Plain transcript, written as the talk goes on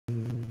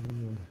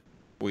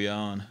We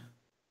on.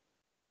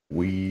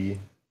 We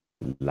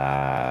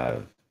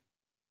live.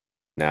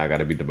 Now I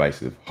gotta be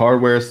divisive.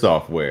 Hardware,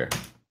 software.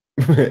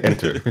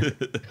 Enter.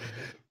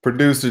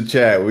 Producer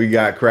chat. We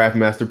got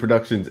Craftmaster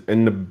Productions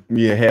in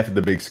the half of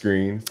the big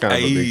screen. It's kind of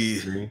a big Hey.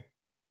 screen.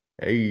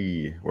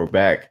 Hey, we're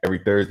back every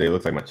Thursday. It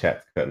looks like my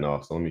chat's cutting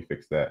off, so let me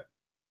fix that.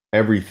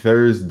 Every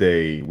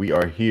Thursday, we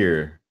are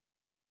here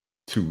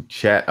to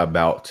chat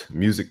about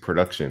music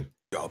production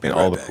I'll be and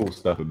all right the back. cool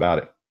stuff about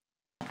it.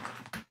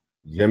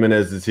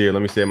 Jimenez is here.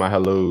 Let me say my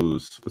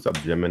hellos. What's up,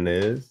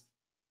 Jimenez?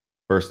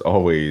 First,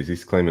 always,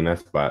 he's claiming that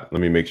spot.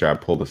 Let me make sure I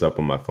pull this up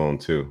on my phone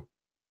too,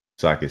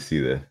 so I can see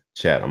the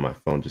chat on my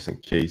phone just in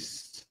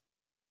case.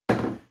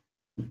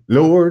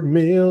 Lord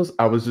Mills,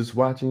 I was just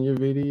watching your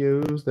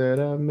videos that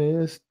I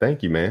missed.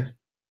 Thank you, man.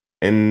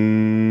 And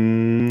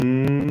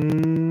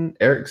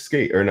Eric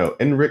Skate, or no,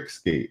 Enric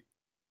Skate.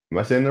 Am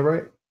I saying that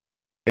right?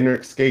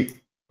 Enric Skate.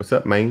 What's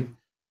up, man?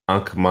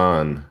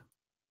 Ankman.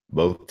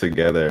 Both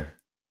together.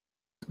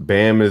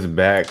 Bam is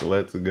back.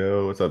 Let's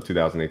go. What's up,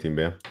 2018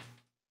 Bam?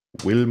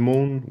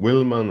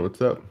 Wilman,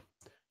 what's up?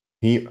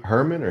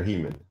 Herman or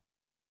Heman?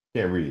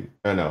 Can't read.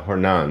 Oh no,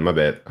 Hernan, my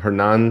bad.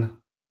 Hernan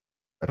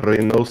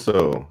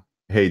Reynoso.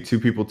 Hey, two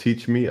people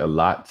teach me a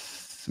lot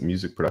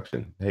music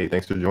production. Hey,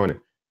 thanks for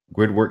joining.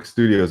 Gridwork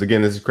Studios.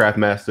 Again, this is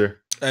Craftmaster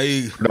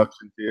Hey.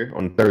 Productions here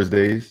on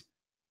Thursdays.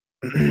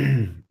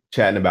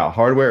 Chatting about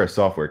hardware or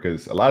software,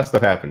 because a lot of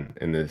stuff happened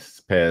in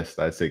this past,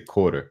 I'd say,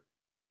 quarter.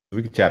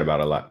 We can chat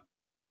about a lot.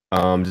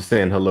 Just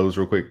saying hellos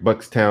real quick.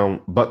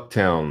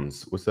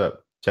 Bucktowns, what's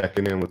up?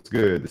 Checking in, what's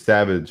good? The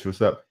Savage,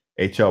 what's up?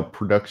 HL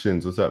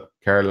Productions, what's up?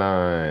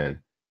 Caroline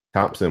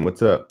Thompson,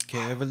 what's up?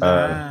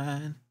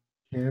 Caroline.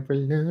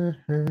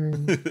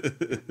 Caroline.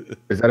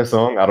 Is that a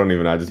song? I don't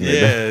even know. I just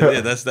made that.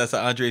 Yeah, that's an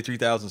Andre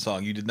 3000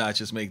 song. You did not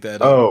just make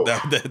that up. Oh,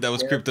 That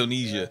was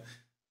Kryptonesia.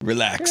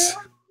 Relax.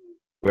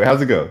 wait,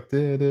 how's it go?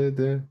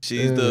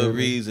 She's the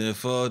reason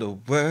for the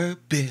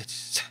word,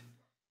 bitch.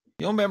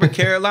 You don't remember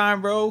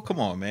Caroline, bro? Come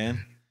on,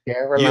 man.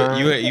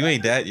 Caroline. You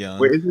ain't that young.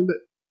 Wait, isn't it?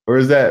 Or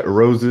is that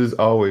Roses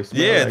Always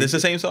Smell Yeah, Like that's the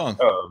same song.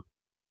 Oh.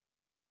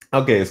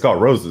 Okay, it's called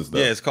Roses though.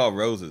 Yeah, it's called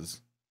Roses.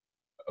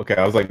 Okay,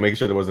 I was like making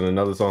sure there wasn't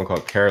another song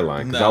called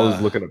Caroline because I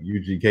was looking up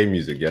UGK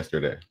music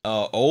yesterday.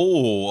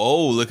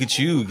 Look at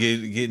you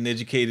getting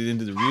educated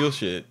into the real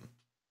shit.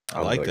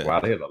 I like that.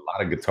 Wow, they had a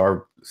lot of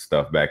guitar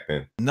stuff back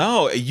then.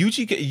 No,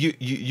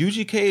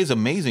 UGK is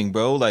amazing,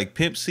 bro. Like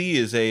Pimp C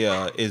is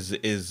a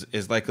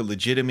is like a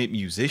legitimate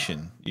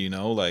musician, you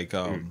know, like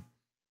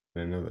I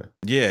didn't know that.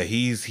 Yeah,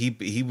 he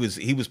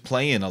was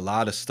playing a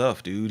lot of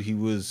stuff, dude. He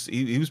was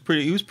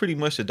pretty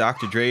much the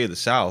Dr. Dre of the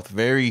South.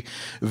 Very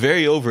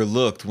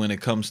overlooked when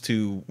it comes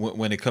to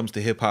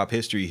hip hop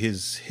history.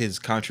 His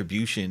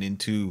contribution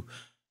into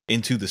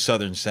the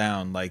Southern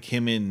sound, like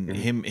him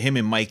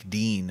and Mike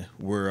Dean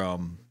were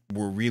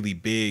really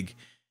big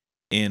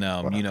in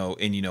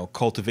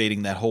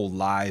cultivating that whole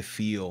live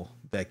feel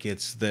that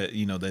gets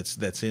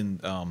that's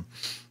in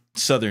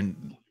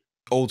Southern,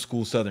 old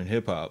school Southern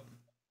hip hop.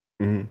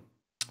 Mm-hmm.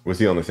 Was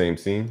he on the same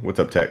scene? What's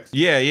up, Tex?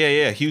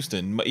 Yeah.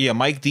 Houston. Yeah,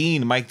 Mike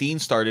Dean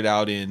started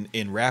out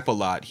in rap a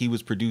lot. He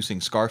was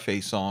producing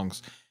Scarface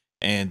songs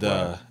and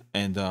Pimp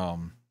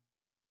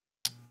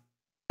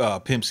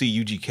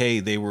C,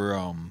 UGK. They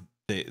were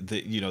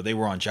they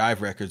were on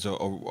Jive Records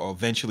or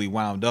eventually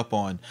wound up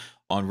on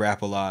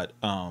Rap a Lot.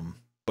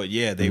 But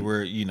yeah, they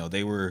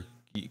were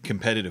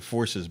competitive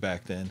forces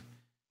back then.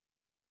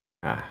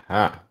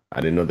 Aha.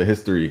 I didn't know the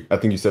history. I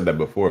think you said that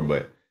before,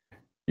 but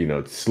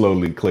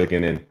slowly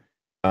clicking in.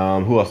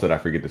 Who else did I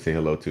forget to say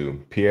hello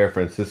to? Pierre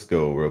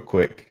Francisco, real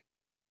quick.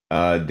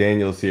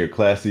 Daniel's here.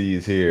 Classy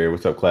is here.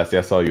 What's up, Classy?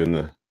 I saw you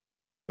in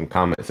some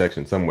comment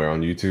section somewhere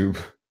on YouTube.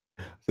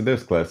 So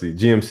there's Classy.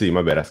 GMC,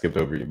 my bad. I skipped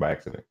over you by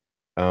accident.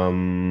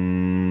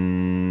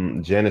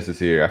 Janice is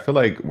here. I feel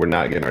like we're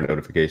not getting our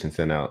notifications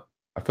sent out.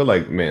 I feel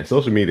like, man,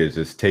 social media is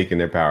just taking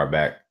their power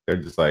back. They're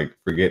just like,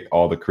 forget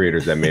all the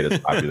creators that made us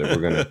popular.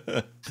 We're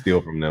gonna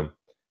steal from them.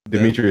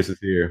 Demetrius is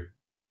here.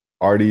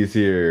 Artie is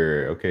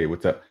here. Okay,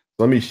 what's up?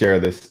 Let me share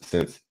this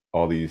since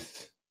all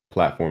these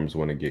platforms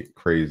want to get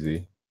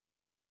crazy.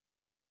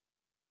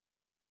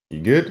 You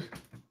good?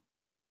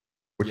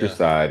 What's your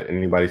side?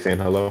 Anybody saying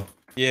hello?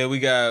 Yeah, we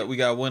got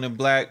One in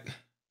Black,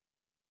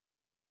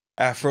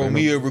 Afro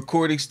Mia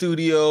Recording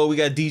Studio. We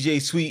got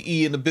DJ Sweet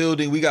E in the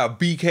building. We got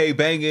BK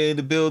Banger in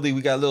the building.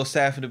 We got Lil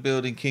Saf in the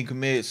building. King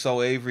Commit,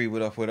 Soul Avery.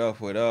 What up?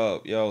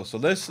 Yo, so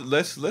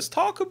let's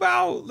talk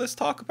about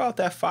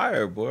that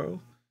fire, bro.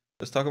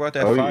 Let's talk about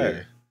that fire.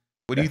 Yeah.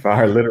 What do you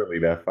fire? Literally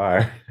that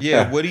fire.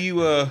 Yeah. What do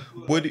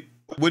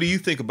you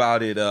think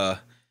about it,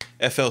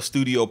 FL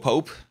Studio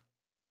Pope?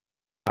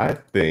 I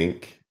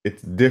think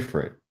it's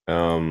different.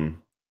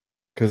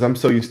 Because I'm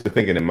so used to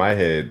thinking in my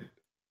head,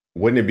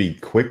 wouldn't it be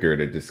quicker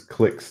to just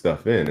click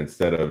stuff in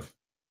instead of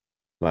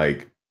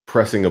like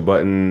pressing a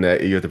button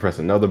that you have to press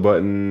another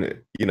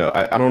button?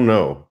 I don't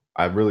know.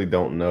 I really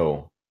don't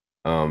know.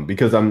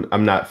 Because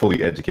I'm not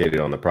fully educated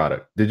on the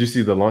product. Did you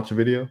see the launch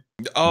video?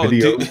 Oh,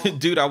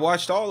 dude, I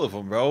watched all of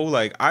them, bro.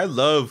 Like I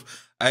love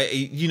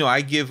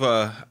I give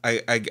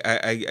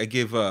I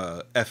give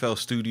FL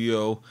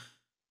Studio,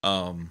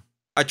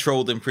 I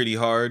trolled them pretty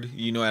hard,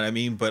 you know what I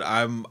mean? But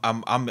I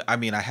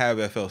mean, I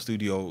have FL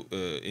Studio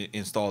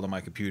installed on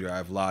my computer. I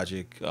have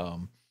Logic,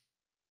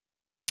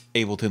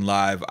 Ableton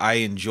Live. I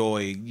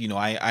enjoy,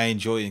 I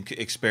enjoy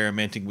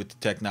experimenting with the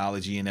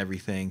technology and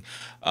everything.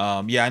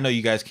 Yeah, I know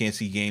you guys can't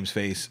see Game's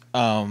face.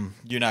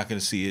 You're not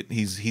gonna see it.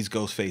 He's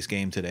Ghostface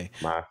Game today.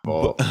 My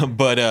But fault.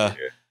 but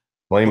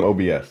Blame but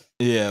OBS.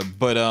 yeah,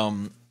 but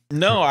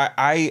no,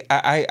 I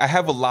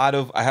have a lot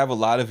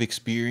of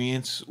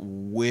experience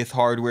with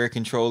hardware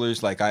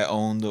controllers. Like I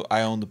own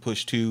the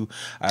Push 2,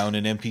 I own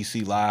an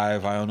MPC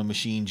Live, I own a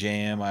Machine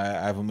Jam, I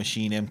have a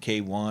Machine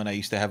MK1, I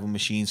used to have a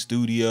Machine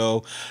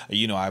Studio, I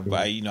used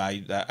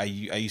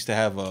to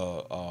have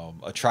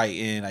a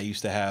Triton, I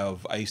used to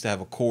have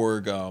a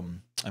Korg,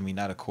 I mean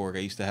not a Korg,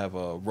 I used to have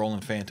a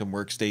Roland Phantom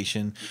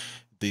workstation,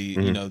 the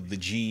the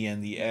G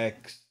and the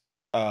X.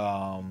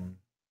 Um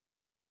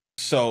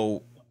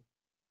so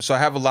so I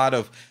have a lot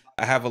of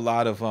I have a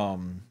lot of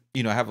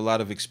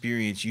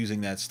experience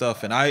using that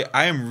stuff, and I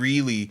am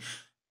really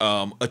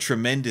a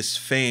tremendous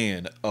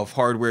fan of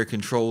hardware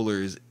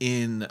controllers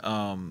in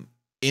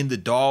the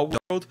DAW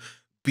world,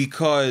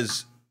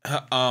 because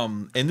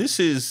and this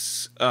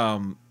is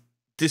a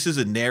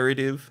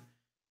narrative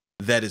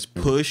that is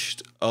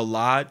pushed a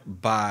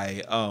lot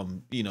by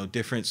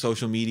different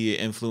social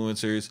media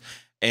influencers,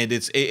 and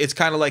it's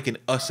kind of like an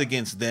us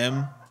against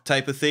them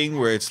type of thing,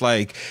 where it's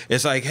like,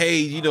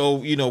 hey,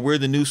 we're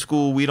the new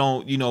school, we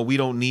don't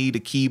need a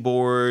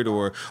keyboard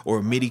or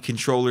a MIDI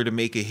controller to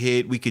make a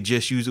hit, we could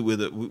just use it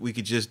we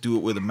could just do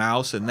it with a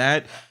mouse, and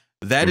that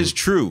is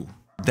true.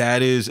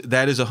 That is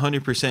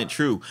 100%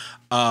 true.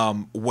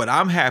 What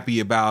I'm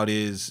happy about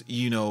is,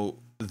 the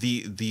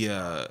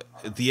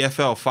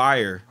FL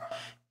Fire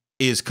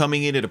is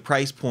coming in at a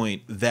price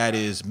point that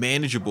is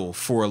manageable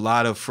for a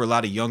lot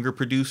of younger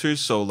producers.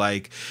 So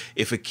like,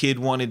 if a kid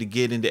wanted to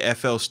get into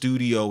FL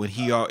Studio and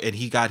he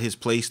got his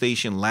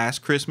PlayStation last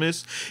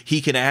Christmas,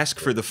 he can ask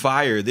for the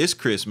Fire this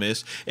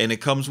Christmas, and it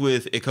comes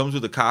with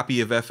a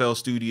copy of FL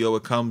Studio.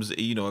 It comes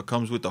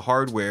with the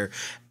hardware,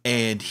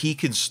 and he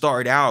can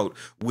start out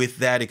with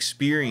that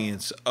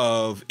experience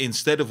of,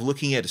 instead of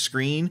looking at a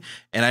screen.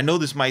 And I know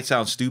this might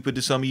sound stupid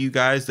to some of you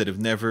guys that have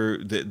never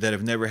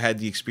had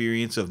the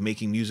experience of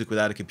making music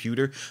without a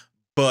computer,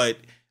 but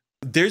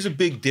there's a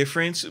big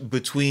difference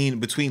between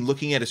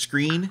looking at a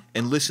screen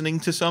and listening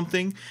to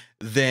something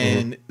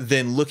than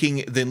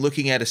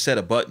looking at a set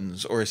of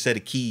buttons or a set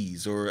of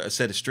keys or a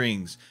set of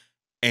strings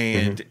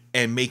and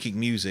making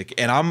music.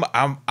 And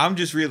I'm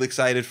just real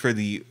excited for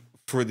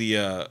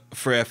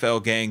FL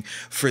Gang,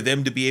 for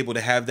them to be able to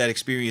have that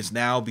experience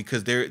now,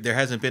 because there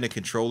hasn't been a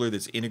controller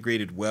that's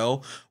integrated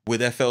well with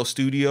FL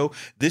Studio.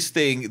 This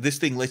thing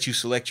lets you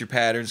select your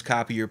patterns,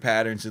 copy your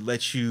patterns. It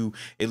lets you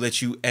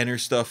enter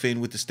stuff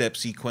in with the step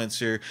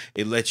sequencer.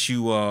 It lets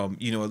you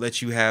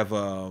have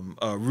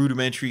a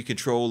rudimentary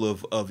control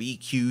of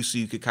EQ, so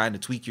you could kind of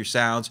tweak your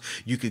sounds.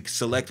 You could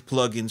select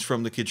plugins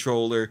from the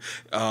controller.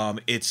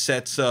 It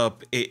sets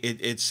up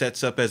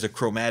as a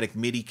chromatic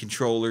MIDI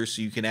controller,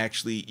 so you could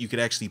actually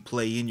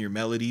play in your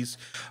melodies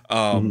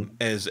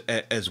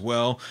as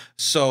well.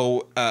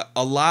 So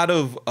a lot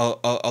of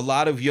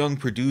young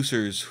producers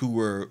who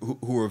are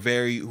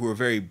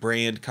very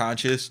brand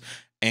conscious,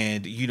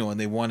 and and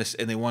they want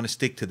to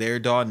stick to their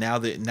DAW, now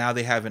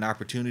they have an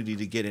opportunity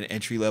to get an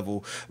entry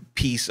level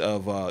piece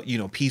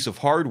of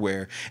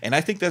hardware. And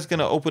I think that's going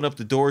to open up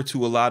the door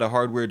to a lot of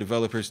hardware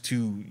developers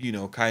to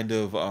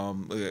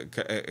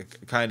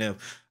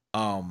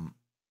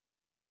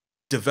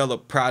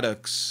develop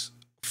products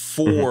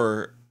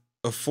for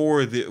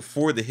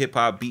the hip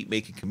hop beat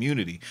making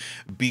community,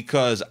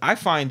 because I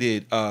find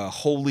it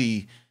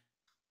wholly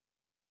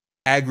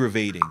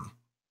aggravating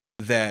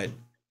that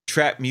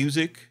trap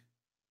music,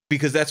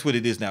 because that's what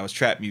it is now, it's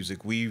trap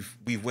music. We've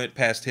went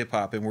past hip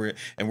hop, and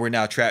we're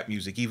now trap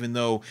music, even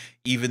though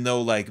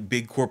like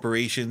big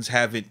corporations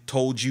haven't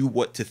told you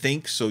what to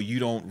think, so you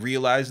don't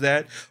realize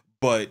that.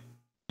 But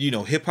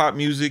hip hop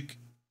music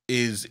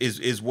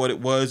is what it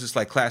was. It's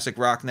like classic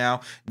rock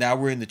now. Now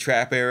we're in the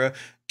trap era.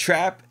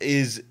 Trap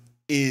is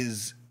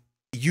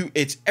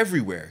it's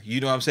everywhere. You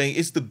know what I'm saying?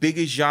 It's the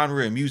biggest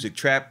genre in music.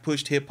 Trap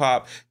pushed hip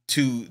hop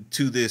to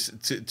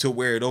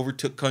where it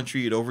overtook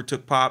country, it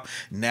overtook pop.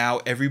 Now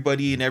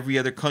everybody in every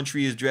other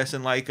country is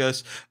dressing like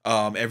us.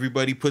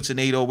 Everybody puts an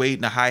 808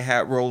 and a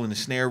hi-hat roll and a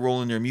snare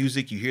roll in their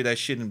music. You hear that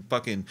shit in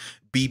fucking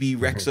BB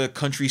Rexa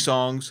country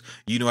songs.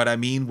 You know what I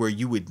mean? Where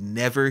you would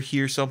never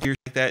hear something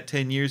like that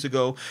 10 years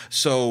ago.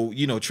 So,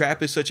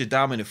 trap is such a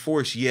dominant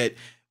force, yet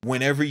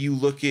whenever you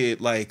look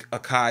at like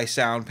Akai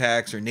sound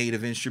packs or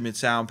Native Instrument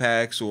sound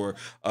packs or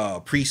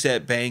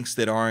preset banks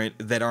that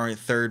aren't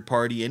third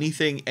party,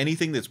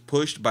 anything that's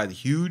pushed by the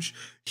huge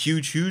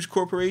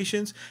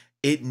corporations,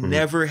 it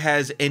never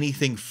has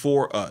anything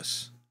for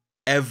us,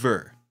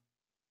 ever.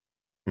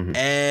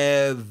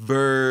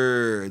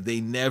 Ever.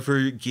 They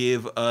never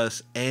give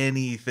us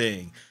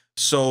anything.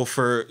 So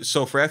for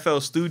FL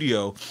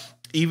Studio,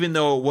 even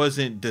though it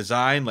wasn't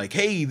designed like,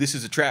 hey, this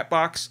is a trap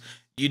box,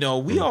 you know,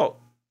 we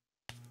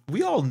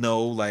all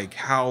know like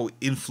how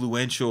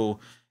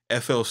influential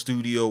FL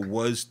Studio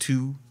was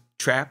to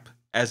trap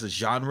as a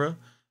genre.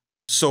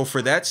 So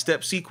for that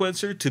step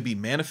sequencer to be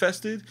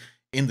manifested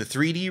in the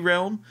 3D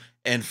realm,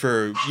 and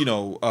for, you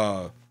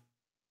know,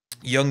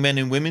 young men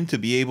and women to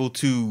be able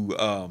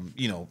to,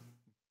 you know,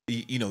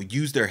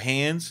 use their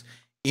hands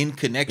in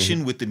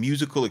connection with the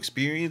musical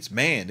experience,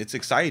 man, it's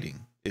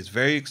exciting. It's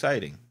very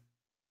exciting.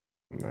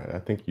 I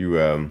think you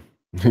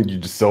you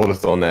just sold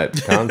us on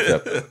that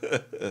concept.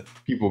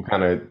 People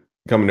kind of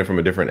coming in from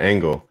a different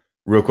angle.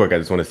 Real quick, I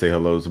just want to say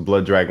hello to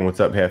Blood Dragon. What's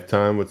up,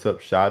 halftime? What's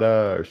up,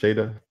 Shada or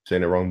Shada?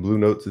 Saying it wrong. Blue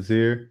Notes is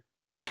here.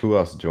 Who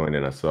else joined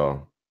in? I saw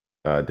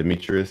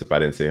Demetrius. If I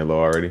didn't say hello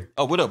already.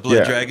 Oh, what up, Blood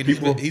Yeah, Dragon?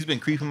 people. He's been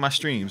creeping my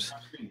streams.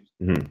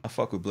 I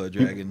fuck with Blood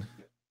Dragon.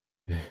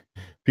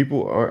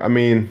 People are, I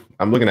mean,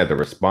 I'm looking at the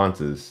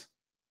responses.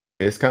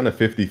 It's kind of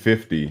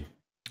 50-50,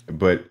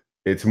 but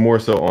it's more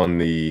so on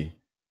the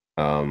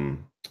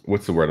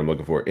what's the word I'm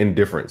looking for?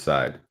 Indifferent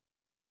side.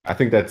 I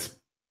think that's,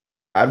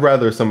 I'd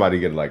rather somebody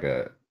get like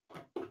a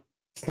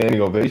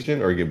standing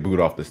ovation or get booed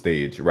off the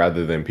stage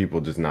rather than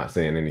people just not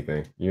saying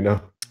anything, you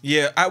know?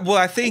 Yeah,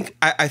 I think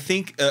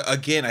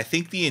again, I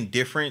think the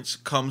indifference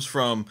comes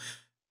from,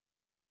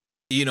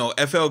 you know,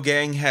 FL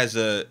Gang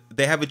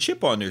they have a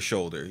chip on their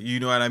shoulder. You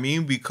know what I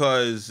mean?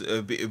 Because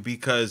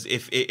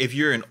if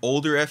you're an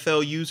older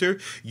FL user,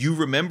 you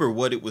remember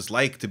what it was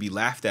like to be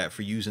laughed at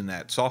for using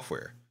that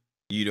software.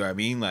 You know what I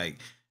mean? Like,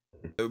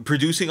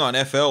 producing on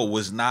FL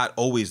was not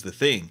always the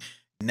thing.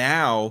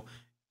 Now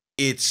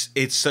it's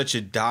such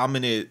a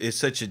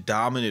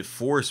dominant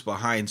force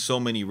behind so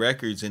many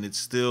records, and it's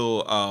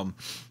still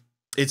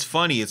it's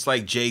funny. It's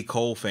like J.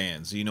 Cole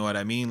fans. You know what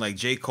I mean? Like,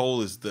 J.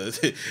 Cole is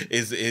the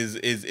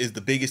is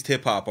the biggest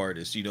hip hop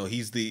artist. You know,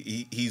 he's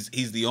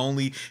the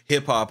only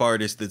hip hop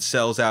artist that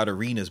sells out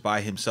arenas by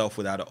himself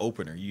without an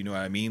opener. You know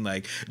what I mean?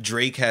 Like,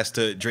 Drake has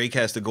to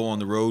go on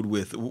the road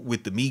with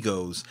the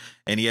Migos,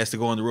 and he has to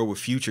go on the road with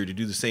Future to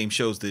do the same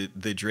shows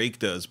that Drake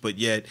does. But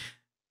yet,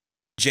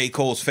 J.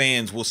 Cole's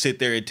fans will sit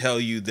there and tell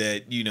you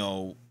that, you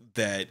know,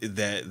 that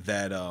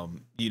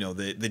you know,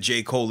 that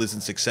J. Cole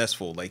isn't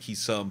successful, like he's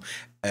some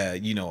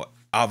you know,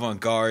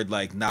 avant-garde,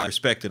 like, not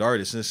respected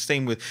artist. And it's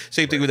the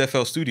same thing with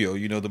FL Studio.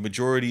 You know, the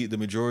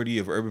majority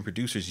of urban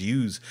producers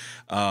use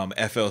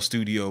FL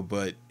Studio,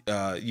 but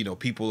you know,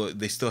 people,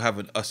 they still have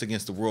an us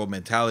against the world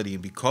mentality,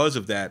 and because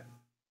of that,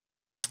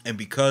 and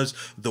because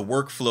the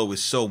workflow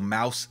is so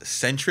mouse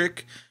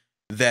centric,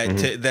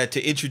 that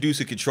to introduce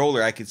a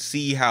controller, I could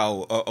see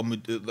how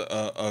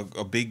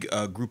a big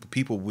group of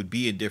people would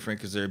be indifferent,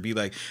 because they'd be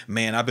like,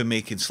 man, I've been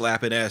making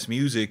slapping ass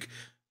music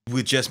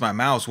with just my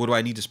mouse. What do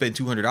I need to spend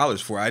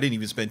 $200 for? I didn't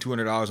even spend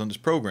 $200 on this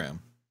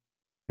program.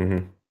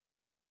 And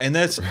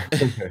that's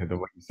the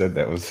way you said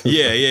that was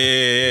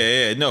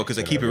yeah. No, because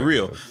I keep it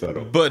real.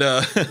 But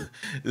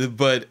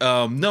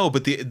no,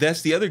 but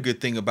that's the other good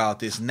thing about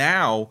this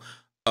now.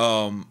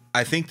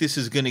 I think this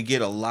is going to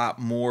get a lot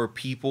more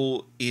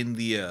people in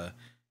the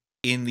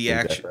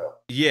actual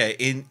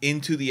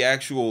into the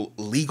actual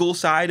legal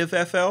side of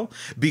FL,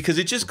 because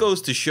it just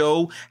goes to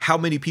show how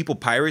many people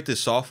pirate this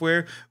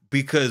software.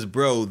 Because,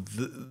 bro,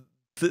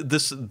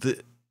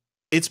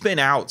 it's been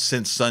out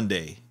since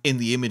Sunday in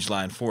the Image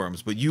Line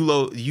forums, but you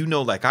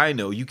know, like I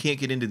know, you can't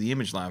get into the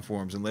Image Line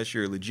forums unless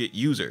you're a legit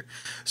user.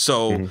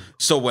 So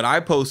when I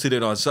posted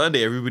it on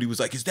Sunday, everybody was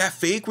like, "Is that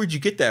fake? Where'd you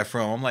get that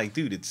from?" I'm like,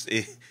 "Dude, it's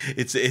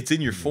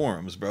in your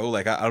forums, bro.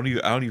 Like, I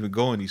don't even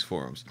go in these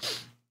forums."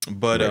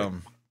 But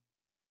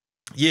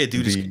yeah,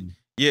 dude.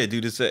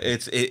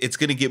 It's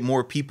gonna get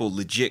more people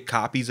legit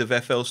copies of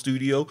FL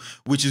Studio,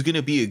 which is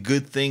gonna be a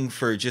good thing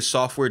for just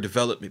software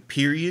development,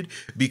 period.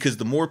 Because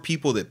the more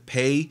people that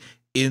pay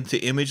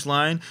into Image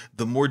Line,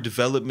 the more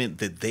development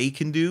that they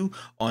can do.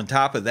 On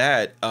top of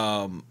that,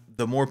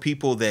 the more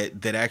people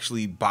that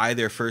actually buy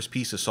their first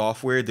piece of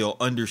software, they'll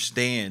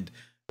understand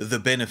the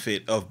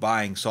benefit of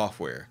buying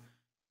software,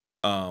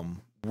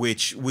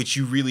 which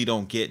you really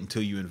don't get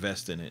until you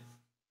invest in it.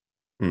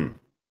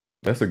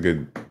 That's a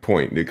good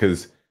point,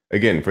 because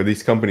again, for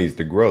these companies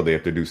to grow, they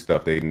have to do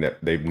stuff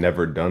they've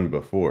never done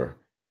before.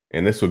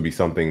 And this would be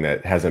something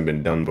that hasn't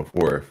been done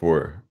before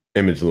for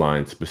Image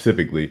Line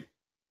specifically.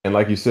 And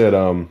like you said,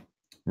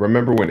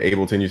 remember when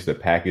Ableton used to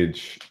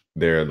package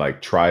their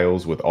like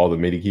trials with all the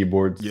MIDI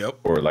keyboards? Yep.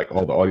 Or like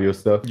all the audio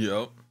stuff?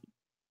 Yep.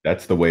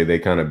 That's the way they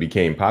kind of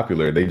became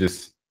popular. They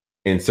just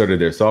inserted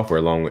their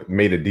software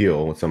made a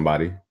deal with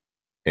somebody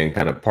and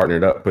kind of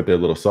partnered up, put their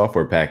little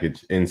software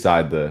package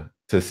inside to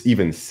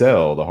even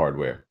sell the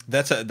hardware.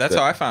 That's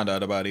how I found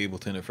out about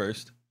Ableton at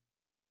first.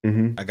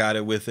 I got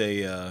it with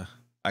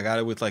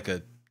like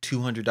a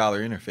 $200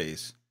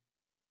 interface.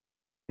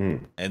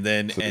 And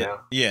then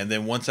and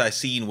then once I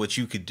seen what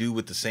you could do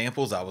with the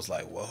samples, I was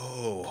like,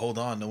 whoa, hold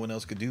on, no one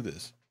else could do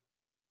this.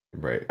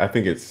 Right. I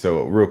think it's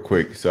so real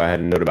quick. So I had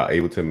a note about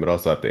Ableton, but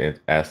also have to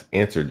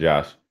answer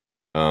Josh.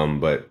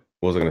 But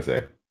what was I gonna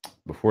say?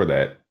 Before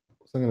that,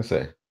 what was I gonna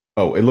say?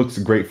 Oh, it looks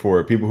great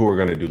for people who are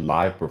gonna do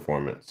live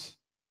performance.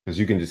 because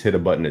you can just hit a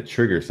button to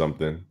trigger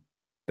something.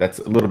 That's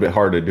a little bit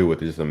hard to do with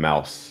just a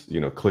mouse,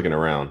 clicking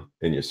around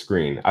in your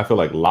screen. I feel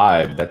like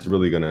live, that's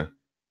really gonna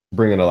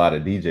bring in a lot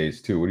of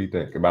DJs too. What do you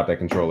think about that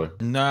controller?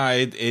 Nah,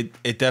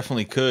 it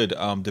definitely could.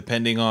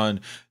 Depending on,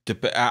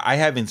 I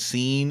haven't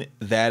seen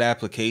that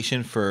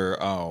application for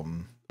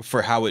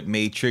how it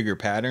may trigger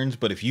patterns,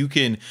 but if you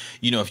can,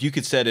 if you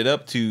could set it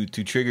up to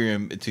trigger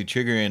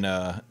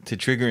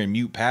and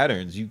mute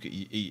patterns,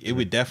 it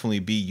would definitely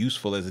be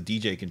useful as a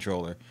DJ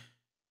controller.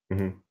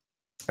 Hmm.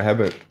 I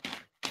haven't.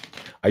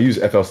 I use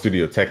FL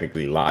Studio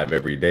technically live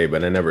every day,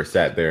 but I never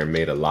sat there and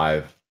made a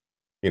live,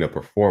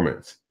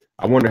 performance.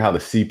 I wonder how the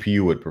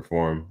CPU would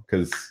perform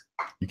because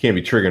you can't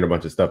be triggering a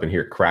bunch of stuff and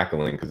hear it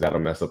crackling because that'll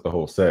mess up the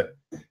whole set.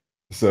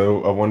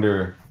 So I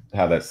wonder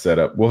how that's set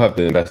up. We'll have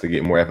to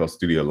investigate more FL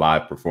Studio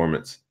live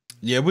performance.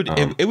 Yeah,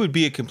 it would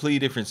be a completely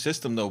different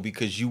system though,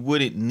 because you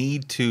wouldn't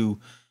need to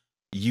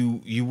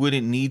you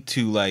wouldn't need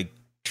to like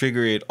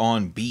trigger it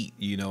on beat.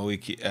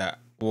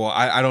 Well,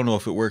 I don't know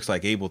if it works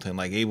like Ableton.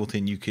 Like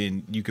Ableton,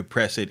 you could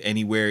press it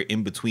anywhere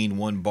in between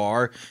one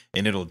bar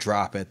and it'll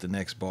drop at the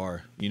next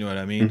bar. You know what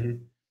I mean? Mhm.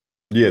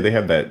 Yeah, they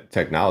have that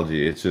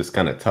technology. It's just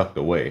kind of tucked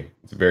away.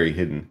 It's very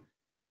hidden.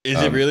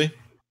 Is it really?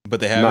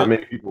 But they have Not it.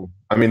 many people.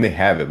 I mean, they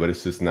have it, but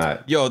it's just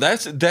not. Yo,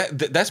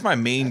 that's my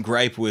main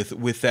gripe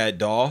with that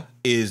DAW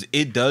is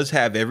it does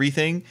have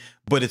everything,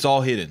 but it's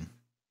all hidden.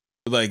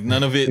 Like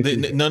none of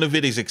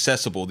it is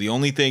accessible. The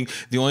only thing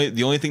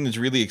that's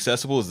really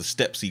accessible is the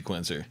step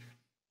sequencer.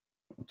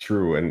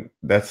 True, and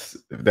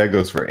that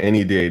goes for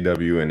any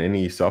DAW and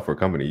any software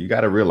company. You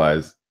got to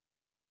realize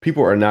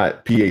people are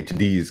not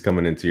PhDs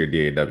coming into your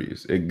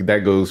DAWs. That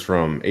goes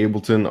from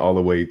Ableton all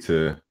the way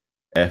to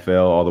FL,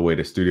 all the way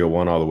to Studio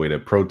One, all the way to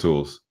Pro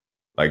Tools.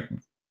 Like,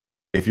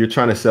 if you're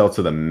trying to sell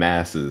to the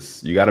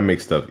masses, you got to make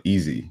stuff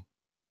easy.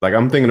 Like,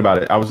 I'm thinking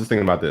about it. I was just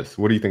thinking about this.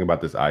 What do you think about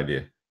this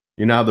idea?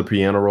 You know how the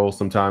piano roll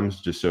sometimes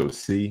just shows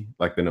C,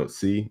 like the note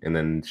C, and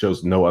then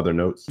shows no other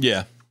notes?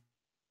 Yeah.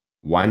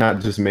 Why not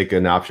just make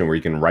an option where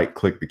you can right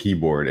click the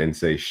keyboard and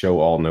say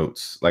show all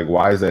notes? Like,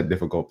 why is that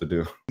difficult to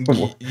do?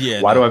 Yeah.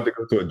 Why do I have to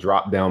go to a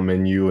drop down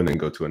menu and then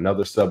go to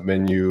another sub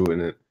menu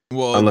and then,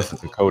 unless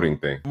it's a coding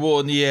thing?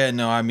 Well, yeah,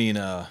 no, I mean,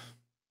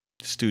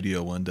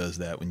 Studio One does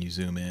that when you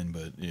zoom in,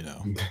 but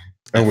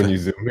And when you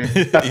zoom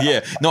in,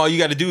 yeah, no, all you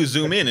got to do is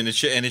zoom in, and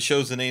it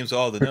shows the names of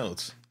all the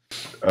notes.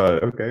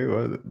 Okay,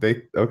 well,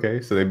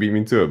 so they beat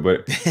me to it,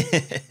 but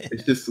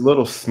it's just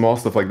little small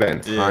stuff like that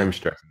and time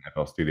stretch in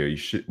FL Studio.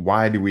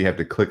 Why do we have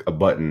to click a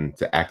button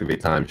to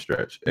activate time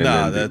stretch?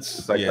 And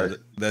that's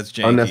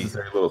janky.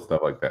 Unnecessary little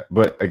stuff like that.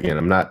 But again,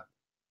 I'm not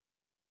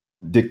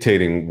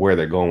dictating where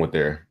they're going with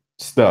their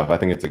stuff. I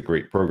think it's a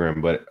great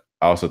program, but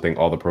I also think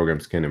all the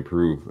programs can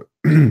improve.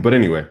 But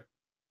anyway,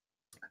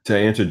 to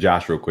answer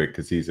Josh real quick,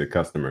 because he's a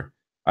customer,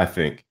 I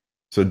think.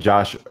 So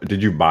Josh,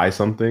 did you buy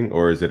something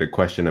or is it a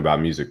question about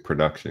music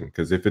production?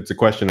 Because if it's a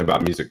question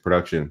about music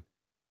production,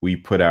 we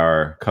put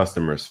our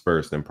customers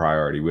first in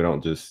priority. We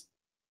don't just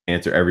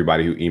answer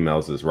everybody who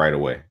emails us right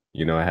away.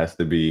 It has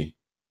to be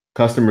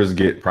customers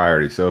get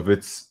priority. So if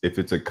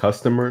it's a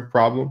customer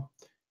problem,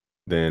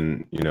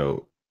 then,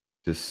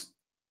 just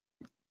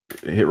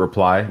hit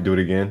reply, do it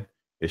again.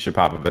 It should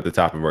pop up at the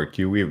top of our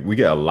queue. We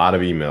get a lot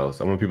of emails.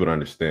 I want people to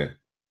understand.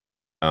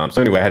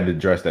 So anyway, I had to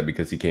address that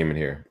because he came in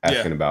here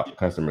asking about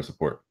customer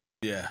support.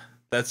 Yeah,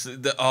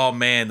 oh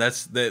man,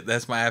 that's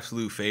my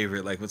absolute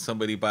favorite. Like when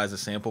somebody buys a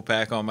sample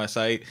pack on my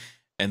site,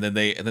 and then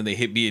they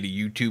hit me in a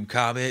YouTube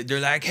comment.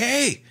 They're like,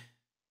 "Hey,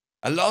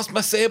 I lost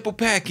my sample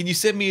pack. Can you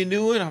send me a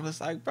new one?" I'm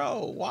just like,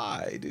 "Bro,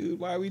 why, dude?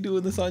 Why are we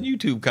doing this on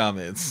YouTube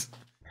comments?"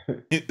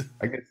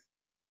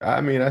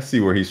 I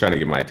see where he's trying to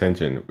get my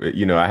attention.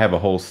 I have a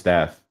whole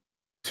staff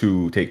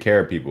to take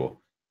care of people.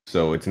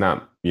 So it's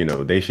not,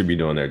 they should be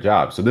doing their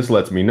job. So this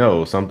lets me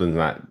know something's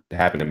not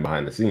happening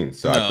behind the scenes.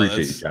 So I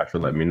appreciate you, Josh, for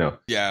letting me know.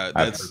 Yeah,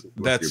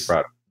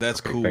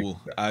 that's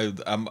cool.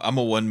 I'm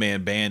a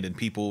one-man band, and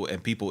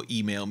people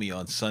email me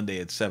on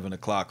Sunday at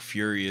 7:00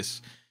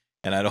 furious,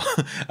 and I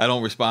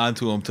don't respond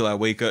to them till I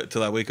wake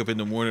up in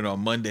the morning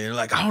on Monday. They're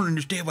like, "I don't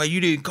understand why you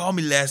didn't call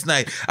me last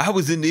night.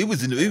 It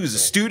was a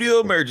studio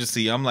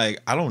emergency." I'm like,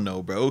 "I don't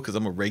know, bro, because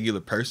I'm a regular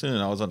person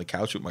and I was on the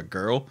couch with my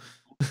girl."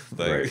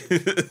 Like,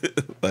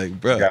 like,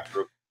 bro. Yeah,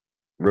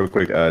 real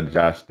quick,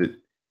 Josh,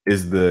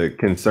 is the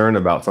concern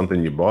about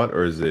something you bought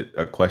or is it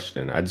a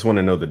question? I just want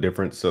to know the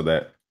difference so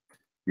that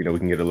we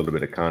can get a little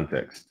bit of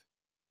context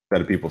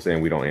instead of people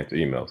saying we don't answer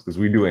emails, because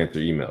we do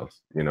answer emails.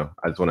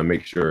 I just want to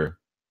make sure.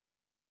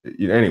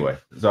 Anyway,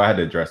 so I had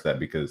to address that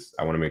because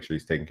I want to make sure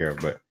he's taken care of.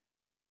 But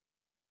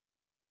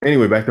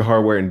anyway, back to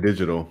hardware and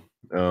digital.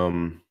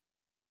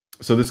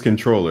 So this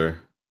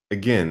controller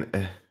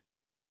again.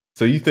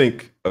 So you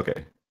think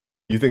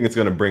it's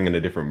going to bring in a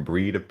different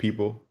breed of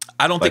people?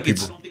 I don't think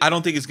it's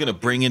going to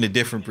bring in a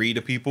different breed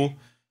of people.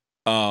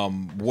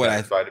 What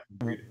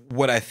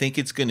I think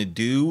it's going to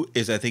do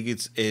is I think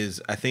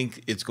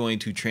it's going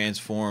to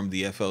transform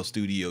the FL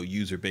Studio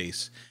user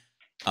base.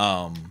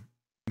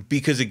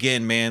 Because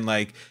again, man,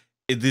 like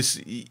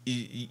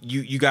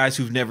you guys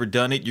who've never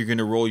done it, you're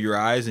gonna roll your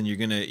eyes and you're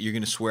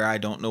gonna swear I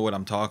don't know what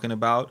I'm talking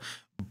about.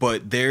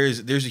 But there's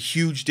a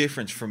huge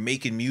difference from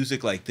making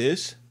music like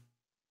this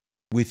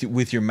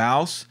with your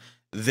mouse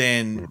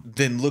than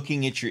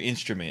looking at your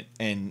instrument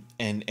and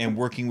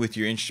working with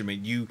your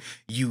instrument. You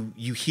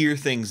hear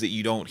things that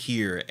you don't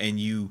hear, and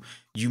you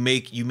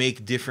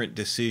make different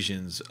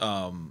decisions,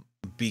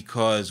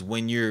 because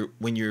when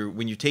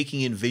you're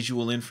taking in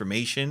visual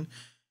information,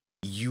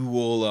 you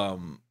will,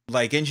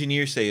 like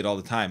engineers say it all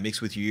the time,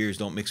 mix with your ears,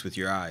 don't mix with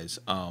your eyes.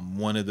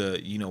 One of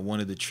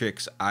the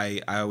tricks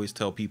I always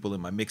tell people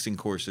in my mixing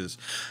courses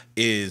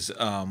is,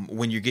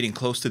 when you're getting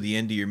close to the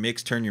end of your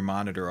mix, turn your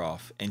monitor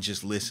off and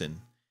just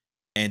listen.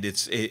 And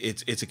it's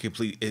a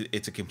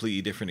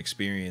completely different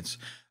experience.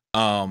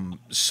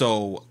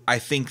 So I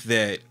think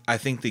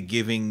that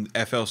giving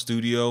FL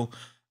Studio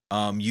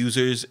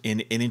users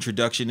an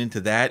introduction into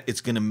that,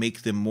 it's going to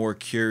make them more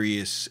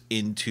curious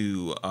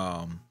into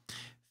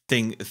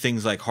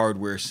things like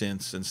hardware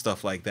synths and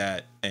stuff like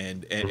that,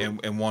 and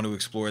want to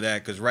explore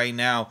that. Because right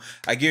now,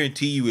 I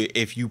guarantee you,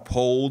 if you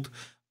polled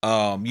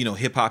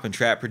hip hop and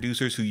trap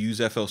producers who use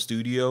FL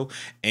Studio,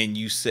 and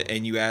you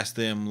asked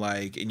them,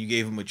 like, and you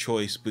gave them a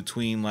choice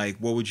between, like,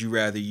 what would you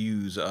rather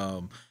use,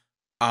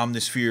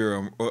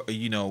 Omnisphere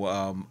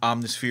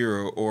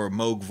or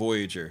Moog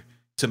Voyager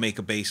to make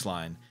a bass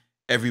line,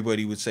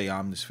 everybody would say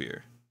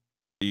Omnisphere,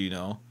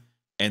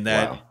 and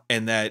that, wow.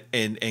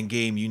 and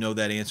Game,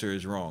 that answer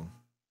is wrong.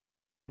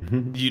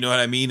 You know what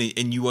I mean?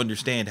 And you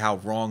understand how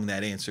wrong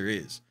that answer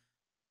is.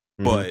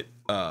 But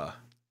I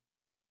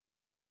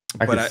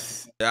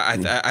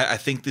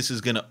think this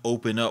is going to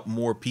open up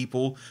more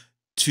people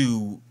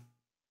to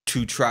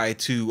try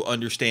to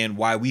understand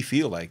why we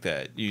feel like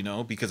that,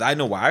 because I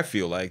know why I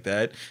feel like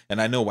that,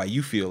 and I know why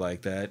you feel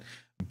like that.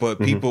 But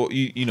people,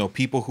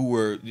 people who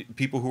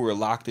are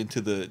locked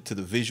into the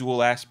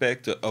visual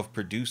aspect of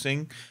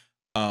producing,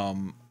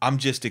 I'm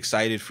just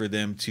excited for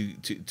them to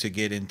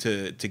get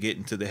into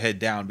the head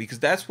down, because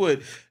that's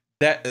what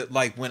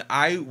like when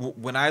I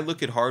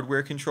look at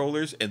hardware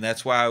controllers, and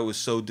that's why I was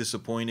so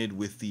disappointed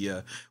with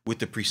the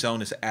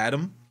Presonus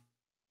Atom.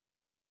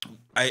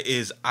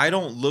 I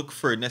don't look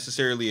for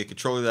necessarily a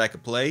controller that I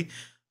could play.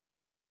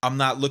 I'm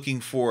not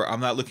looking for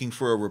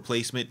a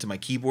replacement to my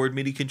keyboard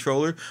MIDI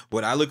controller.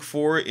 What I look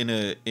for in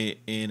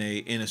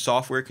a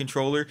software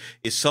controller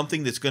is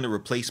something that's going to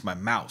replace my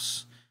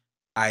mouse.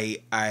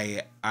 I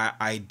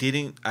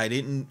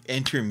didn't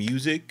enter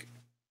music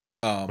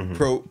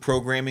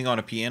programming on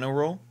a piano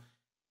roll.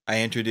 I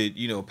entered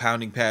it,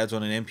 pounding pads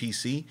on an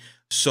MPC.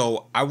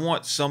 So I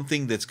want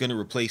something that's going to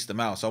replace the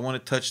mouse. I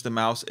want to touch the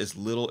mouse as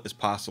little as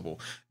possible.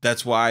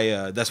 That's why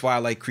I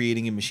like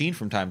creating a machine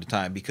from time to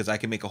time, because I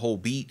can make a whole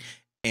beat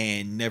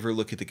and never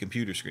look at the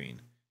computer screen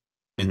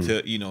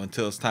until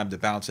it's time to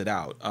bounce it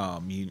out.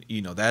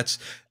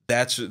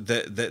 That's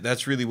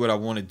really what I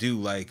want to do.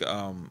 Like,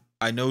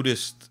 I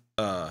noticed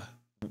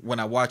when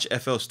I watch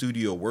FL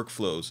Studio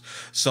workflows,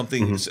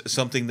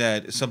 something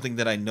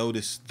that I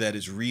noticed that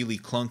is really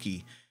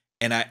clunky,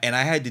 and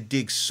I had to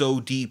dig so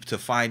deep to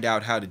find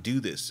out how to do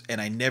this, and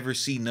I never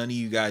see none of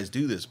you guys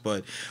do this.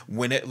 But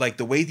when it, like,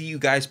 the way that you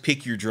guys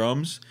pick your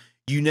drums,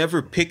 you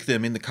never pick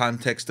them in the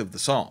context of the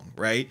song,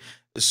 right?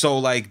 So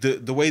like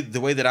the way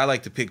that I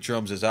like to pick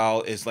drums is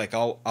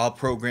I'll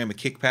program a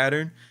kick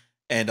pattern,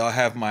 and I'll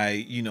have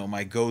my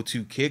my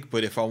go-to kick.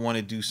 But if I want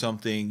to do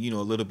something a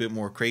little bit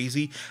more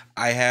crazy,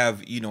 I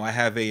have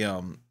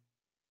a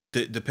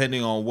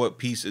depending on what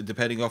piece,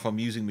 depending if I'm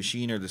using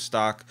Machine or the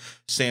stock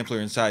sampler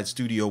inside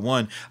Studio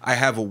One, I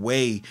have a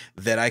way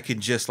that I can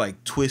just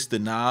like twist the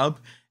knob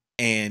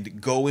and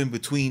go in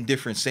between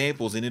different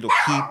samples, and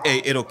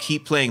it'll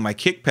keep playing my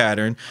kick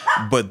pattern,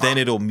 but then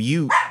it'll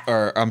mute,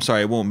 or I'm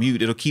sorry, it won't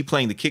mute. It'll keep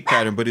playing the kick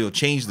pattern, but it'll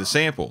change the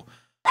sample.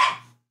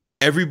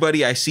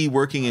 Everybody I see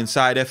working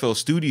inside FL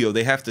Studio,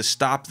 they have to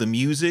stop the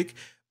music,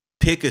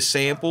 pick a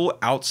sample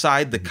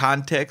outside the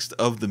context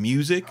of the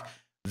music,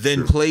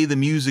 then play the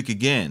music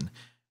again.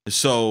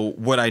 So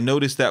what I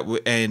noticed that,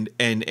 and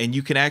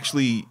you can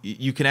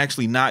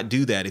actually not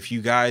do that. If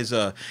you guys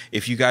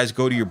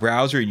go to your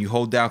browser and you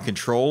hold down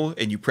Control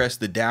and you press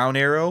the down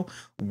arrow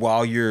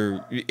while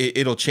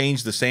it'll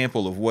change the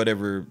sample of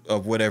whatever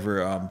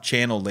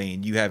channel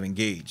lane you have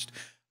engaged.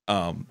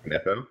 In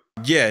FL?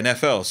 Yeah, in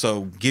FL.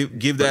 So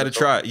give that a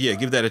try. Yeah,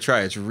 give that a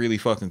try. It's really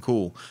fucking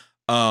cool.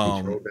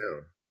 Control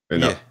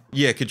down.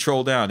 Yeah,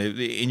 control down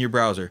in your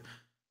browser.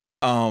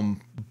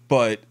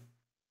 But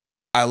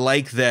I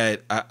like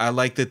that. I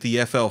like that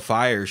the FL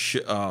Fire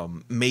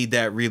made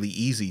that really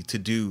easy to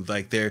do.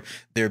 Like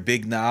their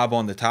big knob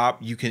on the top,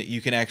 you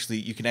can actually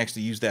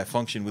use that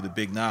function with a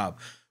big knob,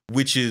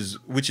 which is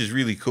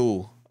really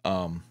cool.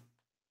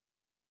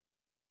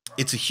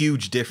 It's a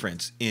huge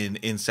difference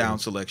in sound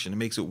selection. It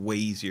makes it way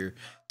easier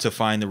to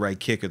find the right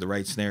kick or the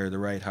right snare or the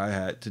right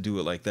hi-hat to do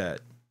it like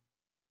that.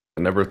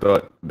 I never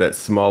thought that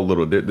small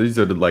little, these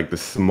are the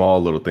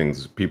small little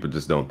things people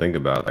just don't think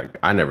about. Like,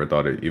 I never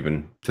thought it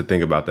even to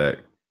think about that.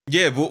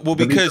 Yeah, well,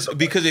 because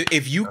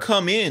if you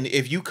come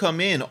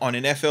in on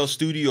an FL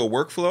Studio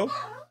workflow,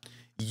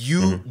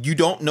 Mhm. You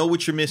don't know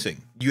what you're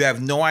missing. You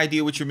have no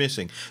idea what you're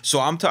missing. So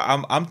I'm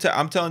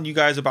telling you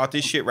guys about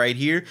this shit right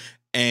here,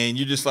 and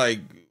you're just like,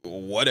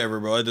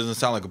 whatever, bro. It doesn't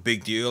sound like a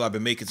big deal. I've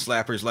been making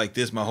slappers like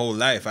this my whole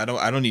life. I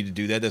don't need to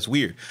do that. That's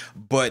weird.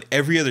 But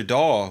every other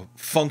DAW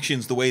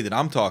functions the way that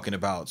I'm talking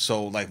about.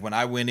 So like when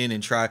I went in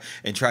and tried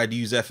to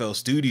use FL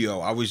Studio,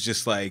 I was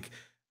just like,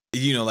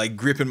 like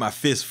gripping my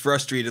fist,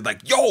 frustrated,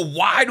 like, yo,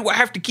 why do I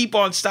have to keep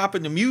on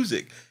stopping the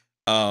music?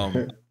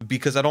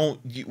 Because I don't,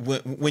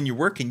 when you're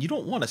working, you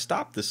don't want to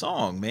stop the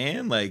song,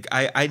 man. Like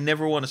I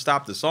never want to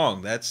stop the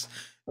song.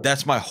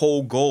 That's my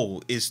whole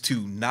goal, is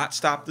to not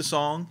stop the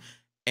song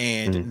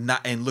and Mhm.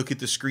 not and look at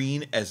the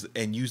screen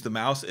and use the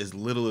mouse as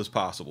little as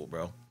possible,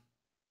 bro.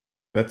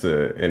 That's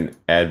an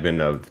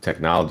advent of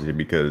technology,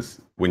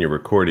 because when you're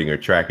recording or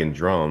tracking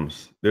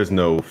drums, there's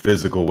no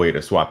physical way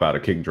to swap out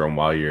a kick drum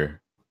while you're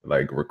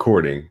like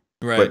recording.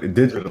 Right. But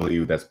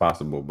digitally, that's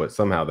possible. But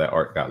somehow that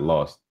art got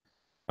lost,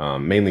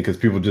 mainly because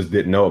people just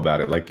didn't know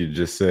about it, like you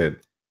just said.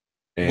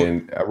 What?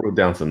 And I wrote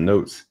down some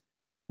notes.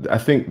 I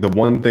think the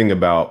one thing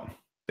about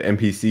the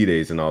MPC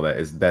days and all that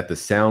is that the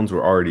sounds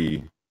were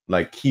already,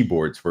 like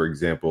keyboards, for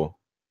example,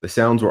 the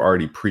sounds were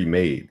already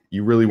pre-made.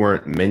 You really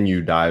weren't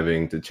menu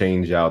diving to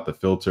change out the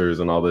filters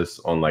and all this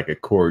on like a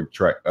chord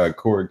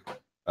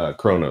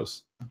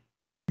Chronos.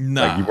 Like you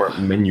Nah. weren't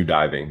menu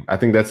diving. I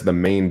think that's the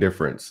main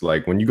difference.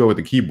 Like when you go with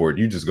the keyboard,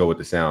 you just go with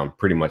the sound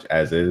pretty much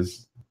as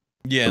is,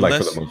 Yeah, for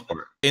like for the most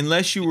part.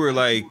 unless you were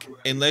like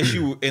unless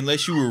you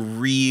were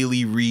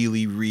really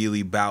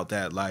really about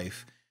that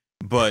life.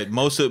 But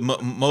most of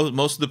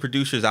the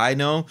producers I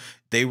know,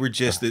 they were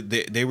just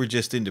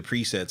into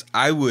presets.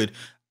 I would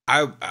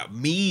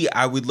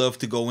love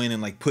to go in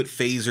and like put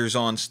phasers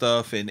on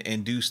stuff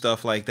and do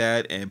stuff like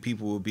that, and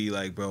people would be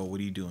like, bro, what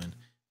are you doing,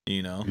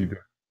 you know?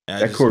 And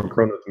I That just, chord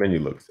Chronos menu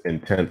looks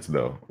intense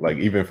though. Like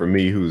even for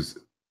me, it who's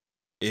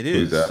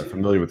is.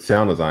 familiar with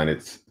sound design,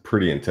 it's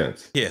pretty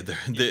intense. Yeah,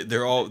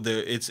 they're all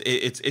they're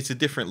it's a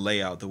different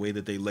layout. The way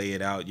that they lay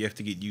it out, you have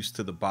to get used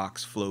to the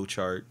box flow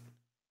chart.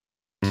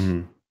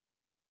 Hmm.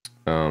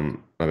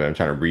 Okay, I'm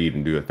trying to read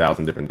and do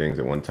 1,000 different things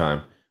at one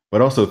time.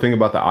 But also think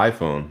about the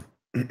iPhone.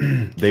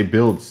 They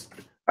build.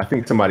 I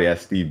think somebody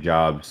asked Steve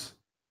Jobs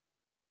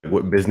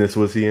what business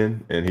was he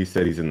in, and he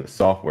said he's in the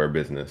software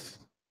business.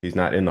 He's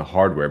not in the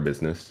hardware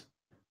business,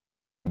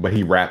 but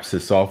he wraps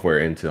his software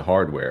into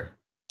hardware.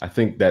 I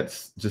think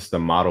that's just a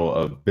model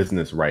of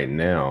business right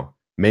now,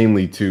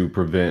 mainly to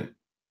prevent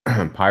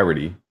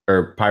piracy.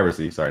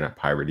 Sorry, not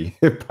piracy.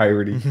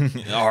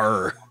 Piracy.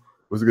 Arr.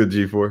 What's a good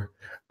G for?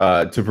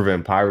 To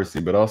prevent piracy,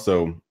 but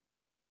also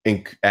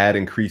add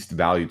increased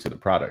value to the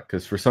product.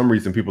 Because for some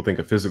reason, people think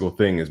a physical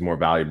thing is more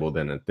valuable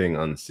than a thing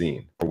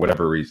unseen, for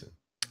whatever reason.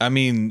 I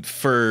mean,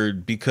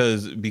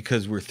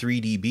 because we're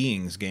 3D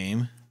beings,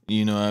 game.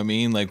 You know what I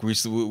mean? Like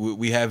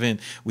we haven't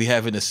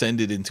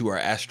ascended into our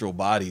astral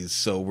bodies,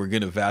 so we're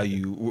gonna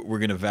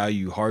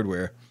value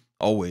hardware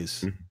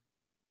always. Mm.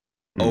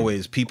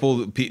 Always,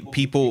 people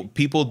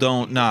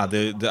don't. Nah,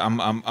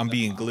 I'm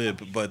being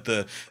glib, but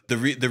the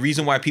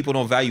reason why people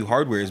don't value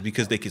hardware is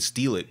because they can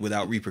steal it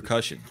without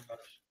repercussion.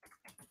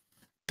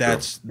 True.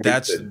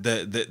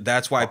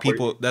 That's why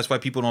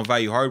people don't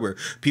value hardware.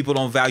 People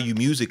don't value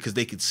music because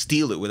they could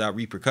steal it without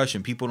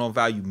repercussion. People don't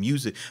value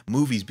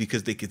movies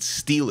because they could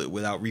steal it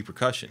without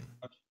repercussion.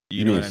 You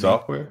You know mean what I mean?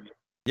 software?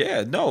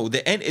 Yeah, no,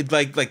 the and it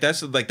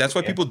that's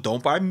why Yeah. people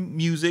don't buy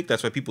music.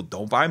 That's why people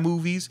don't buy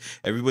movies.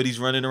 Everybody's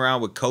running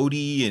around with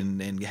Kodi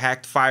and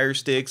hacked Fire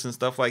Sticks and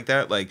stuff like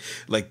that. Like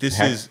this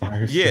Hack is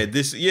fires.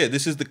 this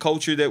is the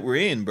culture that we're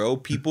in, bro.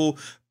 People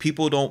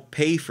don't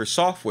pay for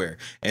software,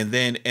 and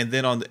then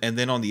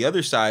on the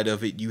other side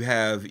of it, you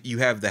have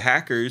the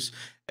hackers.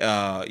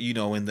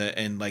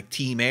 And like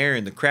Team Air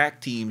and the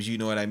crack teams, you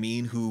know what I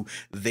mean, who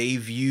they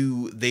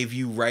view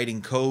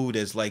writing code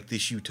as like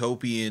this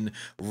utopian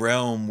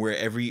realm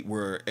where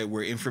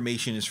where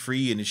information is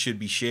free and it should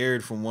be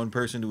shared from one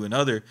person to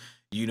another.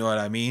 You know what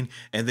I mean?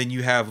 And then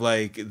you have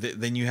like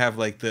then you have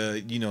like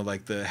the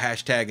like the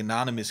hashtag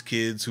anonymous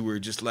kids who are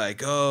just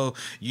like, oh,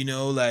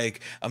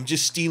 like I'm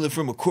just stealing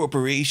from a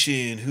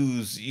corporation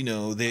who's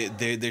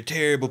they're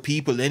terrible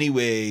people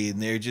anyway,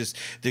 and they're just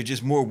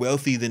more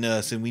wealthy than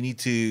us, and we need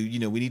to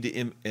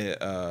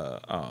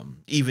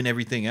even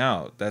everything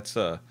out. That's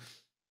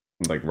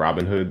Like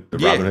Robin Hood, the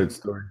yeah. Robin Hood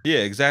story. Yeah,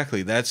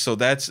 exactly. That's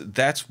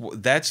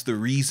the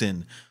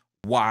reason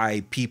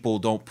why people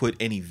don't put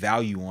any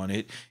value on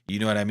it. You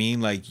know what I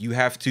mean? Like you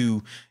have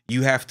to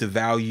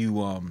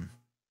value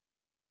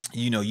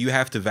you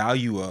have to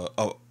value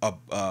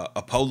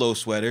a polo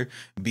sweater,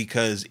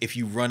 because if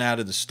you run out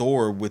of the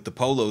store with the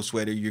polo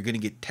sweater, you're gonna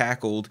get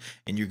tackled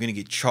and you're gonna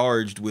get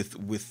charged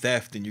with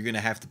theft, and you're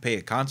gonna have to pay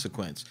a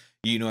consequence.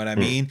 You know what I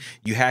mean?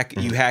 You hack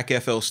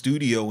FL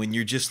Studio, and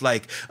you're just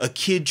like a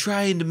kid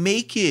trying to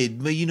make it,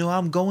 but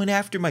I'm going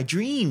after my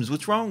dreams.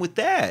 What's wrong with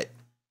that?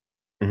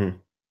 Mm-hmm.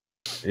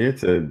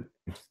 It's a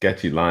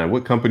sketchy line.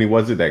 What company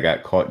was it that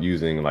got caught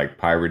using like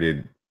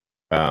pirated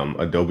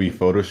Adobe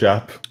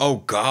Photoshop?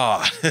 Oh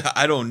God,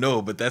 I don't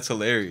know, but that's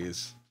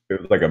hilarious. It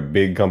was like a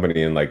big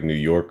company in like New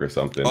York or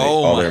something. Oh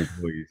All my, their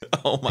employees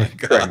oh my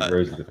cracked God.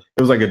 versions.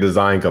 It was like a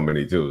design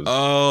company too. It was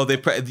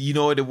Oh, you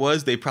know what it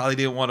was? They probably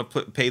didn't want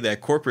to pay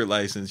that corporate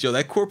license. Yo,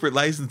 that corporate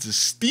license is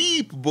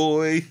steep,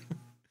 boy.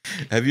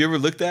 Have you ever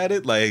looked at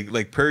it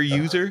like per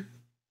user?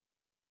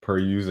 per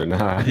user.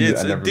 Nah,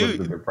 It's I never looked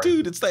at their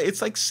dude, prices.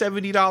 it's like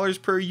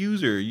 $70 per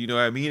user. You know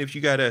what I mean? If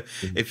you got a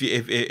Mhm.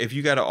 if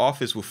you got an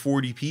office with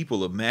 40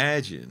 people,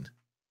 imagine.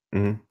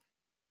 Mhm.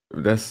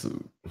 That's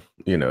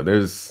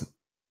there's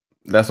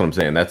that's what I'm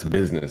saying. That's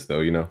business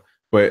though,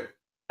 But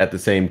at the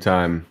same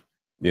time,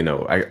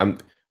 I'm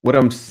what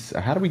I'm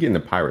how do we get into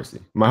piracy?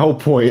 My whole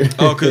point Cause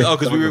talking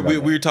about we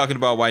that. were talking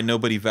about why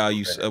nobody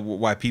values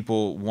why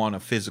people want a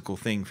physical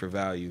thing for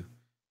value.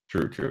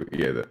 True, true.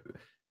 Yeah,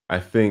 I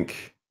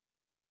think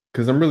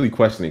because I'm really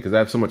questioning because I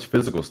have so much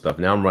physical stuff.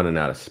 Now I'm running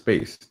out of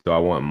space. Do I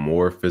want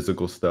more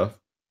physical stuff?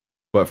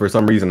 But for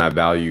some reason I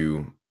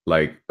value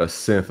like a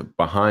synth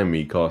behind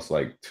me costs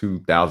like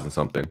 2,000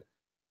 something.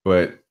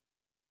 But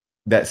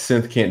that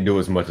synth can't do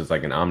as much as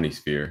like an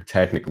omnisphere,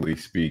 technically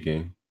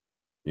speaking,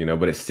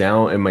 but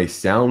it may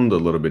sound a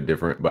little bit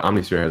different, but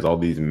Omnisphere has all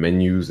these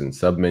menus and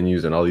sub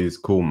menus and all these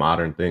cool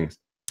modern things.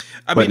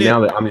 I But mean,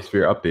 now that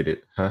Omnisphere updated,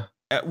 huh?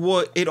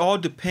 well, it all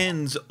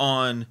depends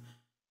on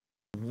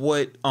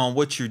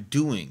what you're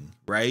doing,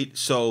 right?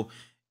 So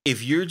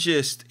if you're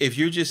just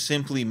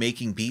simply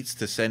making beats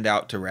to send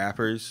out to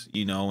rappers,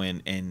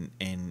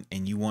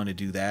 and you want to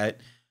do that,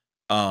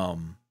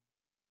 um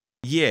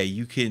yeah,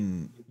 you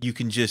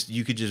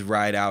could just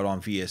ride out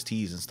on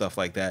VSTs and stuff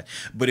like that.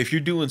 But if you're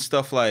doing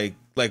stuff like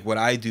what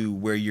I do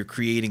where you're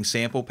creating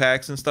sample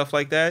packs and stuff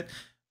like that,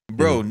 Mhm.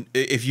 bro,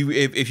 if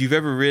you've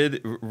ever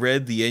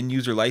read the end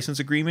user license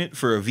agreement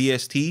for a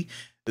VST,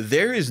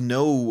 there is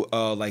no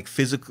like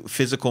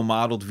physical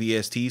modeled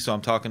VST. So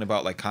I'm talking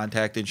about like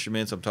contact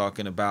instruments, I'm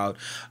talking about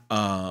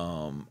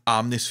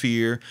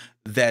Omnisphere,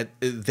 that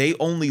they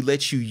only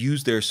let you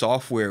use their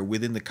software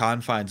within the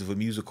confines of a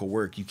musical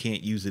work. You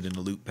can't use it in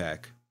a loop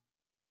pack.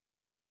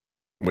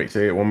 Wait,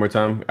 say it one more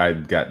time. I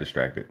got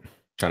distracted.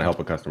 Trying to help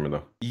a customer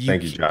though. you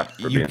Thank you, Josh,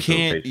 for you being so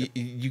can't patient.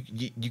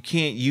 you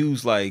can't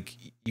use like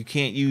you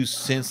can't use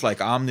synths like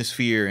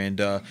Omnisphere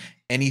and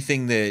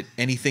anything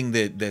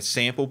that's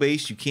sample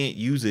based. You can't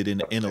use it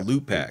in a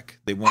loop pack.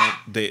 They won't.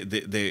 They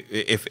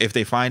if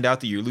they find out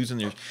that you're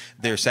losing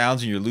their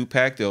sounds in your loop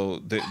pack, they'll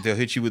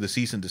hit you with a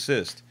cease and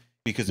desist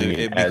because You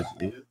mean as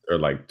is or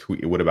like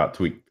tweak? What about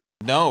tweak?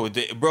 no,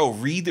 bro,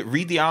 read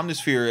the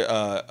Omnisphere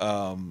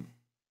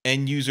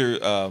end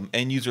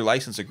user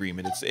license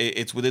agreement.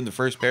 It's within the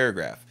first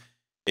paragraph.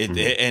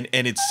 Mhm.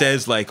 And it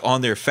says like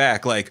on their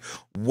fact, like,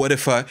 what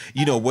if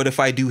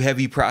I do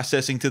heavy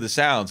processing to the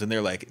sounds? And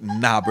they're like,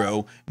 nah,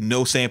 bro,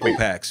 no sample Wait,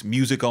 packs,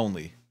 music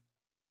only.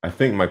 I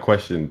think my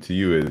question to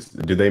you is: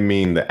 do they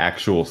mean the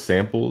actual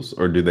samples,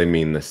 or do they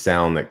mean the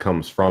sound that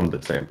comes from the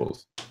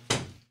samples?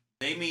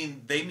 They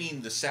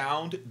mean the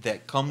sound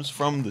that comes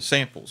from the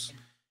samples.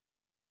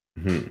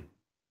 Hmm.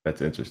 That's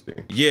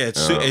interesting. Yeah,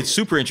 it's Um,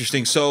 super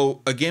interesting.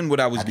 So again,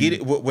 how do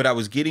you? what I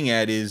was getting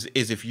at is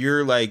if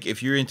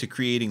you're into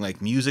creating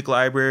like music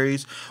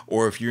libraries,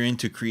 or if you're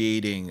into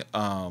creating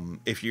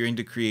loop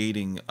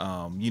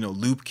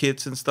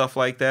kits and stuff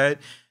like that,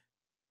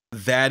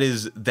 that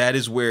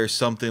is where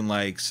something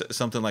like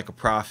a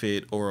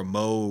Prophet or a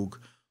Moog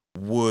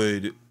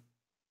would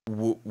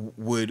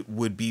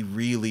would be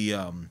really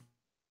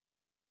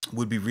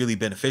would be really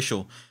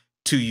beneficial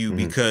to you,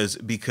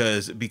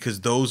 Mhm.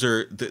 because those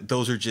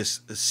are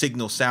just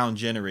signal sound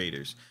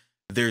generators.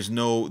 There's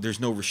no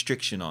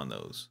restriction on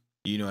those.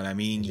 You know what I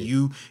mean?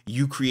 Yeah.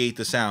 You create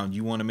the sound.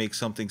 You want to make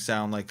something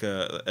sound like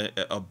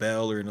a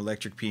bell or an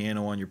electric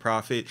piano on your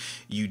Prophet.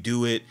 You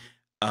do it.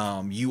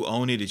 You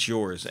own it. It's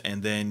yours.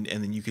 And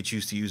then you could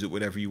choose to use it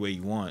whatever way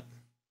you want.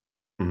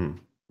 Mhm.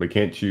 But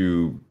can't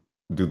you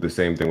do the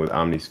same thing with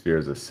Omnisphere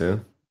as a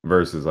synth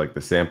versus like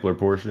the sampler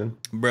portion?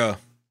 Bruh,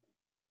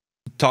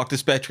 talk to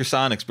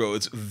Spectrasonics, bro.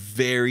 It's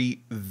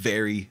very,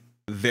 very,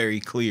 very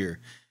clear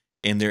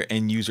in their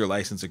end user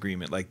license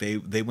agreement. Like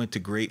they went to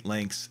great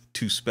lengths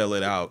to spell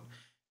it out.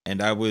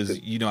 And I was,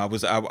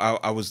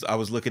 I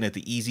was looking at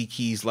the Easy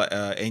Keys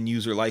end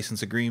user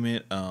license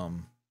agreement,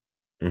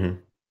 Hmm.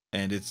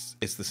 and it's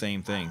the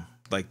same thing.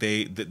 Like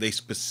they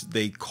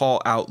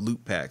call out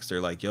loop packs. They're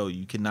like, yo,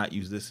 you cannot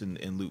use this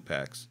in loop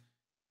packs.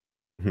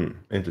 Hmm.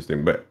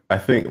 Interesting. But I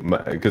think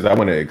because I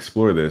want to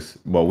explore this,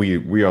 well,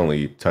 we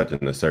only touching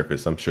the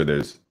surface. I'm sure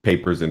there's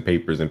papers and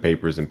papers and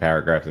papers and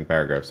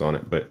paragraphs on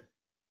it. But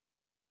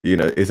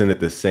isn't it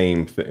the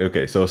same thing?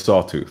 Okay, so a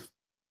sawtooth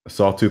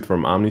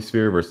from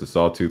Omnisphere versus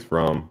sawtooth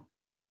from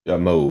a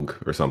Moog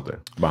or something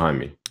behind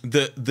me.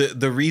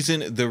 The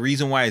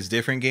reason why it's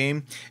different,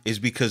 game, is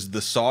because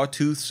the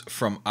sawtooths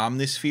from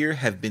Omnisphere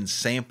have been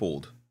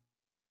sampled,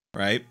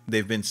 right?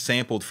 They've been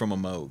sampled from a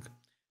Moog.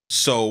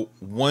 So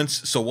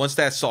once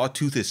that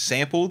sawtooth is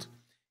sampled,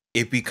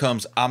 it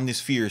becomes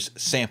Omnisphere's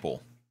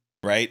sample,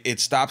 right? It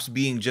stops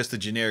being just a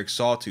generic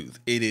sawtooth.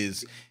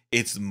 It's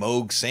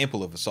Moog's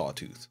sample of a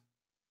sawtooth,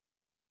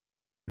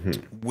 Mhm.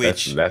 That's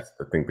which that's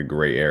I think the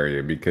gray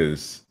area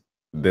because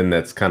then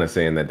that's kind of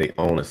saying that they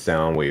own a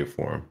sound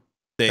waveform.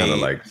 It's kind of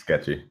They like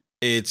sketchy.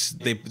 it's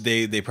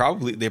they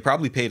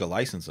probably pay to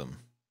license them.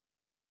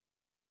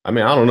 I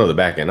mean, I don't know the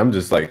back end. I'm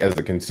just like, as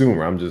a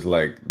consumer, I'm just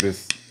like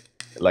this,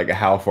 like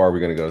how far are we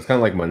gonna go? It's kind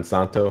of like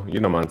Monsanto. You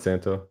know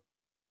Monsanto?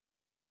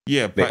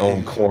 Yeah, They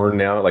own corn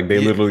now. Like they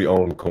yeah, literally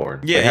own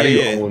corn. yeah, Like how do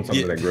you yeah, own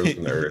something that grows yeah,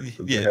 in the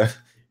earth? yeah.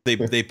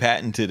 They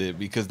patented it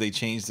because they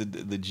changed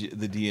the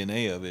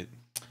DNA of it.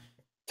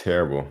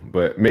 Terrible.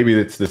 But maybe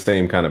it's the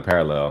same kind of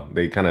parallel.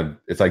 They kind of,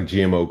 it's like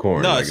GMO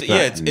corn. No, Like it's it's yeah,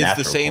 not it's the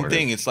natural same corn.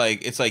 thing. It's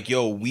It's like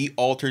yo, we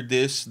altered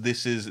this.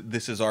 This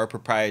is our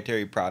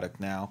proprietary product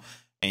now,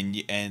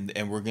 and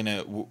we're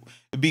gonna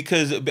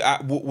because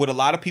what a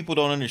lot of people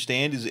don't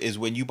understand is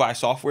when you buy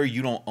software,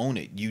 you don't own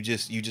it. You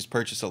just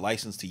purchase a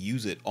license to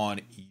use it on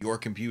your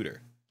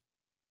computer.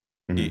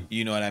 You, Mhm.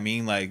 you know what I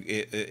mean? Like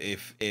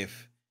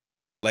if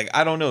like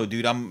I don't know,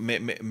 dude.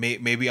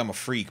 Maybe I'm a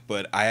freak,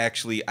 but I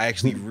actually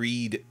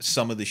read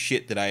some of the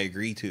shit that I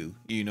agree to.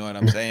 You know what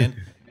I'm saying?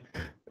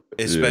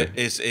 Yeah.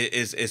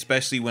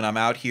 Especially when I'm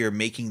out here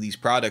making these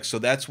products. So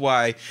that's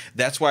why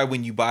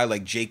when you buy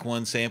like Jake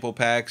One sample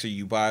packs, or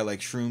you buy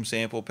like Shroom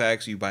sample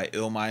packs, or you buy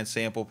Illmind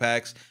sample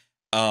packs,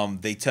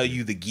 they tell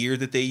you the gear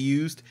that they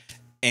used,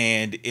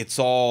 and it's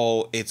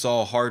all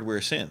hardware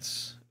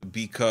synths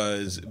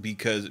because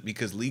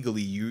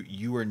legally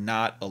you are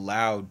not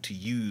allowed to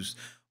use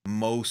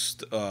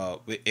most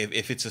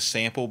if it's a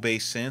sample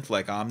based synth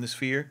like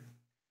Omnisphere,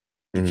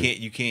 you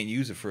Mhm. can't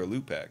use it for a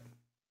loop pack.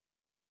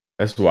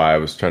 That's why I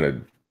was trying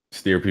to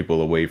steer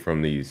people away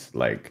from these,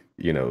 like,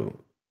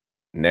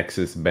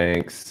 Nexus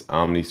banks,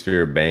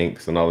 Omnisphere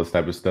banks, and all this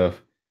type of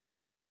stuff.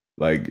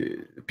 Like,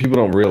 people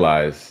don't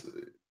realize,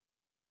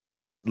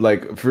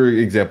 like, for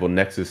example,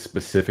 Nexus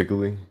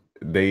specifically,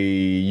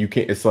 you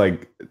can't, it's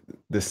like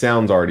the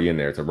sound's already in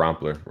there. It's a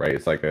Rompler, right?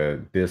 It's like a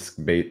disc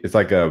based, it's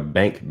like a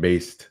bank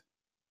based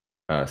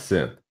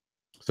synth.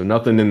 So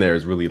nothing in there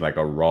is really like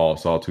a raw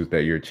sawtooth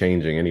that you're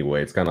changing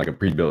anyway. It's kind of like a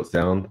pre-built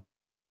sound.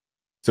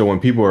 So when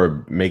people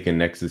are making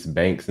Nexus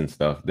banks and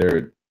stuff,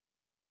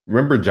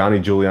 remember Johnny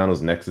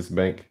Giuliano's Nexus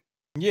bank?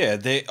 Yeah,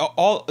 they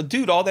all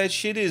dude, all that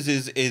shit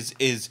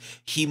is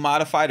he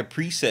modified a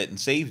preset and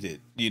saved it.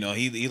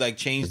 He like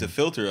changed the Mhm.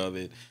 filter of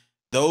it.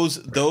 Those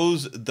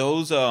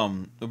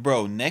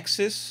bro,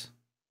 Nexus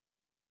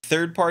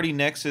third party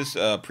Nexus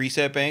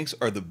preset banks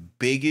are the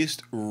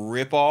biggest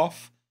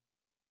ripoff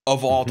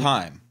of all Mhm.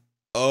 time.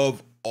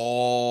 Of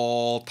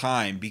all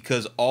time,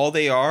 because all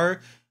they are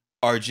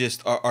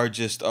just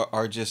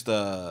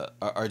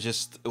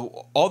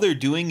all they're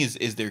doing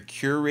is they're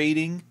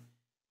curating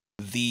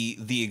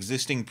the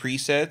existing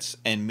presets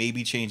and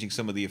maybe changing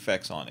some of the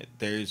effects on it.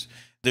 There's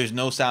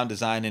no sound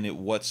design in it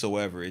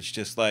whatsoever. It's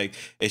just like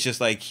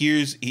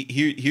here's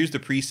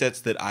the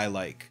presets that I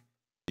like.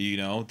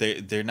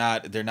 They're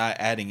not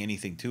adding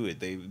anything to it.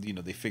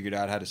 They figured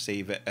out how to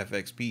save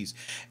FXPs.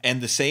 And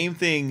the same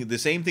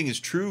thing is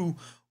true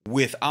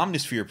with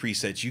Omnisphere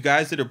presets. You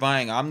guys that are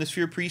buying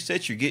Omnisphere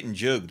presets, you're getting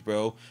jugged,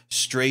 bro.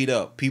 Straight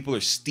up. People are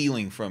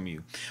stealing from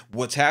you.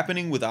 What's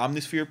happening with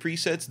Omnisphere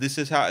presets? This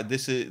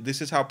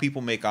is how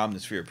people make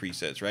Omnisphere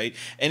presets, right?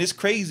 And it's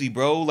crazy,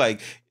 bro. Like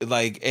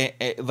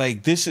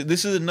this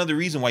is another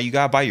reason why you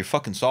gotta buy your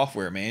fucking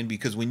software, man.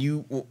 Because when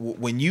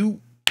you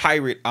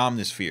pirate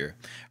Omnisphere,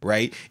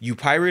 right? You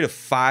pirate a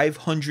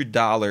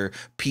 $500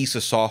 piece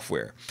of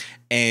software.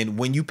 And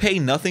when you pay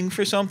nothing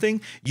for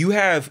something, you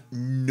have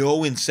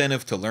no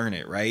incentive to learn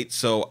it, right?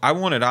 So I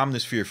wanted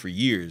Omnisphere for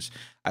years.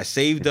 I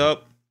saved Mhm.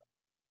 up.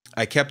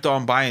 I kept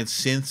on buying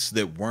synths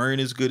that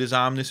weren't as good as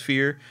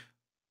Omnisphere.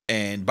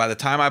 And by the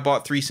time I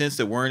bought three synths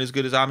that weren't as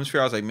good as Omnisphere,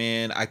 I was like,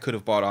 man, I could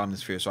have bought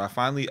Omnisphere. So I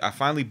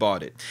finally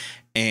bought it.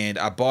 And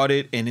I bought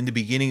it, and in the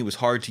beginning it was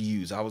hard to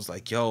use. I was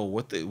like,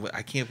 yo,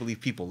 I can't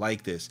believe people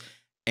like this.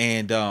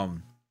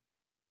 And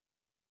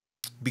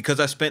because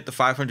I spent the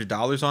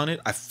 $500 on it,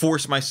 I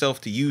forced myself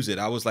to use it.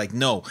 I was like,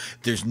 no,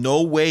 there's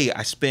no way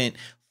I spent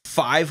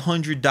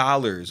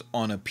 $500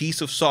 on a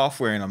piece of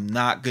software and I'm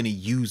not going to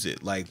use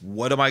it. Like,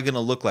 what am I going to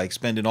look like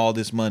spending all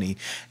this money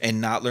and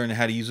not learning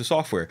how to use the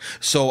software?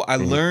 So I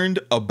Mhm. learned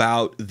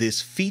about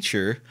this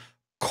feature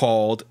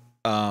called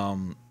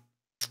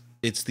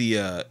it's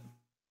the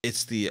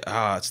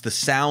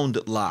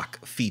sound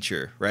lock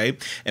feature,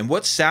 right? And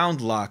what sound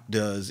lock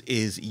does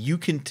is you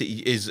can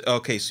is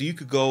okay, so you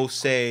could go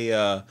say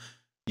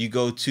you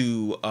go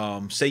to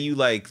say you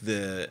like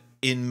the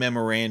in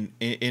memoriam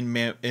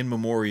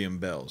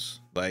bells,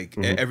 like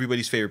Mhm.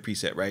 everybody's favorite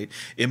preset, right?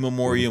 In Mhm.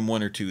 memoriam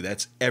 1 or 2,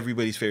 that's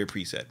everybody's favorite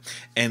preset.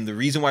 And the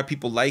reason why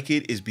people like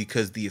it is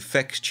because the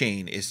effects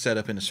chain is set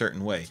up in a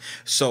certain way.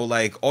 So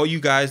like all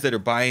you guys that are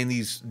buying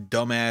these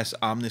dumbass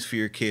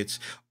Omnisphere kits,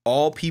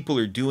 all people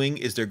are doing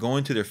is they're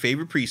going to their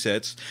favorite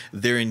presets,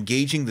 they're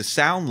engaging the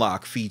sound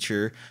lock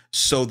feature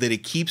so that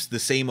it keeps the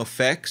same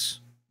effects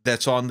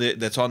that's on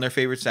their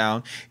favorite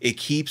sound. It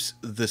keeps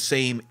the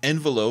same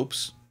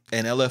envelopes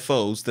and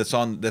LFOs that's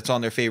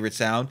on their favorite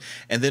sound.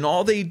 And then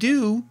all they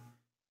do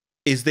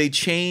is they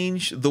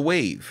change the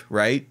wave,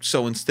 right?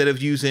 So instead of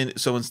using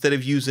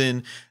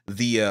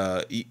the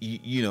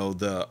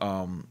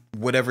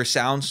whatever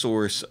sound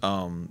source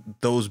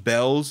those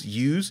bells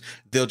use,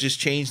 they'll just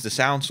change the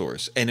sound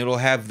source and it'll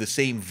have the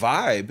same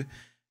vibe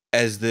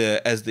as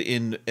the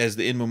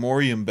in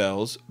memoriam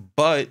bells,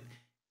 but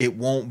it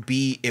won't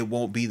be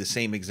the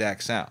same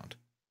exact sound.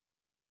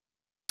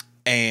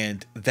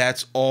 And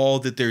that's all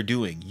that they're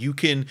doing.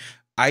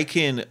 I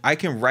can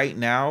right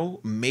now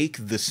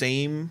make the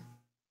same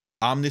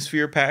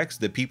Omnisphere packs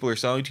that people are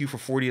selling to you for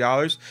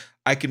 $40.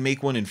 I can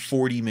make one in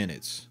 40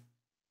 minutes.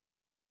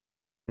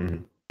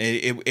 Mm-hmm.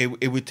 And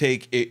it would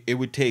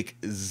take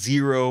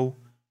zero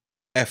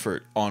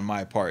effort on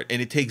my part,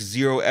 and it takes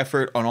zero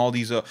effort on all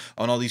these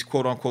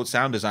quote unquote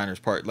sound designers'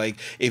 part. Like,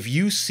 if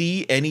you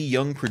see any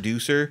young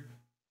producer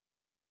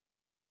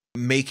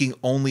making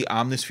only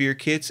Omnisphere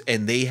kits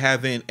and they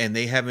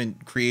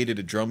haven't created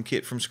a drum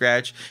kit from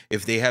scratch,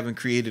 if they haven't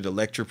created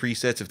Electro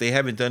presets, if they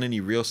haven't done any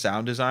real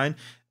sound design,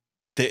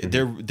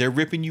 they're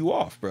ripping you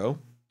off, bro.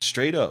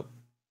 Straight up.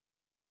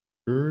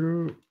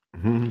 Mm-hmm.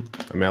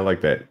 I mean, I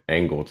like that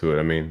angle to it.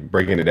 I mean,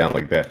 breaking it down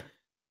like that,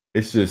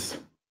 it's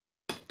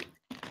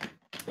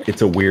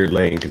a weird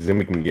lane, because then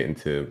we can get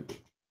into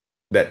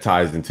that,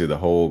 ties into the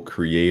whole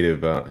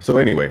creative. So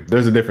anyway,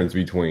 there's a difference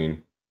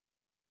between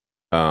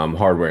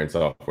hardware and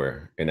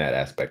software in that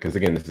aspect, because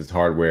again, this is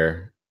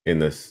hardware in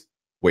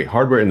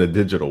the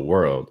digital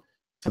world.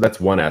 So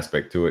that's one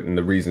aspect to it, and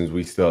the reasons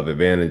we still have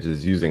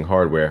advantages using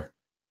hardware.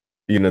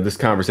 This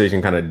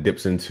conversation kind of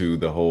dips into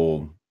the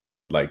whole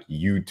like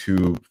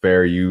YouTube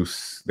fair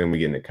use, then we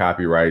get into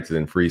copyrights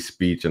and free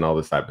speech and all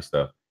this type of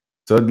stuff.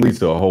 So it leads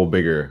to a whole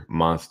bigger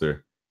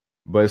monster.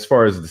 But as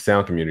far as the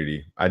sound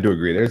community, I do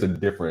agree there's a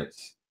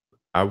difference.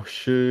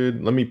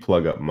 Let me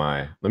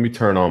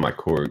turn on my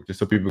Chord just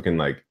so people can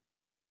like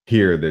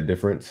hear the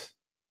difference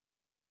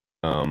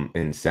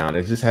in sound.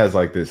 It just has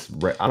like this,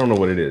 I don't know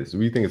what it is.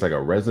 Do you think it's like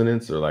a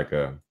resonance or like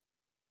a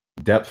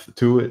depth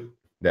to it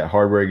that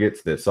hardware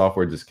gets that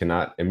software just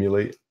cannot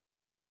emulate?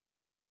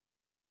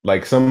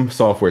 Like, some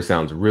software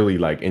sounds really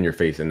like in your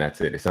face and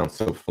that's it. It sounds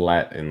so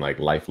flat and like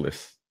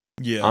lifeless.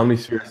 Yeah.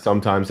 Omnisphere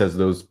sometimes has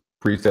those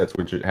presets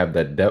which have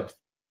that depth,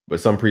 but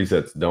some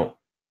presets don't.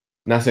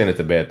 Not saying it's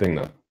a bad thing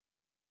though.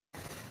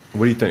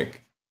 What do you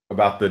think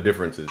about the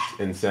differences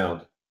in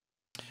sound?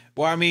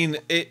 Well, I mean,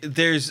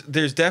 there's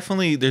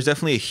definitely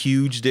a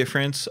huge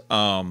difference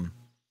in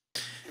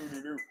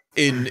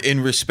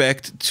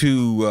respect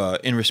to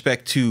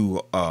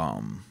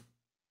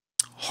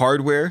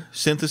hardware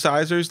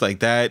synthesizers, like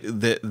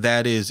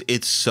that is,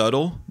 it's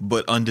subtle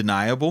but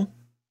undeniable.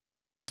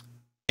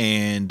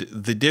 And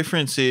the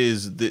difference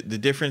is the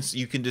difference,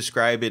 you can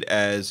describe it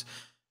as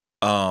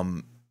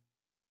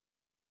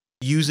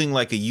using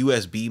like a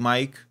USB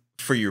mic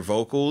for your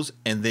vocals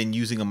and then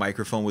using a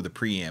microphone with a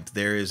preamp.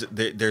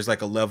 There's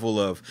like a level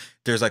of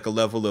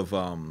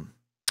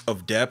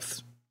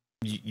depth.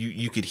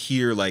 You could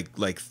hear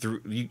like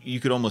through, you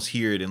could almost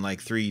hear it in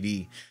like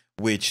 3D,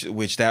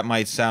 which that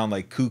might sound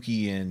like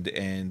kooky and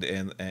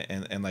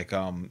like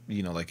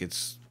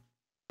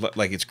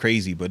like it's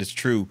crazy, but it's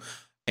true.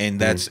 And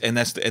that's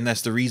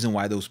the reason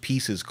why those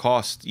pieces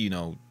cost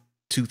 $2,000,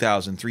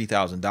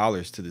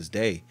 $3,000 to this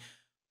day.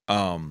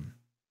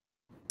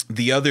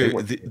 The other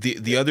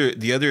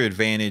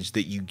advantage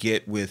that you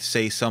get with,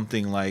 say,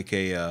 something like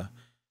a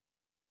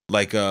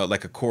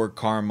Korg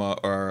Karma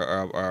or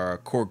a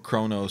Korg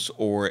Kronos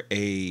or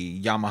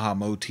a Yamaha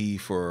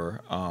Motif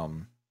or a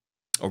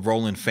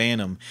Roland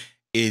Phantom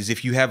is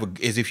if you have a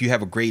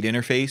great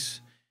interface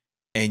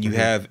and you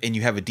have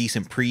a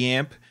decent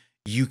preamp,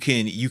 you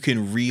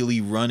can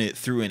really run it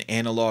through an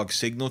analog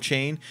signal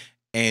chain.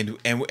 And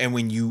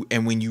when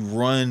you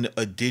run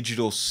a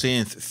digital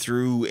synth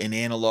through an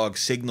analog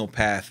signal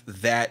path,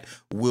 that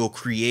will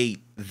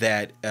create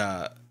that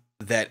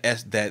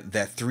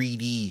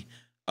 3D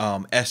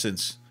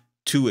essence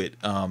to it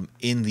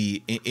in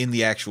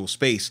the actual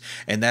space.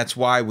 And that's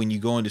why when you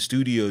go into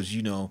studios,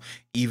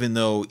 even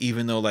though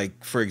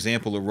like, for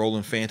example, a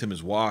Roland Phantom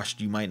is washed,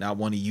 you might not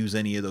want to use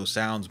any of those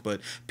sounds, but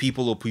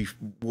people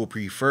will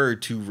prefer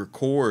to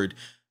record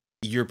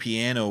your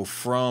piano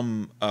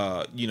from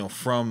an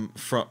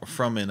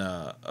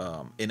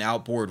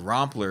outboard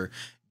Rompler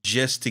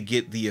just to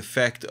get the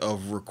effect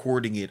of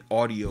recording it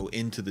audio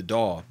into the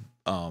DAW.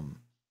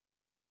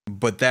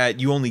 But that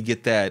you only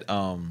get that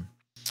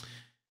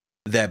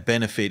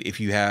benefit if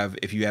you have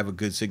a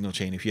good signal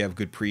chain, if you have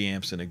good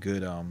preamps and a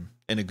good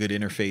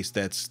interface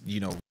that's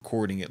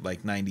recording at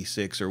like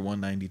 96 or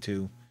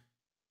 192.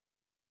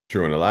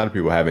 True, and a lot of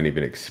people haven't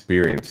even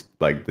experienced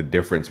like the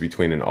difference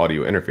between an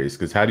audio interface,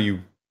 because how do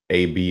you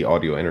A/B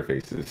audio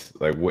interfaces?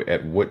 Like,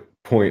 at what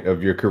point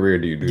of your career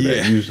do you do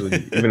that? Usually,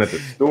 even at the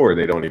store,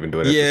 they don't even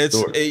do it. At the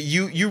store.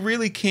 You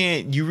really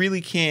can't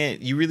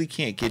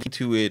get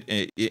into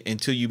it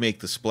until you make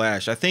the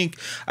splash. I think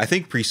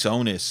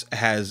Presonus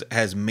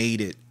has made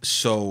it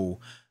so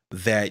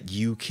that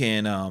you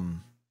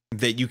can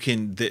that you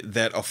can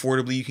that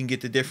affordably you can get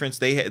the difference.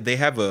 They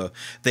have a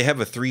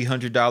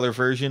 $300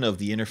 version of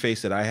the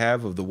interface that I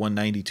have of the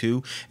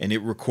 192, and it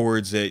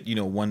records at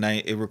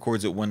it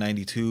records at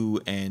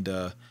 192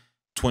 and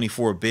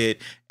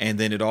 24-bit, and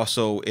then it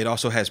also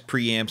has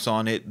preamps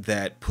on it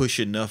that push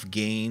enough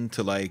gain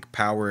to like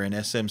power an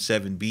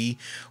SM7B,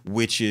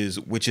 which is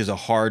a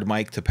hard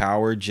mic to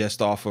power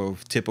just off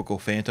of typical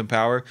phantom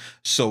power.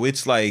 So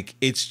it's like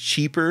it's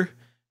cheaper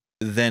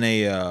than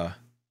a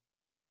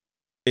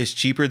it's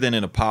cheaper than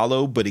an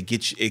Apollo, but it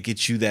gets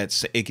you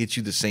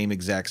the same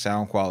exact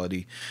sound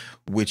quality,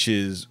 which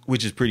is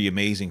pretty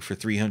amazing for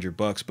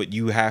 $300. But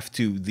you have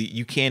to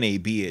you can't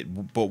A/B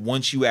it. But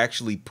once you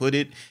actually put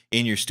it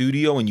in your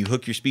studio and you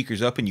hook your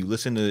speakers up and you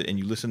listen to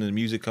the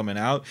music coming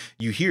out,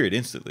 you hear it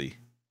instantly.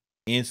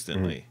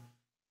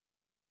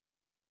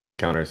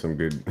 Counter some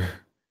good.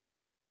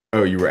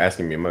 Oh, you were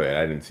asking me. My bad.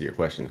 I didn't see your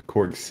question.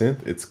 Korg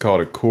synth. It's called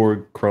a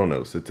Korg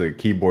Kronos. It's a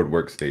keyboard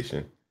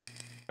workstation.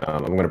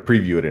 I'm going to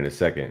preview it in a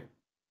second.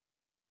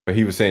 But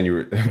he was saying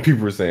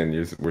people were saying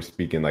we're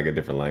speaking like a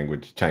different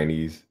language,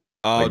 Chinese.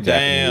 Oh, like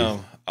damn.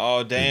 Japanese,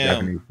 oh, damn.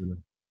 Japanese.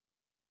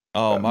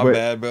 Oh, my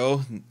bad,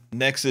 bro.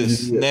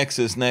 Nexus. Yeah,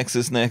 Nexus.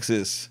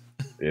 Nexus.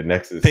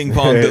 Ping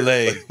pong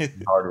delay.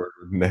 Hardware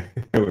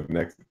with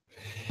Nexus.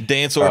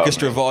 Dance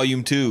Orchestra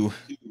Volume 2.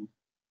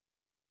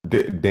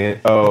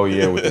 Oh,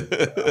 yeah, with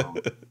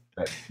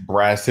that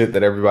brass hit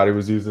that everybody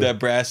was using. That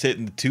brass hit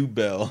and the tube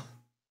bell.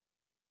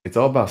 It's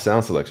all about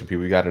sound selection,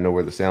 people. You got to know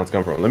where the sounds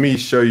come from. Let me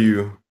show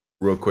you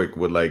real quick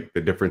what like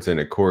the difference in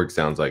a Korg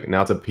sounds like.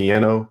 Now it's a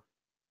piano.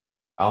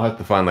 I'll have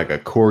to find like a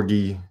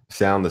Corgi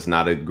sound that's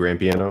not a grand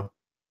piano,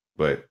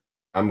 but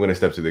I'm going to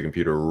step to the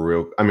computer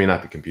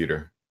not the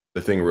computer,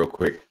 the thing real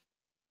quick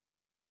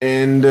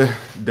and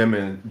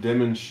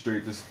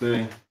demonstrate this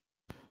thing.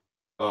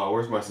 Oh,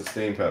 where's my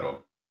sustain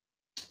pedal?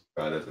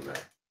 Oh, it doesn't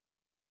matter.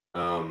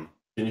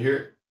 Can you hear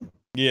it?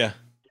 Yeah.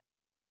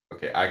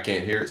 Okay, I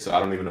can't hear it, so I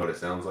don't even know what it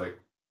sounds like.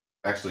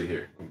 Actually,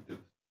 here.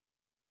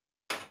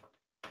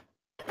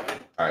 All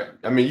right.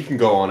 I mean, you can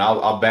go on.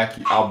 I'll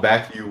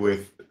back you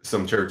with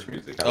some church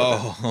music.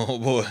 Oh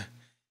boy.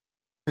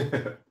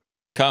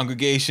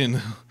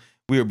 Congregation,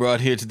 we are brought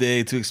here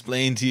today to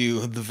explain to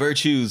you the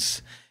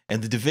virtues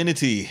and the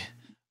divinity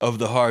of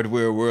the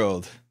hardware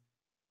world.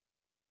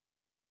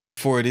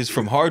 For it is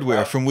from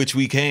hardware from which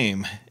we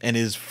came, and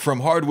is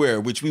from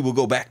hardware which we will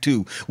go back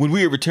to when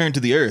we are returned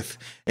to the earth,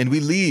 and we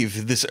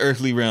leave this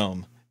earthly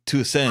realm to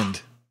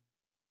ascend.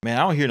 Man,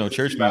 I don't hear no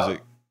church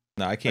music.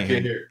 No, I can't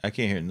hear. I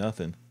can't hear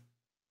nothing.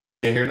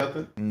 Can't hear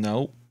nothing?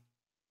 Nope.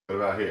 What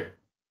about here?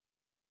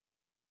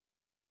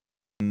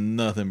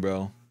 Nothing,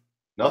 bro.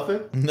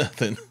 Nothing?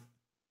 Nothing.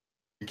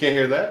 You can't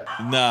heir that?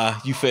 Nah,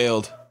 you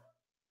failed.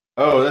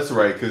 Oh, that's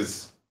right,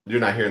 because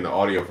you're not hearing the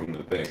audio from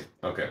the thing.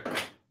 Okay.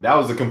 That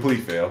was a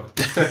complete fail.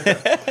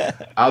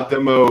 I'll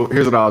demo.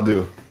 Here's what I'll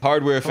do.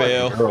 Hardware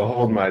fail. Like girl,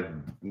 hold my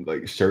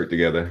shirt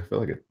together. I feel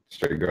like a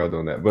straight girl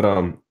doing that. But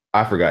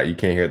I forgot you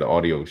can't hear the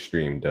audio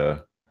stream. Duh.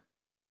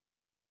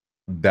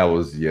 That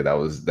was you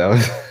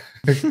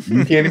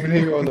can't even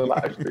hear on the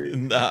live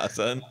stream. Nah,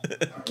 son.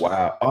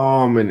 Wow.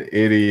 Oh, I'm an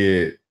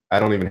idiot. I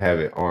don't even have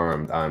it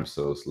armed. I'm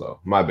so slow.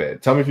 My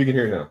bad. Tell me if you can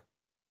hear it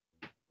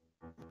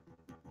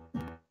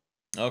now.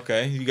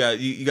 Okay, you got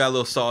a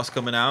little sauce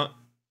coming out.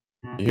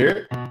 You hear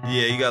it?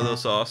 Yeah, you got a little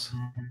sauce.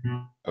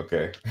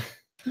 Okay.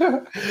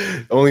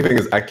 The only thing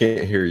is I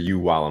can't hear you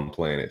while I'm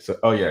playing it. So,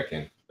 oh yeah, I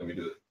can. Let me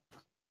do it.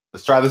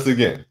 Let's try this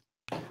again.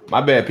 My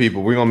bad,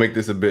 people. We're gonna make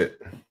this a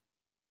bit.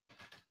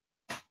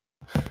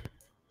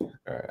 All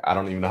right. I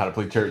don't even know how to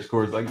play church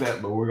chords like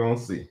that, but we're gonna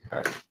see. All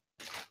right.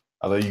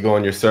 I'll let you go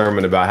on your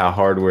sermon about how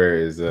hardware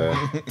is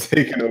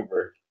taking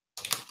over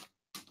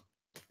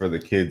for the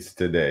kids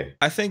today.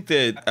 I think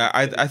that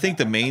I think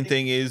the main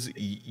thing is,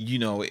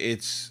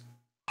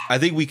 I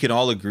think we can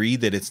all agree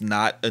that it's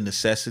not a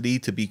necessity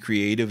to be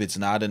creative. It's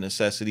not a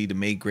necessity to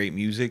make great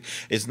music.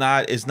 It's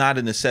not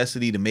a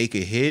necessity to make a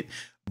hit,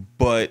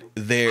 but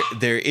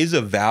there is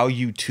a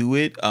value to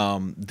it.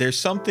 There's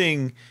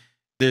something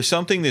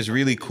that's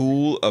really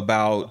cool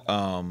about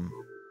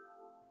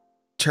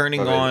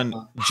turning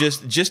on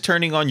just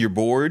turning on your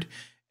board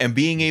and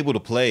being able to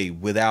play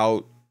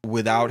without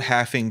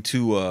having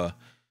to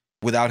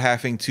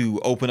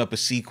open up a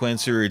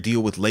sequencer or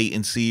deal with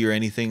latency or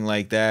anything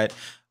like that.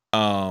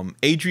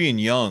 Adrian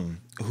Young,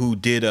 who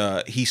did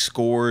he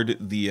scored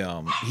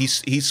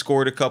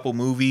a couple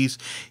movies.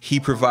 He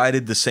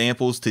provided the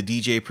samples to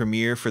DJ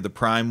Premier for the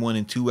Prime 1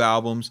 and 2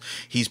 albums.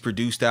 He's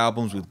produced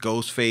albums with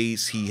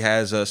Ghostface. He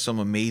has some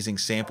amazing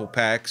sample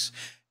packs.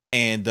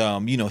 And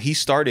he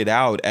started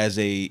out as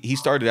a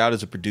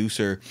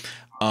producer,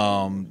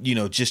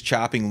 just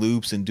chopping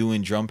loops and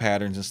doing drum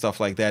patterns and stuff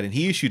like that. And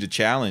he issued a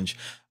challenge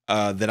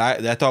that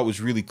I thought was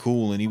really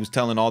cool. And he was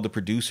telling all the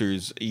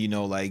producers,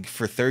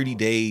 for 30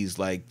 days,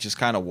 just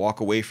kind of walk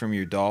away from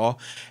your DAW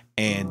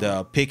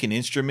and pick an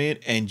instrument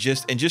and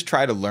just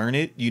try to learn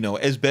it,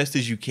 as best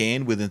as you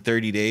can within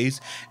 30 days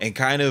and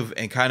kind of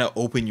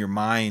open your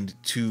mind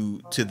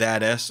to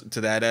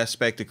that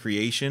aspect of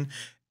creation.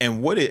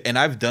 And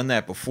I've done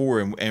that before,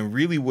 and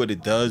really what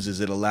it does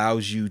is it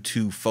allows you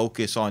to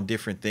focus on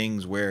different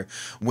things, where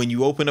when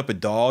you open up a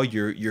DAW,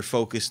 you're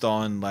focused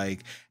on like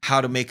how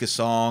to make a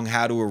song,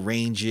 how to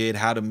arrange it,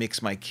 how to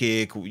mix my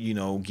kick, you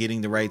know, getting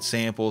the right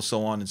sample,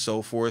 so on and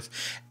so forth.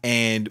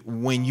 And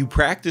when you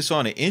practice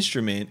on an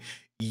instrument,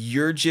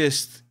 you're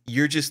just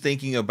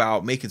thinking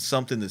about making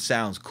something that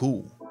sounds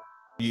cool,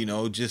 you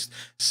know, just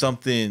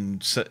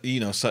something, you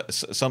know,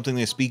 something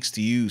that speaks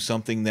to you,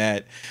 something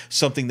that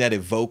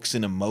evokes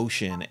an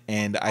emotion.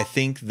 And I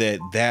think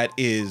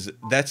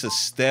that's a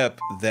step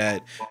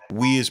that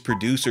we as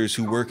producers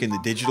who work in the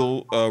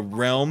digital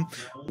realm,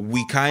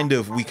 we kind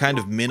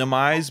of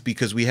minimize,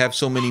 because we have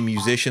so many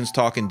musicians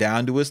talking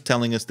down to us,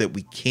 telling us that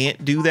we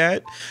can't do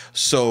that.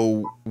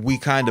 So we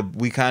kind of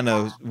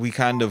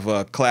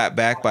clap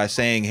back by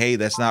saying, hey,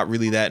 that's not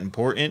really that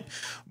important.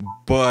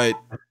 But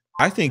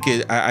I think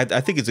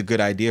it's a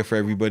good idea for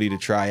everybody to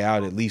try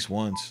out at least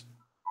once.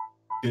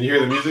 Can you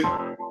hear the music?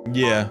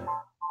 Yeah.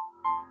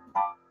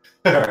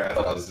 All right, I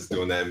thought I was just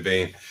doing that in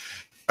vain.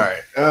 All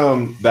right.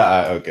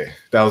 Okay.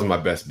 That was my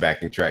best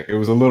backing track. It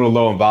was a little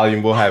low in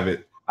volume. We'll have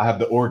it. I have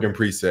the organ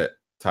preset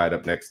tied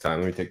up next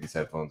time. Let me take these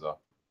headphones off.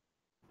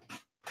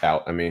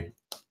 Out. I mean.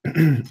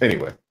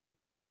 Anyway,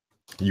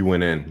 you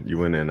went in. You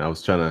went in. I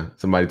was trying to.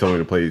 Somebody told me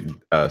to play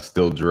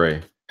Still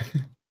Dre.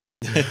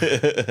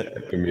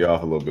 Threw me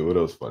off a little bit, but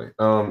it was funny.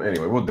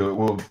 Anyway, we'll do it.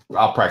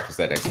 I'll practice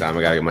that next time.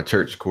 I gotta get my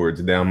church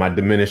chords down, my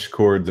diminished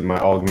chords, and my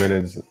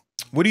augmented.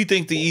 What do you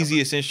think the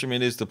easiest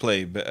instrument is to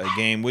play?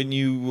 Game? Wouldn't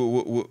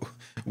you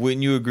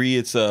agree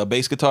it's a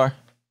bass guitar?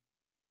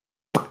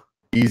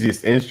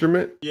 Easiest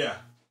instrument? Yeah.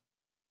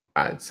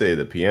 I'd say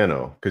the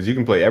piano, because you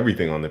can play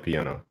everything on the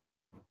piano.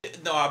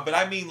 No, but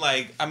I mean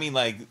like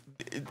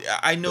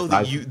I know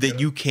that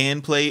you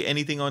can play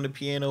anything on the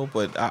piano,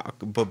 but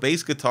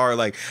bass guitar,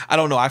 like, I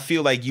don't know. I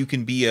feel like you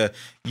can be a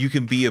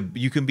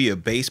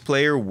bass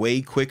player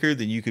way quicker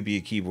than you could be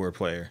a keyboard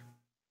player.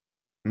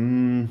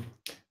 The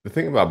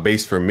thing about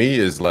bass for me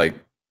is like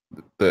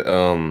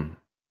the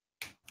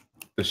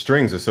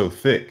strings are so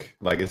thick,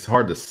 like it's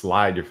hard to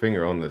slide your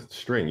finger on the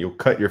string. You'll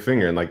cut your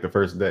finger in like the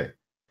first day.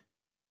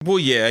 Well,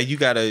 yeah, you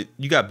gotta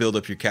build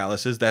up your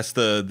calluses. That's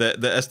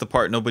the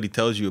part nobody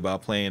tells you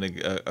about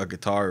playing a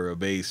guitar or a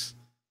bass.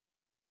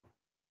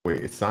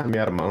 Wait, it signed me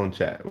out of my own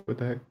chat. What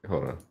the heck?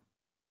 Hold on.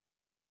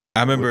 I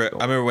remember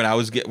when I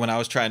was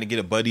trying to get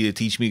a buddy to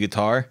teach me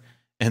guitar,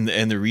 and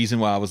the reason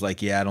why I was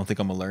like, yeah, I don't think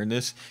I'm gonna learn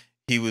this.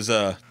 He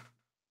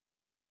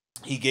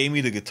gave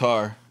me the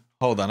guitar.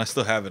 Hold on, I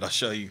still have it. I'll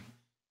show you.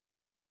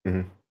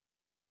 Mm-hmm.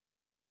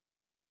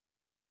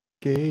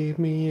 Gave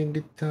me a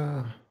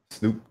guitar.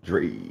 Snoop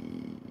Dre.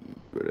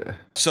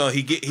 So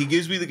he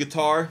gives me the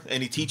guitar,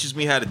 and he teaches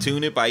me how to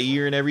tune it by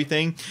ear and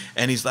everything.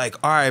 And he's like,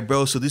 all right,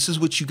 bro, so this is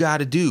what you got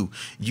to do.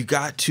 You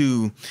got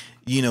to,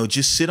 you know,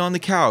 just sit on the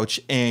couch,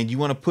 and you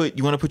want to put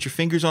your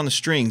fingers on the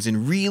strings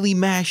and really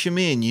mash them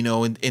in, you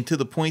know, and to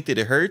the point that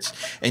it hurts,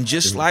 and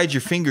just slide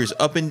your fingers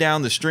up and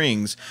down the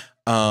strings,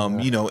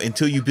 you know,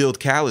 until you build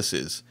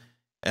calluses.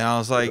 And I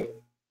was like,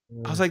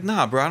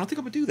 nah, bro, I don't think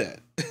I'm gonna do that.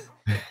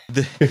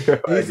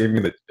 That gave me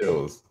the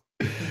chills.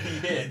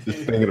 Yeah,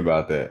 just thinking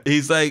about that.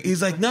 He's like,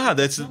 nah,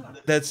 that's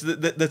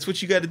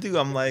what you got to do.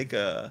 I'm like,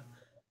 nah,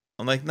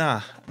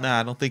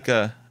 I don't think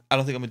I'm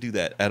gonna do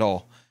that at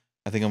all.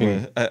 I think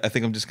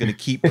I'm just gonna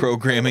keep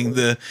programming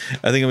the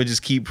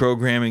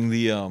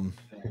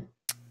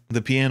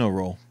piano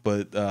roll.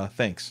 But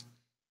thanks.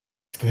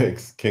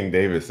 Thanks. King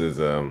Davis is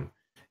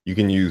you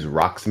can use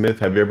Rocksmith.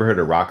 Have you ever heard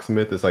of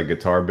Rocksmith? It's like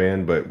guitar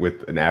band, but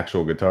with an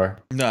actual guitar.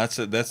 No,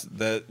 that's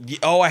that.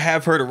 Oh, I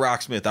have heard of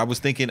Rocksmith. I was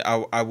thinking,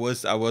 I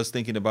was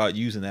thinking about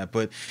using that,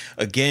 but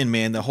again,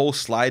 man, the whole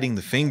sliding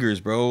the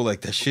fingers, bro,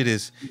 like that shit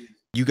is.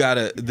 You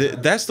gotta.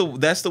 That's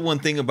the one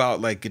thing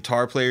about like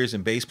guitar players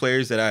and bass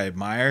players that I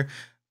admire.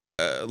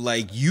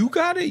 Like you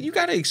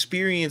gotta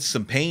experience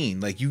some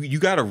pain. Like you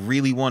gotta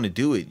really want to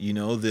do it. You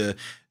know,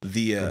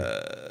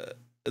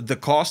 the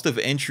cost of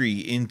entry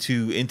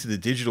into the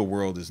digital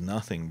world is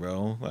nothing,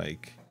 bro.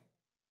 Like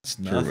it's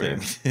nothing.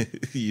 True,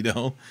 you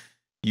know,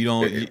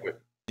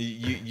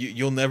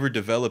 you'll never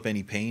develop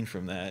any pain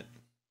from that.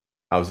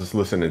 I was just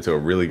listening to a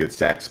really good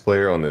sax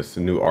player on this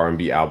new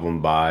R&B album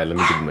by, let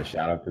me give him a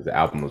shout out because the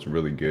album was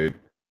really good.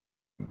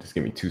 Just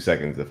give me 2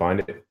 seconds to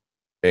find it.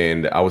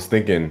 And I was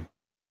thinking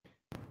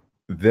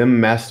them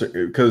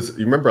master, because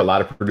you remember a lot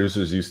of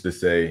producers used to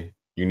say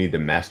you need to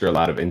master a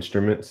lot of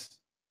instruments.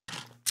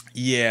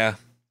 Yeah.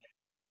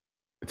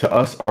 To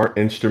us, aren't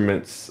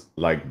instruments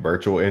like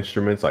virtual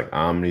instruments like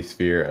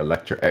Omnisphere,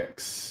 Electra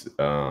X,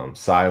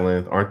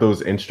 Silent? Aren't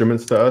those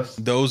instruments to us?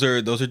 Those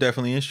are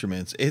definitely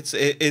instruments.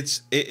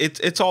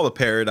 It's all a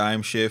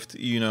paradigm shift,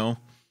 you know.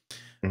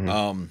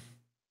 Mm-hmm.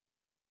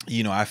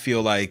 You know, I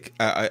feel like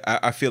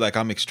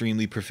I'm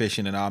extremely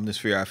proficient in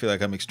Omnisphere. I feel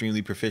like I'm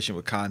extremely proficient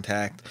with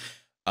Contact.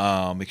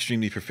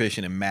 Extremely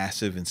proficient in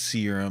Massive and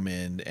Serum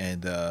and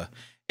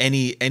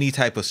any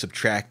type of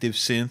subtractive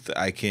synth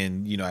I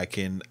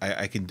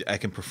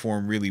can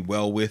perform really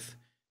well with,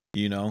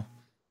 you know.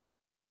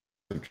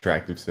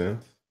 Subtractive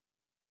synth?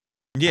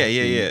 Yeah,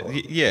 yeah, Happy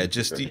yeah, or yeah.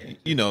 Just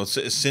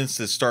something. since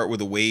to start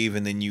with a wave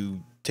and then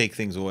you take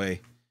things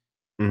away.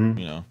 Hmm.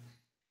 You know.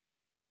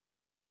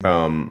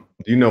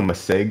 Do you know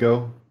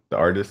Masego, the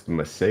artist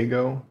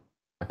Masego?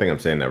 I think I'm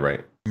saying that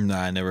right.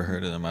 Nah, I never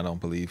heard of them. I don't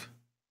believe.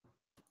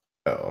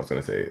 Oh, I was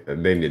gonna say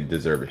they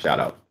deserve a shout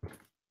out.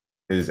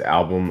 His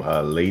album,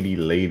 Lady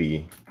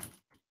Lady,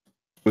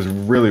 was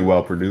really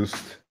well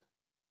produced.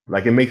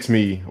 Like it makes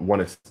me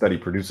want to study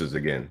producers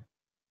again.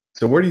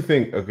 So where do you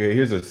think? Okay,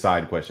 here's a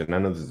side question. I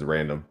know this is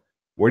random.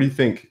 Where do you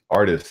think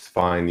artists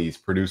find these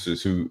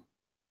producers who,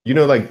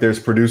 like there's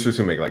producers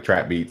who make like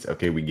trap beats.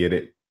 Okay, we get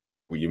it.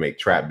 When you make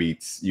trap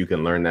beats, you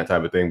can learn that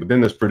type of thing. But then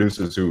there's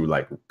producers who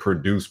like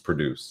produce.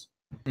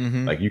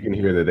 Mm-hmm. Like you can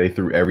hear that they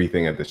threw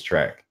everything at this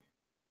track.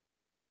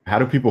 How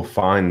do people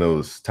find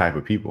those type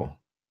of people,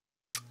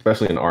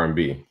 especially in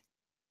R&B?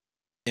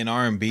 In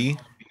R&B,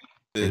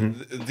 the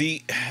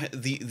Mm-hmm.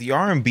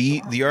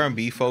 the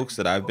R&B folks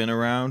that I've been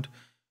around,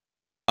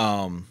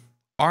 um,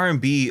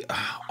 R&B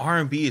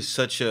R&B is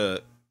such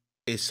a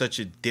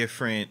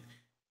different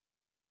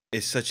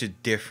is such a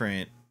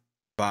different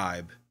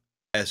vibe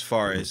as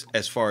far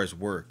as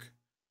work,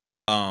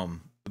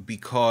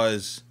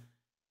 because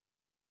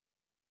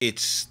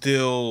it's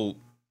still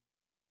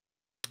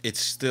it's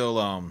still.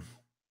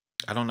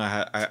 I don't know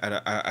how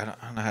I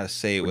don't know how to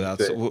say it Would you without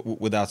say?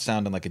 without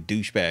sounding like a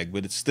douchebag,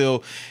 but it's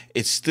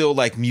still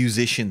like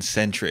musician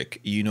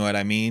centric. You know what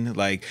I mean?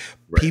 Like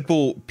Right.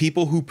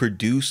 people who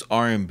produce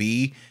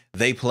R&B,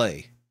 they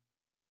play.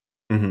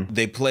 Mm-hmm.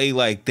 They play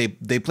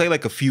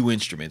like a few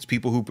instruments.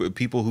 People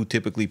who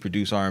typically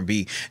produce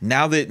R&B.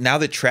 Now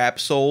that trap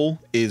soul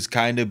is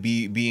kind of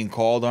being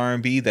called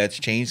R&B, that's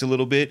changed a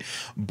little bit.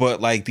 But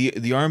like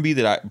the R&B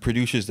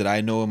producers that I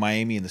know in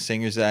Miami and the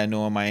singers that I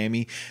know in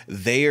Miami,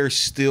 they are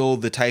still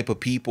the type of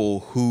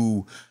people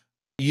who,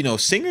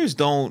 singers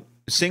don't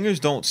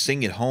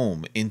sing at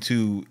home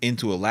into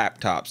a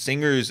laptop.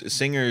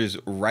 Singers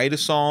write a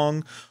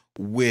song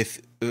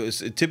with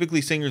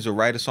typically singers will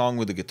write a song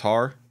with a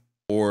guitar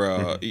or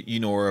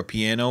Mm-hmm. or a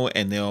piano,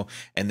 and they'll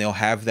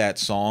have that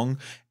song,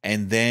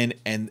 and then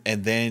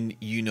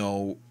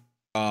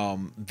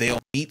they'll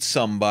meet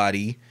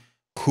somebody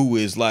who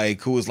is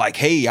like,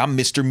 hey, I'm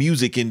Mr.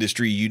 Music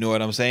Industry, you know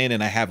what I'm saying,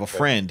 and I have a Okay.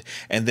 friend,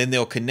 and then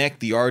they'll connect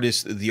the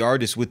artist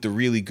with the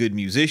really good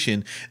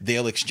musician.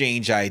 They'll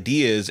exchange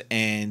ideas,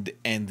 and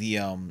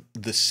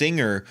the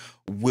singer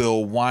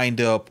will wind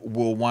up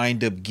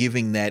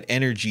giving that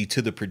energy to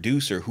the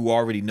producer who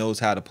already knows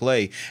how to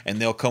play, and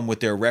they'll come with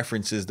their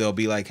references. They'll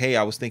be like, hey,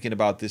 I was thinking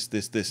about this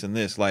and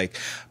this. Like,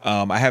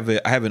 I have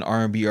an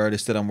R&B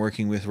artist that I'm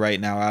working with right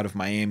now out of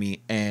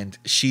Miami, and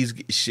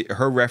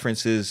her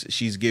references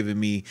she's given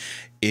me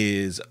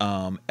is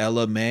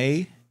Ella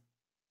May,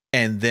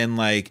 and then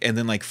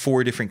like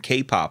four different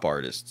K-pop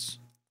artists,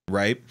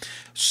 right?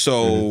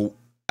 Mm-hmm.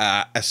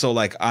 So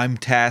like I'm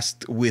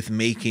tasked with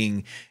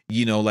making,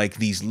 like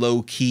these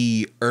low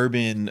key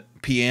urban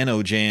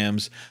piano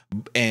jams,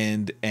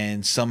 and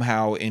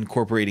somehow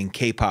incorporating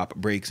K-pop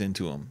breaks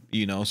into them,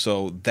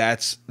 so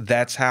that's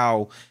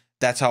how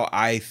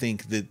I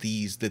think that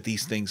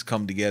these things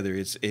come together.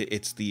 It's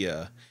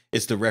the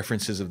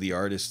references of the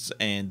artists,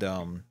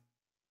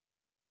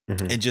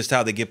 Mm-hmm. and just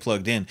how they get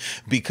plugged in,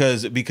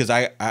 because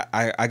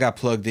I got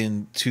plugged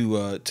in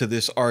to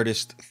this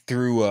artist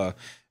through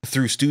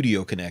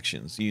studio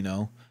connections.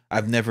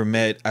 I've never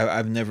met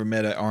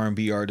an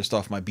R&B artist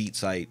off my beat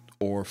site,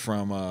 or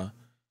from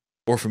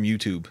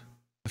YouTube,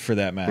 for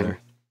that Mm-hmm. matter.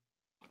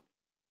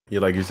 Yeah,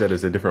 like you said,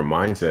 it's a different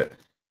mindset.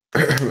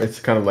 It's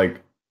kind of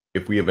like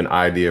if we have an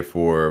idea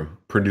for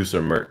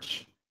producer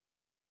merch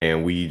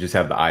and we just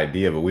have the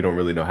idea, but we don't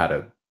really know how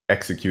to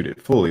execute it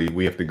fully.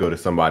 We have to go to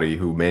somebody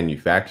who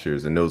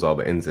manufactures and knows all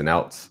the ins and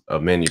outs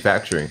of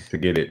manufacturing to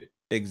get it,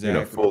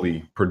 Exactly.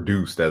 fully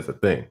produced as a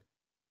thing.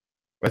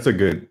 That's a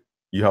good,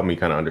 you help me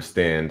kind of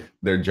understand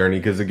their journey.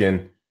 Because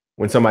again,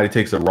 when somebody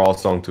takes a raw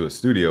song to a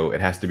studio,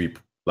 it has to be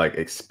like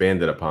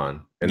expanded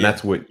upon. And Yeah.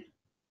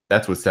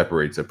 that's what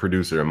separates a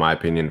producer, in my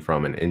opinion,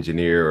 from an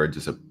engineer or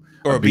just a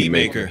Or a beat beat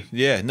maker. maker.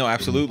 Yeah, no, Mhm.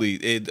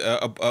 absolutely.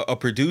 A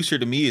producer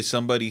to me is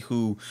somebody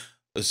who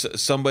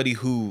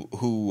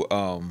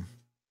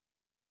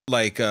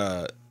like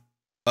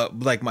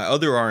like my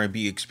other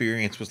R&B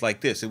experience was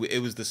like this. It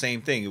was the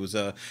same thing.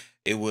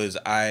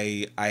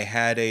 I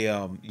had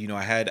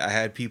I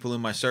had people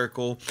in my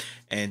circle,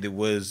 and it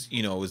was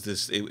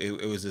this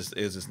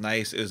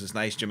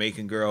nice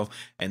Jamaican girl,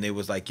 and they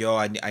was like, yo,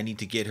 I need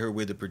to get her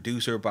with a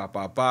producer, ba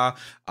ba ba.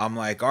 I'm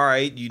like, all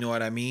right, you know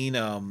what I mean.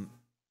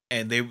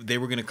 And they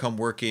were gonna come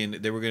work in.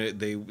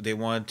 They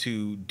wanted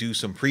to do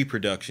some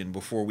pre-production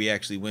before we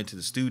actually went to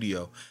the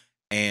studio,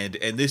 and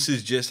this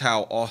is just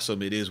how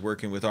awesome it is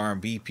working with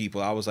R&B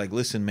people. I was like,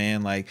 listen,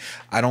 man, like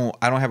I don't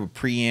have a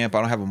preamp,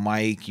 I don't have a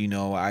mic,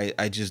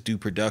 I just do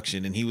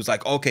production. And he was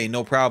like, okay,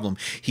 no problem.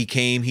 He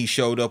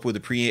showed up with a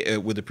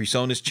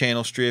Presonus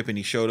channel strip, and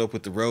he showed up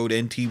with the Rode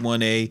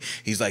NT1A.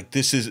 He's like,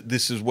 this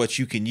is what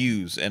you can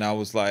use. And I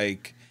was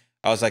like,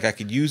 I was like, I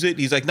could use it.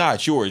 He's like, nah,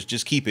 it's yours.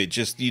 Just keep it.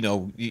 Just,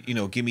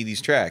 give me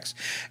these tracks.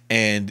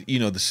 And,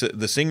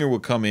 the singer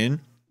would come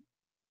in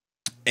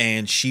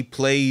and she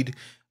played,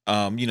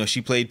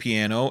 she played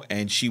piano,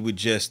 and she would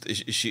just,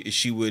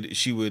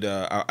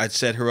 I'd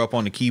set her up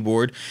on the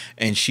keyboard,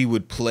 and she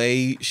would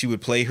play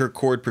her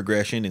chord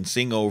progression and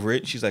sing over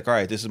it. She's like, all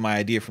right, this is my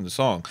idea from the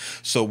song.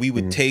 So we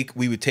would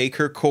take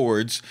her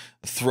chords,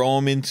 throw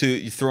them into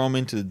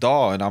the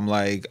DAW. And I'm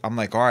like,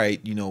 all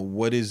right,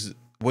 what is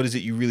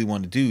it you really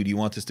want to do? Do you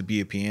want this to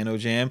be a piano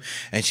jam?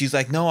 And she's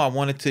like, no, I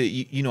want it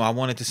to, I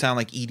want it to sound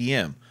like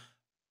EDM.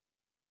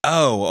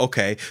 Oh,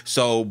 okay.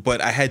 So, but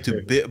I had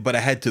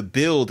to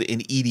build an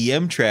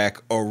EDM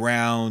track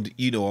around,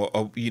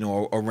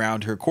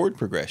 around her chord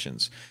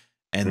progressions.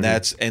 And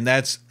that's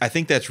I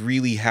think that's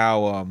really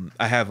how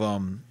I have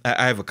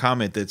a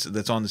comment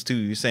that's on this too.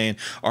 You're saying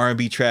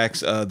R&B tracks,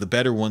 the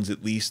better ones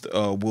at least,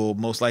 will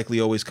most likely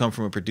always come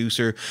from a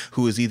producer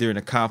who is either an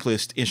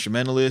accomplished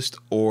instrumentalist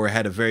or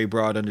had a very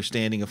broad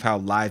understanding of how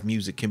live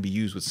music can be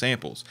used with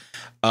samples.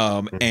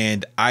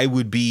 And I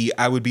would be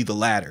the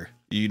latter.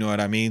 You know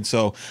what I mean?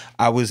 So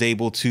I was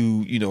able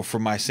to,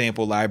 from my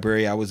sample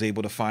library, I was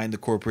able to find the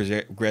chord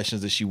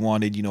progressions that she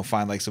wanted,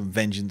 find like some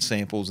Vengeance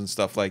samples and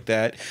stuff like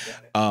that.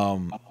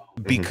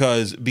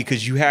 Because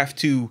you have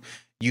to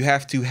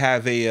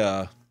have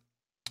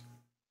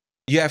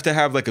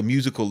like a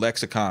musical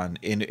lexicon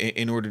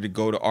in order to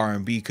go to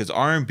R&B, because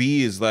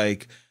R&B is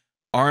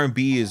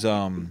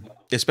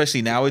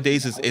especially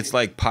nowadays, it's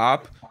like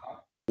pop,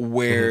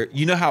 where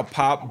you know how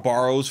pop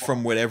borrows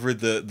from whatever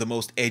the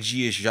most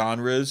edgiest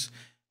genres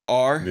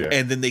are,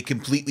 and then they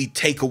completely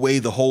take away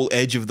the whole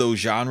edge of those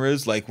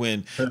genres, like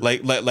when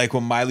like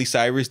when Miley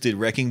Cyrus did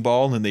Wrecking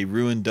Ball and they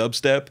ruined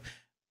dubstep.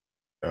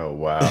 Oh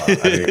wow.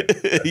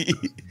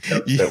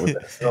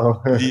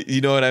 You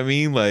know what I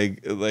mean?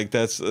 Like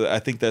that's I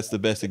think that's the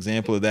best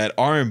example of that.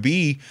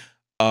 R&B,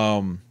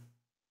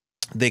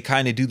 they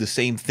kind of do the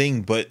same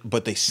thing, but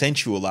they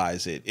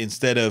sensualize it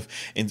instead of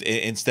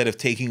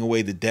taking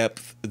away the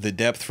depth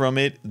from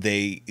it.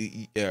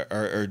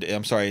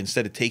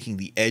 Instead of taking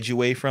the edge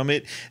away from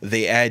it,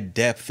 they add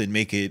depth and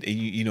make it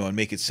and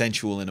make it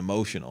sensual and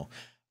emotional.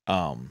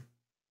 At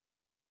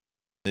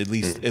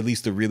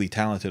least the really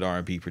talented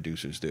R&B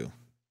producers do.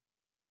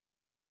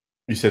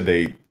 You said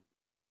they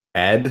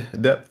add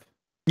depth?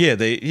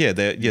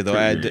 They'll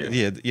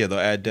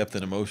add depth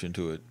and emotion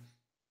to it.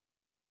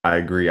 I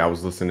agree. I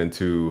was listening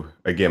to,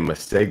 again,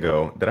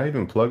 Masego. Did I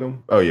even plug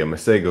him? Oh yeah,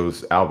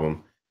 Masego's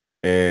album.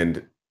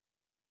 And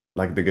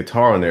like the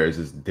guitar on there is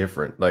just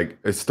different. Like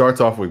it starts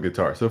off with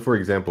guitar. So for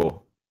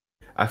example,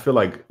 I feel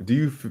like, do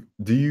you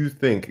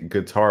think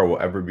guitar will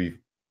ever be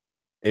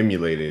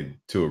emulated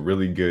to a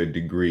really good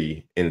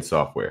degree in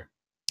software?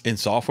 In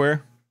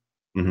software?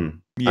 Mm-hmm.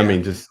 Yeah. I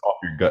mean, just off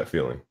your gut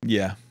feeling.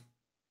 Yeah.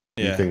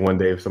 You think one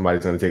day if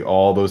somebody's going to take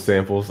all those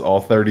samples, all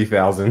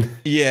 30,000?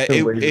 Yeah,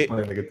 playing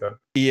the guitar?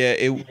 Yeah,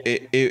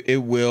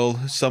 it will.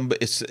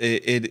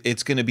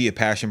 It's going to be a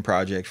passion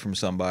project from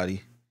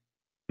somebody.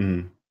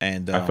 Mm-hmm.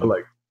 And I feel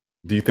like,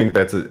 do you think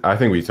I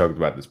think we talked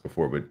about this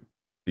before, but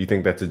do you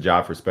think that's a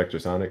job for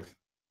Spectrasonics?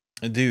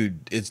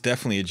 Dude, it's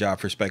definitely a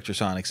job for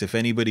Spectrasonics. If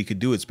anybody could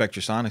do it,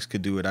 Spectrasonics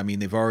could do it. I mean,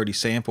 they've already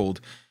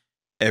sampled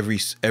every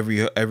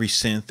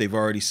synth. They've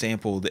already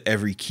sampled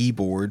every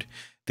keyboard.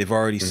 They've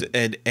already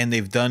and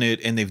they've done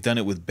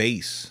it with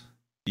bass.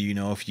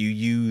 If you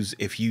use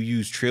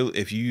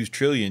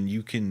Trillion,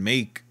 you can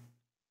make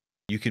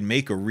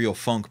a real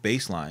funk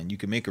bass line. You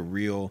can make a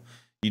real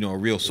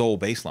soul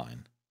bass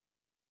line.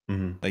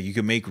 Mm-hmm. Like you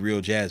can make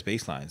real jazz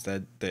bass lines.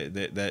 That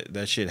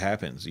shit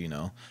happens.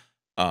 For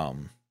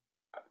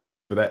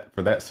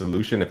that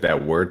solution, if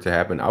that were to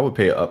happen, I would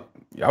pay a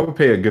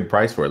good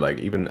price for it, like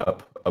even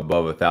up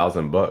above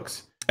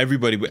 $1,000.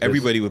 Everybody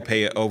would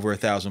pay over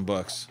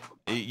 $1,000.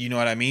 You know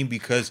what I mean?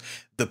 Because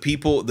the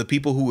people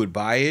who would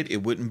buy it,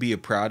 it wouldn't be a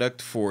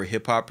product for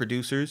hip hop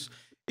producers.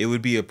 It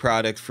would be a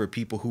product for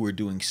people who are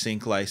doing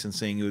sync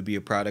licensing. It would be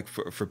a product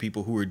for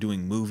people who are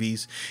doing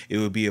movies. It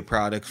would be a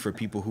product for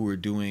people who are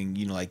doing,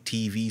 like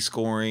TV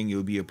scoring. It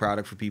would be a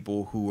product for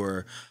people who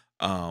are,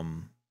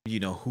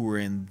 who are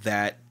in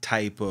that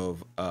type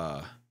of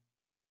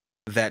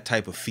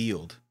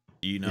field.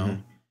 Mm-hmm.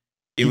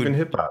 Even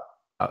hip hop.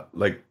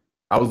 Like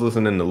I was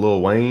listening to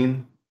Lil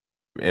Wayne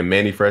and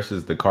Manny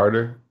Fresh's The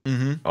Carter.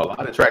 Mm-hmm. A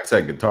lot of tracks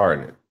had guitar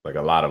in it, like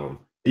a lot of them.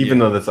 Even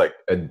though that's like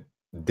a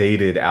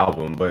dated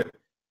album, but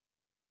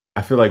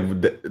I feel like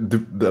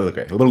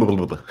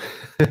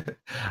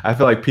I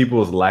feel like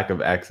people's lack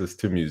of access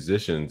to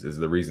musicians is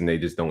the reason they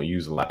just don't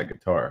use a lot of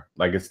guitar.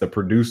 Like it's the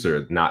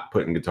producer not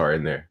putting guitar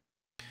in there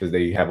because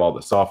they have all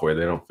the software.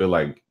 They don't feel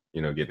like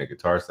getting a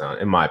guitar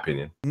sound, in my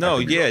opinion. No,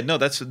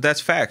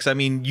 that's facts. I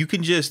mean, you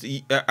can just,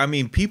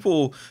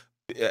 people.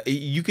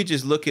 You could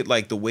just look at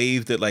like the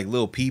wave that like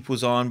Lil Peep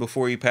was on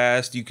before he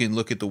passed. You can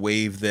look at the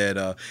wave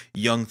that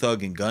Young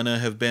Thug and Gunna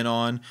have been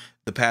on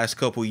the past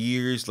couple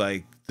years,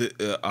 like the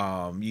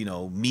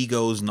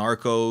Migos,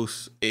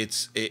 Narcos.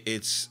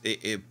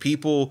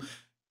 People.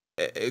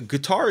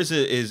 Guitar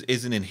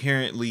is an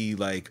inherently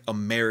like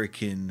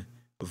American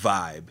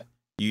vibe.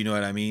 You know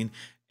what I mean?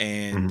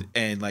 Mhm.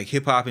 And like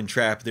hip hop and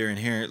trap, they're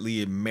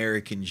inherently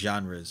American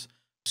genres.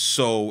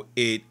 So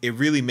it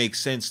really makes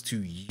sense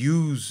to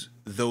use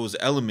those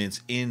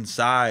elements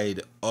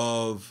inside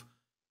of,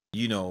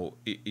 you know,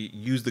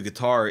 use the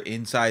guitar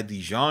inside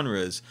these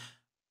genres.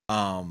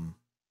 um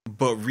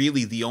but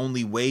really the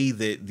only way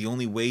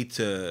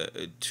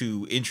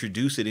to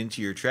introduce it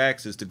into your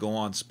tracks is to go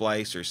on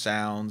Splice or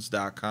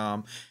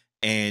sounds.com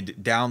and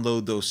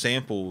download those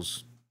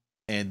samples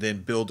and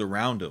then build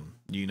around them,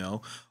 you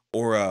know.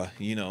 Or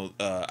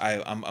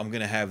I'm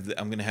gonna have the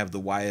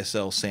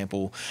YSL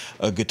sample,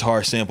 a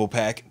guitar sample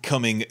pack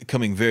coming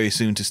very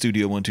soon to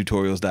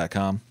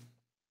studio1tutorials.com.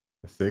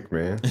 Sick,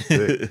 man.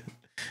 Sick.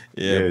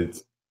 Yeah. Yeah,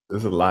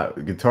 there's a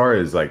lot. Guitar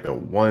is like the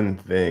one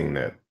thing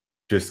that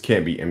just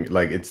can't be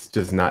like it's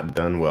just not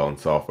done well in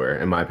software,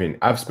 in my opinion.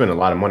 I've spent a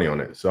lot of money on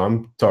it, so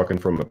I'm talking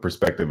from a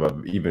perspective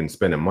of even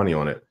spending money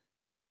on it.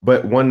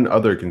 But one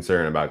other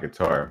concern about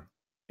guitar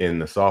in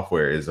the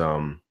software is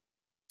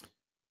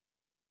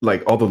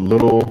like all the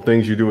little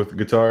things you do with the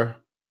guitar,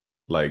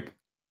 like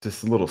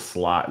just little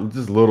slot,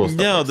 just little stuff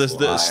No, like the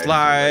slides and like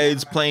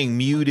slides, playing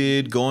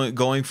muted,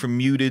 going from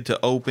muted to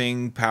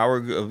open,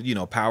 power,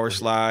 power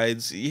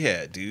slides.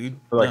 Yeah, dude.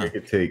 feel like No. it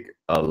could take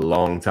a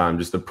long time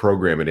just to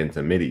program it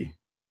into MIDI.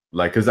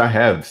 Like, because I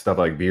have stuff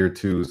like Veer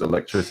 2's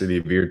electricity,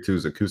 Veer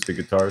 2's acoustic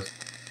guitars.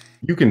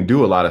 You can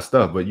do a lot of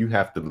stuff, but you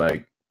have to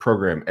like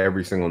program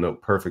every single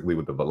note perfectly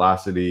with the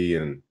velocity.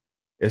 And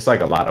it's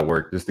like a lot of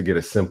work just to get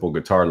a simple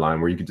guitar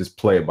line where you could just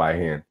play it by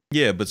hand.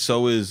 Yeah, but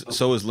so is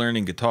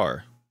learning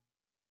guitar.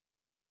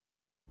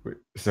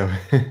 So, I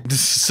mean,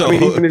 So,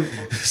 even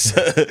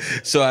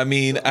if, so I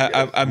mean,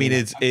 yes, I mean,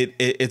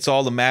 it's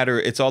all a matter.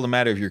 It's all a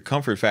matter of your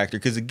comfort factor.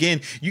 Because again,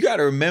 you got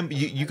to remember,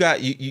 you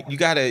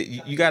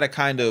gotta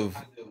kind of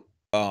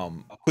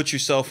put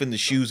yourself in the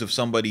shoes of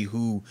somebody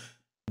who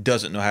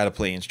doesn't know how to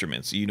play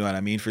instruments. You know what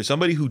I mean? For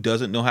somebody who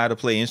doesn't know how to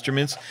play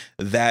instruments,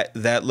 that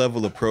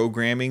level of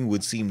programming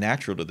would seem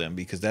natural to them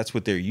because that's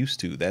what they're used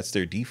to. That's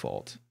their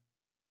default.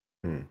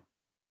 hmm.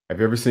 Have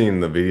you ever seen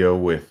the video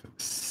with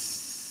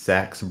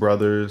Sax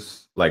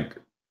Brothers, like,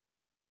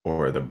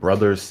 or the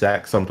Brothers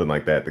Sax, something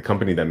like that? The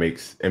company that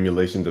makes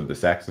emulations of the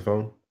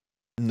saxophone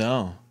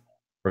No,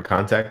 for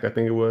Contact, I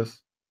think it was.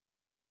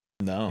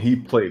 no. He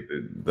played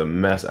the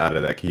mess out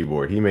of that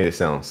keyboard. He made it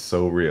sound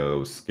so real. It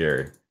was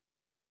scary.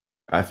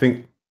 I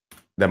think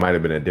that might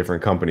have been a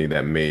different company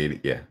that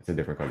made, yeah, it's a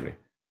different company.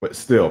 But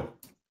still,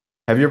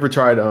 have you ever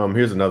tried,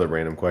 here's another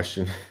random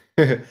question.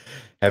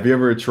 Have you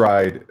ever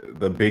tried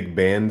the big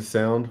band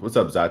sound? What's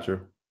up, Zatra?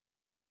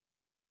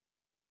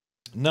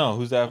 No,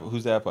 who's that?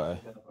 Who's that by?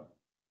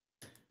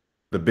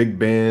 The big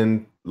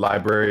band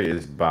library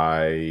is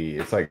by,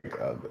 it's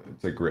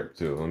a grip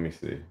too. Let me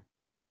see.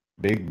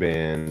 Big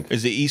band.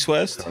 Is it East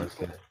West?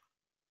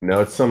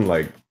 No, it's some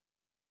like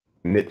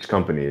niche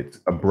company. It's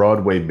a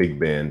Broadway big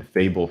band,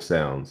 Fable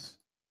Sounds.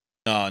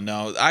 No,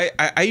 no.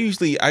 I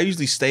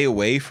usually stay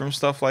away from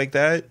stuff like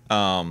that.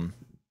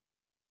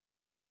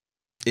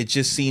 It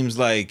just seems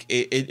like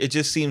it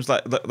just seems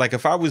like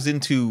if I was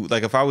into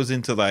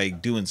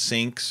like doing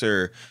syncs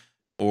or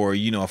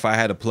if I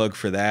had a plug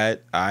for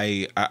that,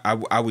 I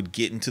would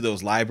get into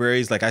those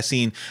libraries. Like I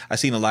seen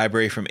a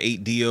library from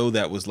 8DO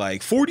that was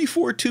like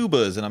 44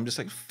 tubas, and I'm just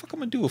like, fuck, I'm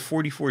gonna do a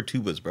 44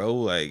 tubas, bro.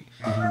 Like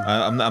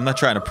I'm not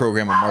trying to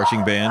program a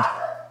marching band.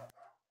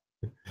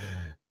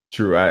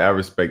 True, I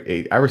respect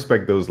eight. I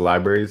respect those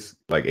libraries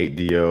like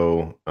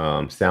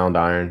 8DO, Sound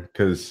Iron,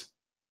 because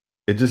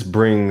it just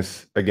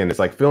brings, again, it's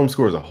like film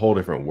score is a whole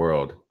different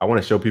world. I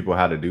want to show people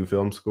how to do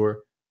film score,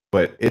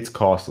 but it's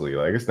costly.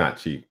 Like it's not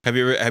cheap. Have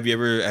you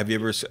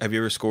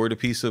ever scored a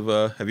piece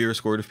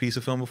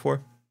of film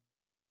before?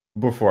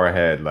 Before I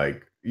had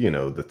like,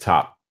 the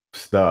top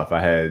stuff,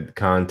 I had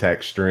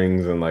contact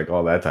strings and like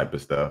all that type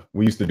of stuff.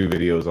 We used to do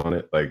videos on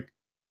it. Like,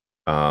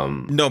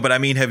 No, but I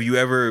mean, have you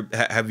ever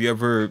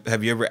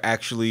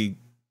actually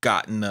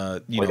gotten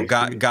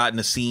gotten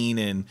a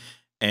scene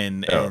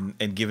oh,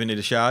 and given it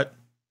a shot?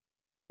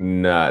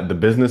 nah, the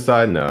business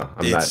side, no,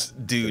 I'm not. It's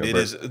dude, it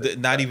is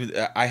not even.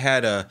 I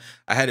had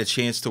a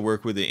chance to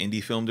work with an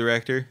indie film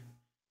director,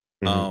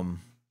 Mhm.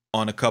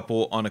 on a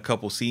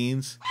couple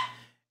scenes,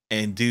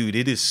 and dude,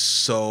 it is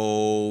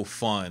so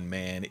fun,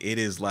 man. It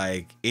is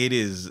like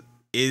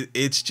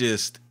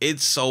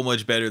it's so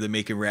much better than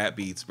making rap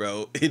beats,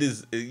 bro. It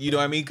is, you know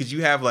what I mean? Because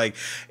you have like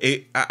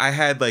I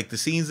had like the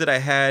scenes that I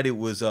had. It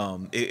was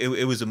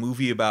it was a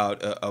movie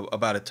about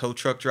a tow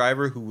truck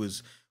driver who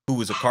was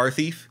a car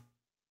thief.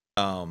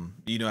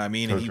 You know what I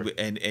mean? And he would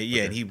and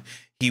yeah, Okay. and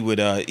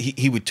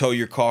he would tow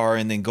your car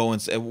and then go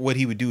and what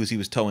he would do is he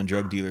was towing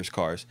drug dealers'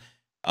 cars.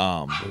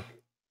 Um,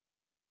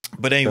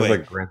 but Sounds anyway,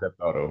 like Grand Theft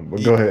Auto,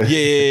 but go ahead. Grand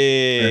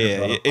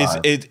Theft yeah. Auto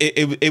 5.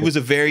 It was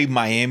a very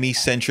Miami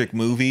centric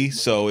movie,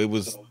 so it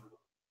was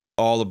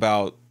all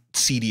about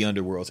seedy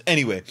underworlds.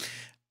 Anyway,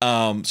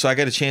 so I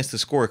got a chance to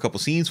score a couple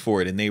scenes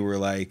for it, and they were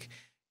like,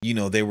 they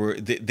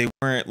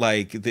weren't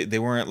like they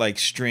weren't like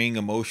string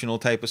emotional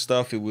type of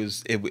stuff. It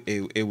was like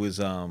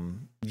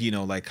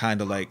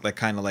kind of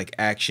like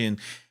action.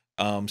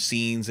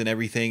 scenes and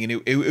everything,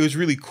 and it was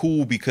really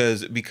cool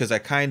because I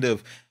kind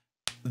of,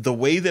 the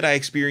way that I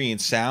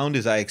experience sound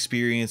is I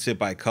experience it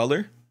by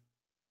color.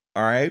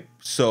 All right,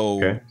 so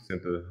Okay,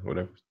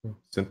 whatever.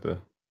 Syntha.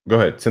 Go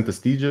ahead,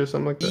 synesthesia or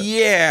something like that.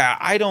 yeah,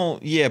 I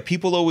don't. Yeah,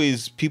 people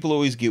always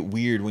get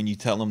weird when you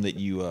tell them that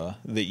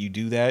you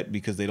do that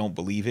because they don't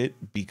believe it,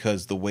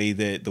 because the way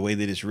that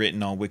it's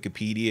written on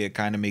Wikipedia, it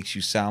kind of makes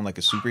you sound like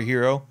a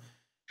superhero.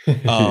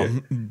 Yeah.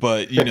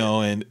 But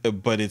and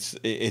but it's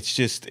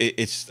just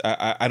it's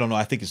I don't know,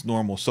 I think it's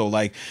normal. So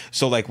like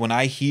when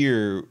I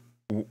hear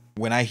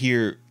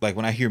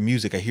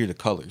music, I hear the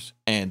colors.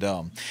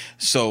 And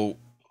so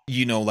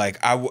like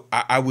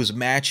I was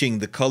matching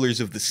the colors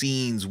of the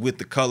scenes with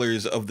the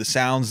colors of the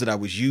sounds that I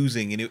was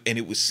using, and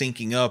it was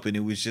syncing up, and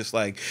it was just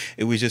like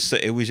it was just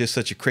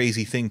such a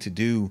crazy thing to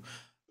do.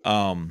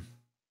 um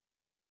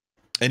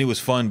and it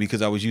was fun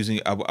because I was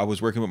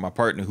working with my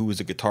partner who was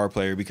a guitar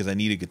player because I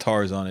needed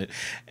guitars on it.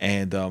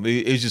 And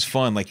it was just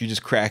fun. Like, you're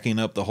just cracking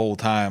up the whole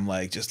time,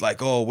 like, just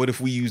like, oh, what if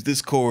we use this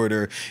chord?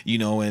 Or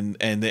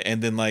and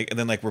then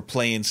we're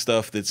playing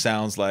stuff that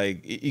sounds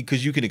like,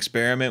 because you can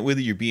experiment with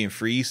it, you're being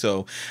free.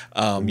 So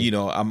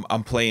Mhm.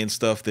 I'm playing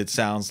stuff that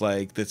sounds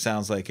like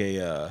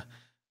a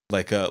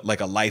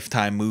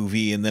Lifetime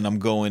movie, and then I'm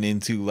going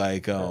into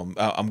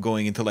I'm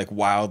going into like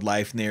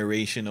wildlife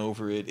narration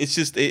over it. It's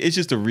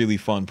just a really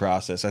fun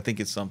process. I think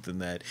it's something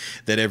that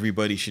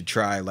everybody should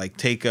try. Like,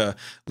 take a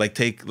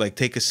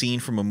scene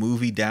from a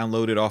movie,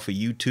 download it off of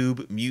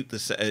YouTube, mute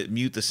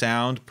the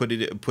sound, put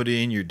it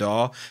in your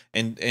DAW,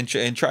 and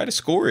try to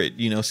score it.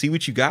 See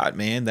what you got,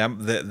 man.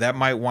 That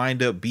might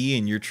wind up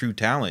being your true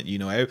talent.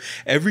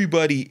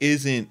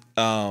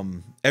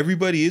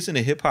 Everybody isn't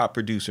a hip hop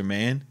producer,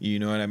 man. You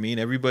know what I mean?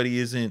 Everybody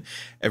isn't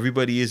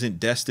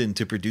destined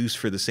to produce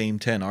for the same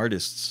 10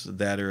 artists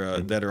that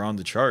are on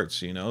the charts.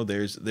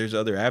 There's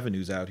other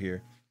avenues out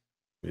here.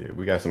 Yeah,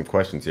 we got some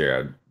questions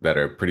here that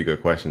are pretty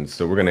good questions.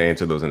 So we're going to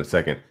answer those in a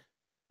second.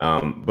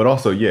 But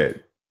also, yeah,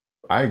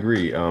 I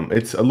agree.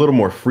 It's a little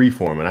more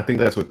freeform, and I think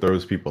that's what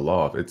throws people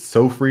off. It's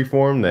so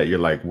freeform that you're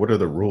like, what are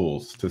the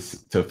rules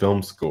to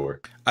film score?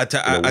 I Where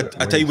tell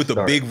do you you what the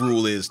start? big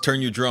rule is: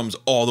 turn your drums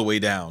all the way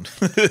down.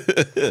 No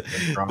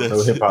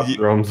That's hip hop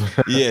drums.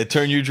 Yeah,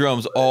 turn your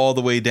drums all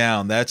the way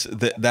down. That's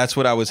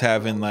what I was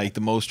having like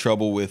the most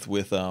trouble with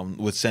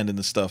sending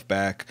the stuff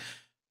back.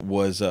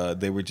 Was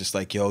they were just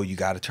like, yo, you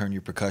got to turn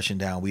your percussion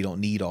down, we don't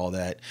need all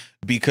that.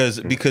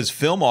 Because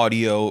film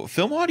audio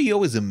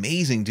is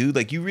amazing, dude.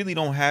 Like, you really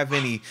don't have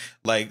any,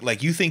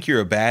 like you think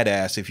you're a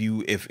badass if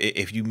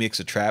you mix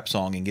a trap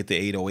song and get the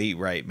 808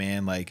 right,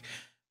 man. Like,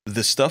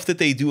 the stuff that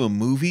they do in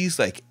movies,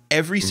 like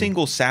every Mhm.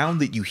 single sound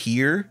that you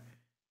hear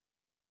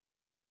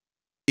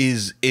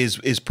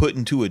is put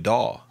into a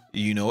DAW.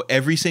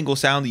 Every single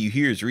sound that you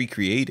hear is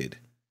recreated.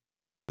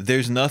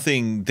 There's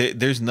nothing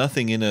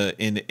in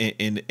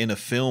a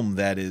film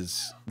that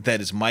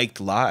is mic'd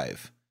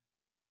live.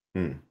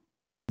 Hmm.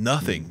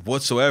 Nothing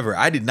whatsoever.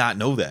 I did not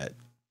know that.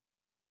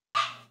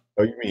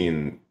 Oh, you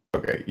mean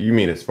okay? You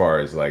mean as far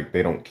as like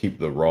they don't keep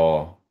the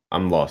raw?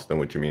 I'm lost in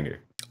what you mean here.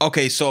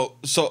 Okay, so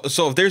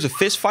if there's a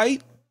fist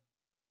fight,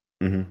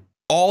 Hmm.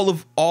 all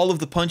of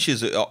the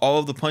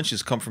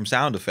punches come from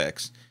sound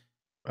effects.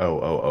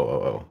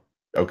 Oh.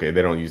 Okay,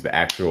 they don't use the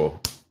actual.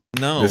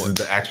 This No. is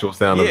the actual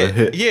sound of Yeah, the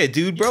hit. yeah,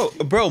 dude,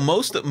 bro.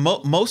 Most of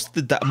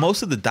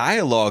the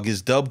dialogue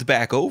is dubbed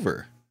back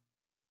over.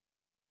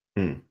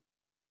 Hmm.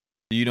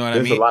 You know what I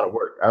There's a mean? lot of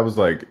work. I was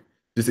like,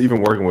 just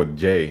even working with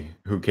Jay,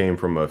 who came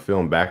from a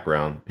film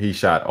background. He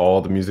shot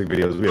all the music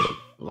videos. We have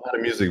a lot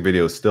of music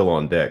videos still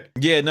on deck.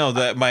 Yeah, no,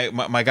 that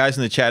my guys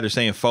in the chat are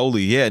saying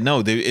Foley. Yeah,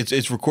 no,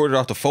 it's recorded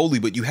off the Foley,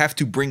 but you have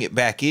to bring it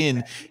back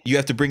in. You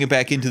have to bring it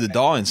back into the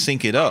DAW and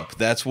sync it up.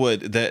 That's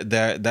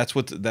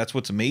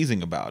what's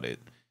amazing about it.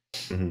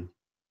 Hmm.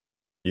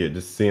 Yeah,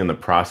 just seeing the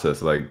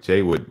process. Like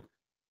Jay would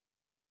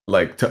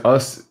like to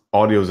us,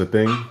 audio is a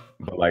thing,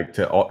 but like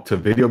to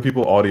video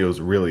people, audio is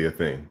really a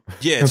thing.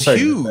 Yeah, it's Like, does that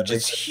huge. make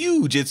It's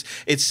huge. It's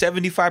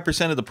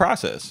 75% of the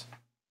process.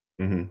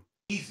 sense?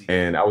 Easy.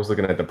 And I was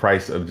looking at the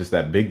price of just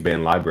that big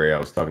band library I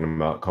was talking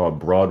about called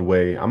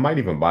Broadway. I might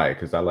even buy it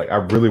because I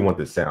really want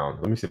the sound.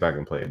 Let me see if I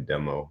can play a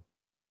demo.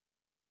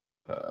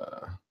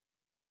 Uh,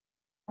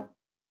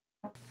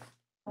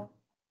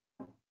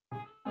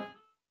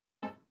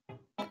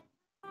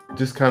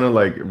 just kind of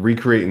like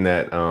recreating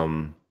that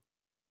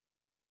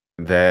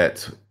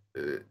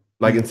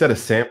like instead of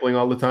sampling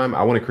all the time,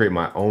 I want to create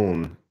my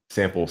own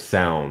sample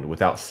sound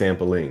without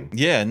sampling.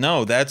 Yeah,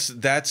 no, that's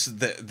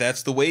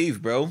the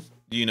wave, bro.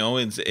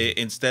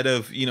 Instead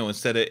of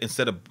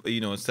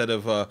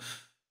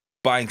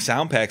buying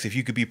sound packs, if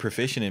you could be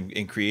proficient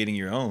in creating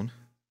your own,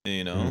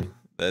 you know, Mhm.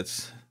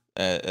 that's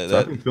So I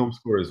that. think film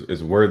score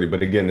is worthy,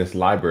 but again, this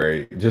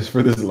library, just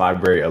for this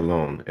library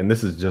alone, and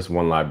this is just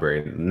one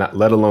library, not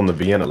let alone the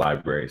Vienna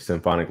library,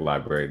 symphonic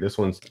library. This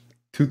one's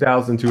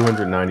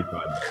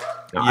 $2,295.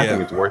 Now I think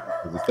Yeah. it's worth it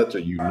because it's such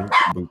a unique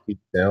boutique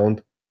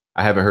sound.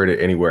 I haven't heard it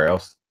anywhere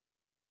else.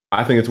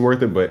 I think it's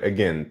worth it, but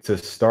again, to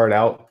start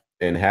out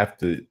and have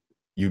to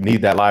you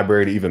need that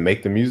library to even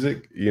make the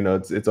music. You know,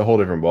 it's a whole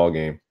different ball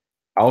game.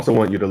 I also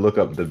want you to look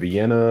up the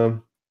Vienna,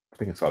 I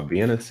think it's called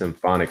Vienna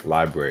Symphonic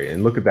Library,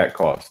 and look at that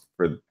cost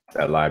for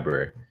that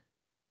library.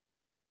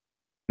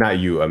 Not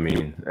you, I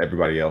mean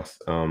everybody else.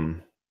 Let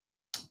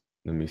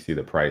me see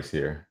the price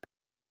here.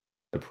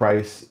 The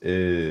price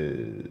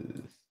is,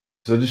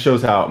 so it just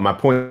shows how my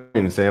point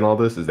in saying all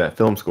this is that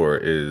film score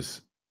is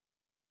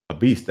a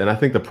beast, and I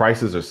think the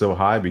prices are so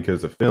high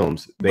because of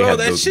films. They Bro, have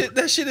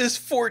that shit is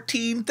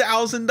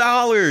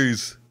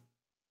 $14,000.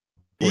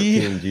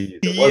 14 G's.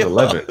 It was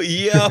 11.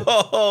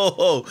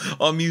 Yo,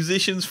 on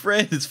Musician's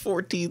Friend, it's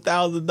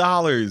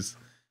 $14,000.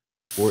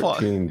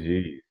 14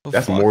 G's.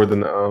 That's more than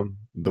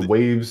the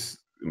Waves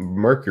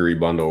Mercury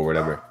bundle or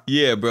whatever.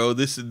 Yeah, bro.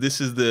 This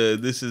is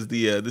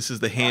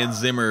the Hans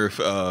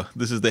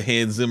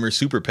Zimmer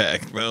super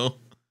pack, bro.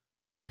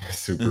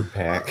 Super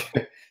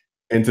pack.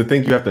 And to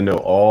think you have to know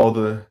all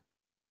the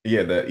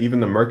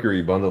even the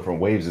Mercury bundle from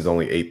Waves is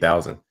only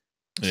 8,000.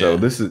 So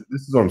this is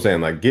what I'm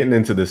saying. Like getting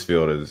into this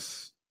field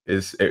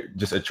it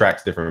just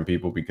attracts different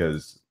people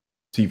because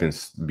to even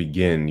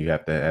begin, you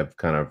have to have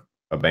kind of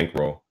a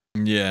bankroll.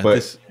 Yeah,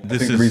 but I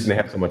think the reason they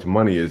have so much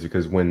money is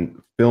because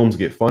when films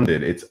get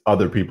funded, it's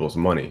other people's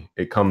money.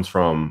 It comes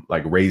from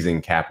like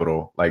raising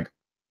capital, like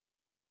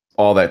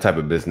all that type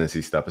of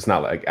businessy stuff. It's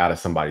not like out of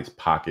somebody's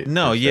pocket.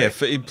 No, yeah.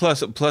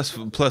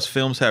 Plus,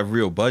 films have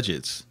real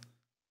budgets.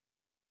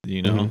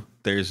 You know,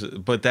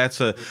 but that's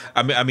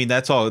I mean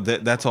that's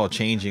all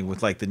changing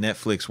with like the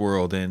Netflix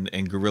world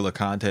and guerrilla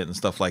content and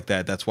stuff like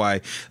that. That's why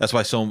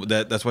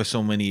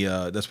so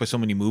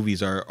many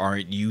movies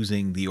aren't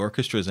using the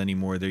orchestras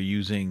anymore. They're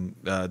using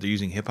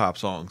hip hop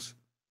songs.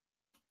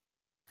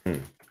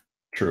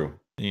 True.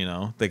 You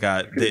know, hip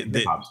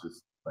hop's just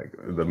like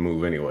the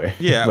move anyway.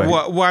 Yeah.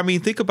 Well, I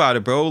mean, think about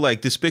it, bro.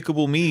 Like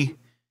Despicable Me.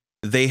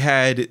 They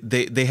had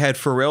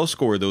Pharrell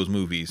score those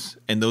movies,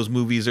 and those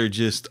movies are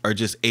just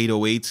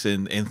 808s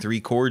and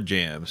 3-chord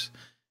jams,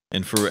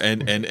 and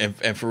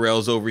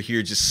Pharrell's over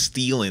here just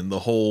stealing the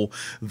whole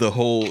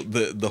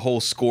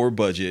score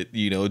budget,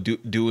 you know,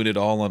 doing it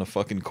all on a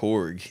fucking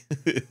Korg.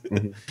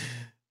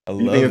 I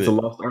love it. Think it's a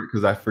lost art?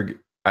 Because I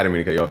didn't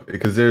mean to cut you off.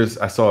 Because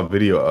I saw a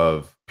video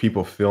of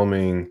people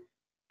filming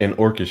an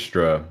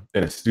orchestra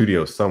in a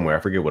studio somewhere.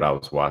 I forget what I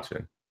was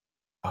watching.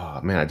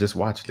 Oh man, I just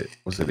watched it.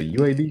 Was it a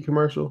UAD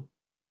commercial?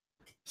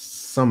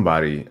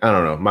 Somebody, I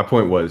don't know. My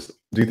point was,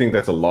 do you think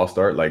that's a lost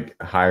art, like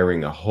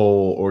hiring a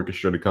whole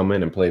orchestra to come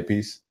in and play a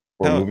piece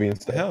for a movie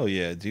and stuff? Hell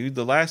yeah, dude.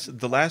 The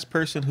last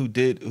person who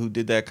did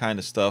that kind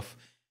of stuff,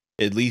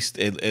 at least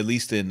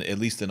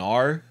in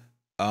our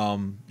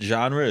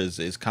genre is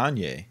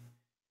Kanye.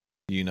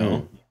 You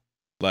know,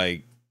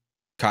 like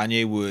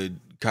Kanye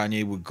would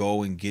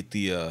go and get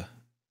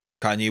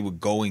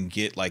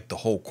like the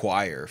whole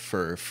choir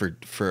for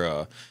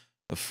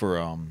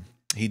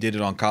he did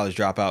it on College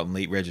Dropout and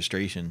Late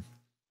Registration,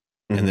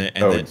 and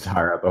then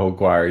hire out the whole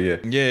choir. Yeah.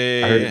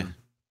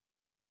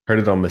 Heard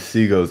it on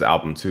Masigo's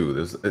album too.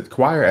 The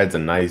choir adds a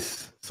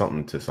nice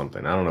something to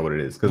something. I don't know what it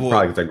is because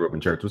probably because I grew up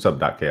in church. What's up,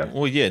 Doc Chaos?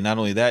 Well, yeah. Not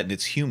only that,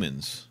 it's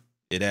humans.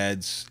 It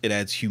adds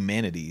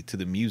humanity to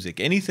the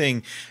music.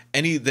 I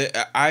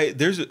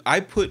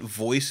put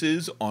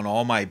voices on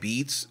all my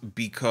beats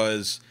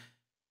because,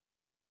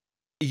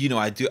 you know,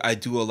 I do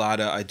a lot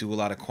of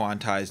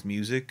quantized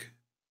music.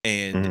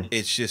 And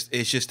it's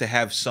just to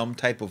have some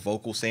type of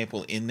vocal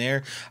sample in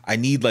there. I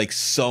need like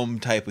some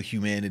type of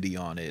humanity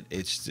on it.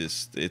 I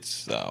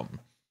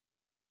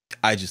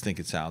just think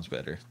it sounds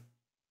better.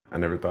 I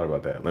never thought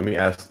about that. Let me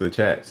ask the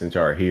chat since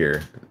y'all are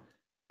here. A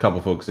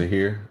couple folks are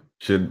here.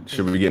 Should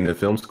we get into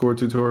film score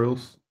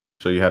tutorials?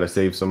 Show you how to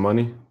save some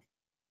money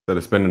instead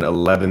of spending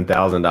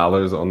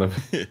 $11,000 on them.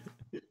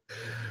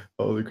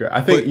 Holy crap! I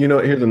think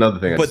here's another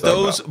thing. But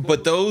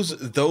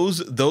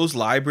those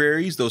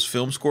libraries, those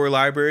film score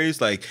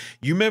libraries, like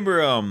you remember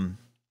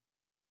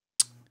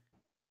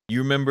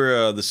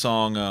the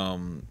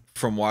song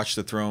from Watch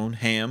the Throne,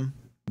 Ham,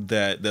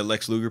 that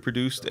Lex Luger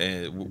produced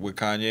and with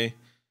Kanye.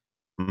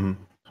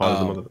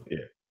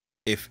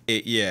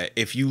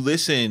 If you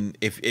listen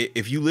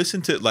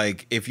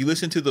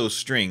to those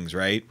strings,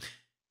 right?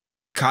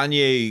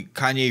 Kanye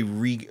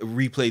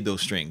replayed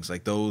those strings,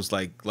 like those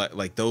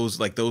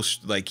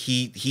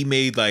he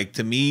made, like,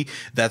 to me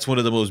that's one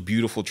of the most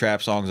beautiful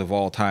trap songs of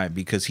all time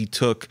because he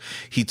took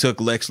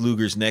Lex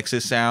Luger's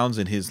Nexus sounds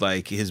and his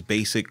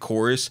basic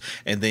chorus,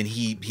 and then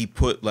he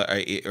put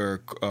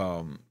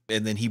and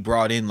then he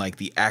brought in like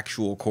the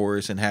actual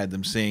chorus and had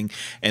them sing,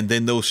 and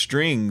then those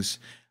strings,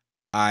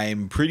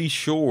 I'm pretty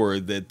sure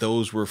that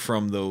those were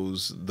from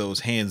those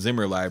Hans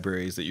Zimmer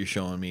libraries that you're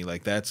showing me.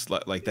 Like that's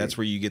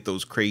where you get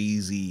those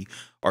crazy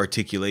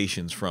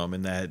articulations from,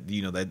 and that,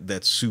 you know,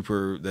 that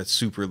super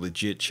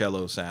legit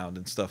cello sound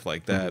and stuff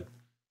like that.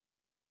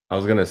 I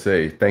was gonna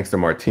say, thanks to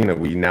Martina,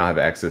 we now have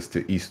access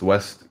to East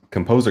West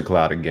Composer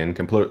Cloud again.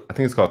 I think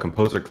it's called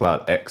Composer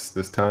Cloud X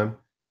this time.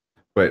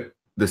 But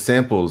the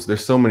samples,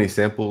 there's so many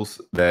samples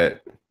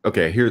that,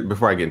 okay, here,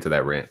 before I get into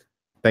that rant,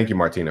 thank you,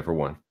 Martina, for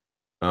one.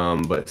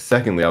 But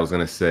secondly, I was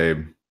gonna say,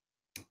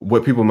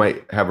 what people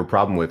might have a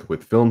problem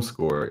with film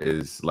score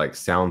is like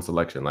sound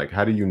selection. Like,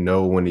 how do you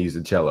know when to use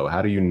a cello?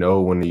 How do you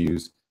know when to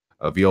use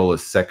a viola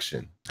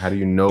section? How do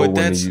you know But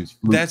when to use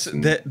flutes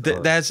and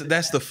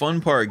that's the fun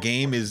part.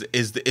 Game is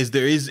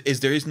there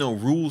is no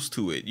rules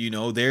to it. You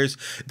know, there's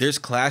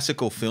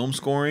classical film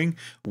scoring,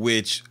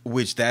 which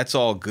that's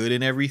all good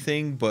and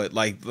everything. But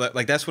like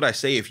that's what I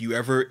say. If you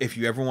ever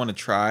want to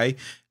try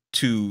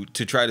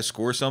to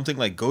score something,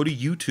 like go to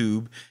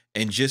YouTube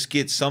and just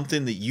get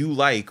something that you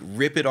like,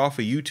 rip it off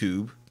of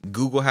YouTube.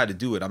 Google how to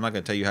do it. I'm not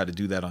going to tell you how to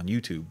do that on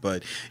YouTube,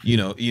 but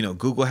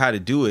Google how to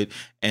do it,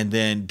 and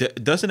then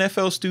doesn't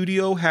FL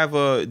Studio have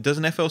a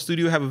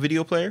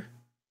video player?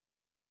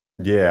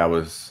 yeah,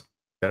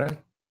 did I?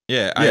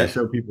 Yeah, Yeah, I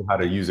showed people how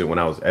to use it when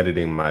I was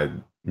editing my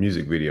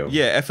music video.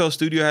 yeah, FL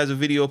Studio has a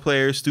video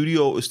player.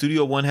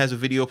 Studio One has a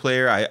video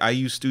player. I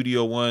use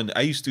Studio One.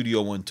 I use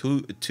Studio One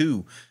too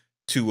to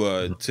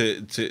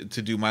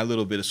do my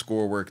little bit of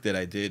score work that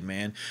I did,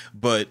 man.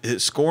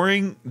 But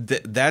scoring,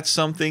 that's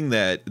something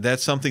that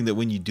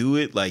when you do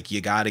it, like,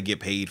 you got to get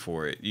paid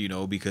for it,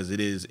 because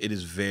it is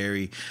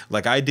very,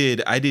 like, I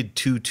did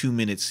 2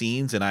 2-minute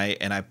scenes, and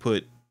I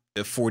put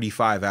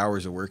 45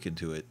 hours of work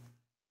into it.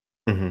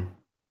 Mm-hmm.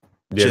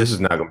 Yeah, this is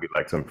not gonna be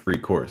like some free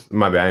course.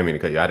 My bad, I didn't mean to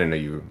cut you. I didn't know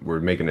you were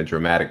making a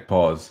dramatic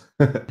pause.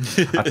 I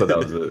thought that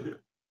was it.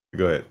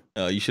 Go ahead.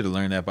 You should have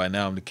learned that by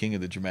now. I'm the king of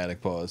the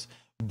dramatic pause.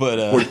 But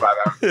 45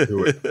 hours to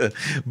do it.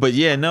 But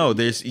yeah, no,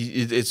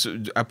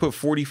 I put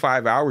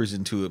 45 hours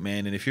into it,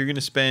 man. And if you're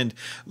gonna spend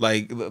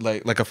like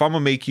if I'm gonna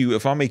make you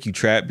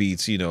trap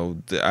beats,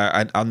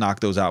 I'll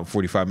knock those out in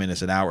 45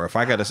 minutes, an hour. If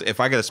I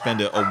gotta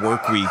spend a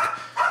work week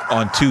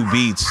on 2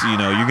 beats, you're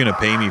gonna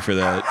pay me for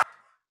that.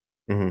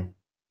 Mm-hmm.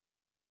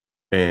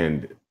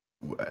 And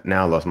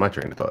now I lost my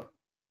train of thought.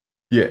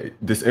 Yeah,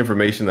 this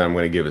information that I'm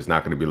going to give is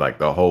not going to be like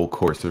the whole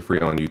course for free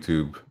on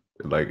YouTube.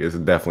 Like, it's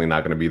definitely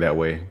not going to be that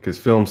way, because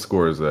film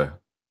scores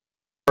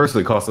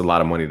firstly costs a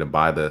lot of money to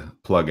buy the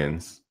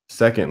plugins.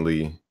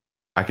 Secondly,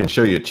 I can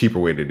show you a cheaper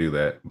way to do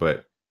that,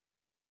 but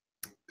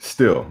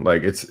still,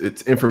 like, it's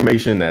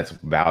information that's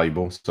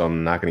valuable. So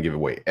I'm not going to give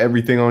away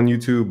everything on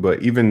YouTube.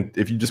 But even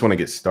if you just want to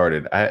get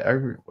started,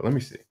 let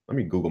me see. Let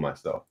me Google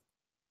myself.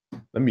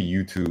 Let me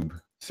YouTube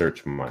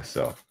search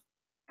myself.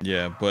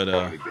 Yeah, but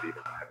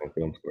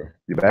film score.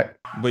 You back?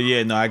 But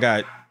yeah, no, I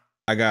got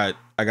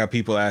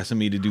people asking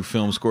me to do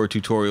film score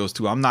tutorials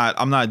too. I'm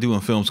not doing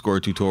film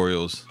score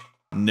tutorials.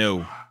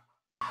 No.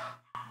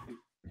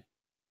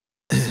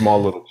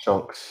 Small little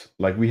chunks.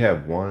 Like, we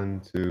have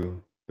 1,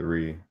 2,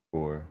 3,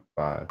 4,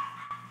 5.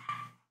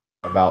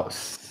 About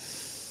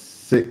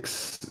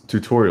 6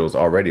 tutorials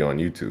already on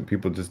YouTube.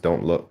 People just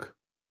don't look.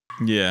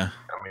 Yeah.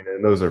 I mean,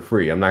 and those are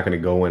free. I'm not going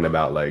to go in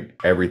about like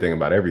everything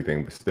about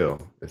everything, but still,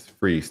 it's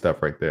free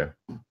stuff right there.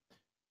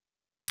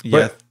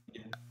 Yeah.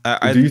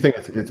 But do you think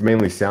it's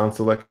mainly sound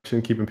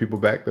selection keeping people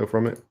back though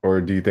from it, or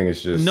do you think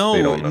it's just no,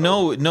 they don't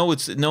know?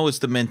 It's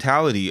the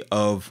mentality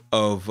of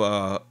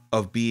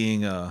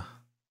being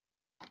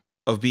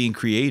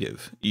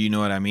creative. You know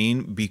what I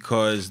mean?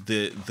 Because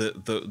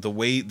the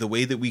way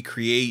that we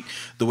create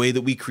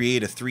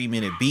a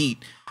 3-minute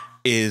beat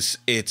is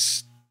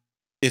it's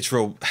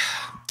real.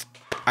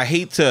 I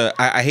hate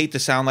to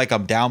sound like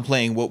I'm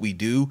downplaying what we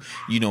do,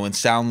 and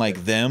sound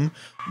like them,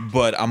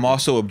 but I'm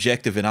also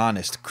objective and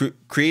honest.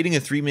 Creating a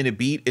 3-minute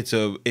beat, it's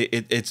a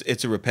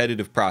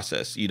repetitive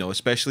process,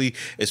 especially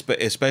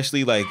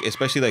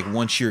like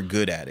once you're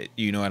good at it,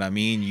 you know what I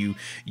mean?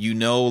 You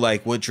know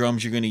like what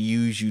drums you're gonna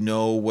use,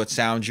 what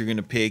sounds you're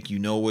gonna pick,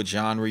 what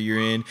genre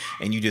you're in,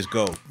 and you just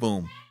go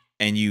boom.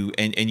 And you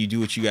do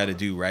what you got to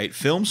do, right?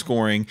 Film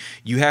scoring,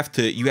 you have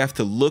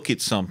to look at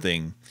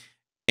something.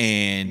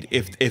 And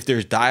if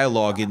there's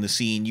dialogue in the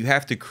scene, you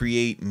have to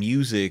create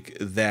music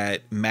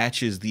that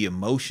matches the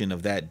emotion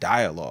of that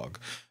dialogue.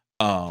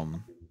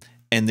 And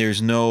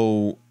there's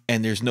no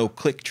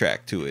click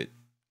track to it.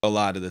 A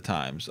lot of the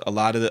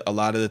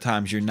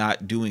times you're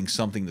not doing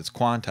something that's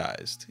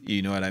quantized.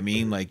 You know what I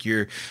mean? Like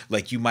you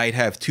might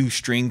have 2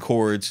 string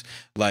chords,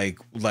 like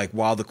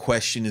while the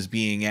question is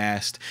being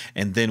asked,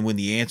 and then when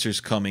the answer's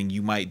coming,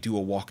 you might do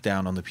a walk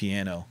down on the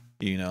piano.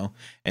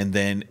 And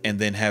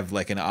then have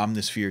like an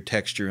omnisphere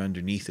texture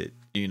underneath it.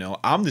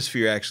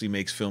 Omnisphere actually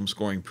makes film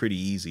scoring pretty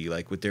easy,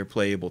 like with their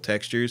playable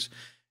textures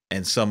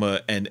and some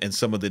of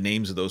the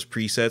names of those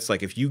presets.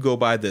 Like if you go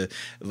by a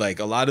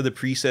lot of the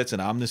presets in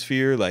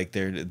Omnisphere, like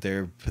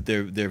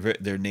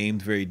they're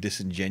named very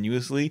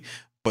disingenuously,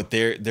 but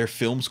their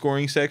film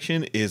scoring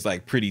section is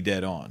like pretty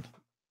dead on.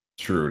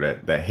 True,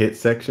 that hit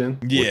section.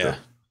 Yeah.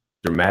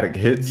 Dramatic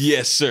hits.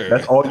 Yes, sir.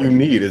 That's all you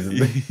need is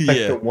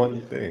the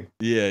one thing.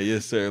 Yeah,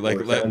 yes, sir.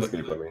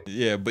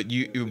 Yeah, but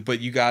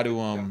you got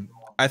to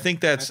I think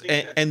that's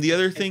and the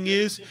other thing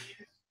is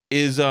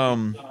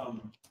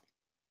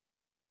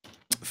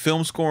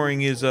film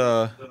scoring is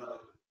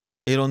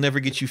it'll never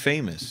get you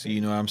famous.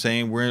 You know what I'm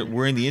saying?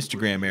 We're in the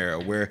Instagram era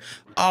where,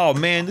 oh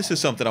man, this is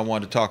something I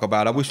wanted to talk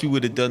about. I wish we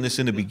would have done this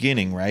in the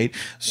beginning, right?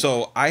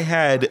 So I'm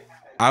in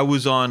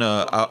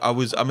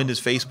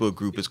this Facebook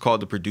group. It's called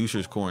the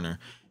Producers Corner.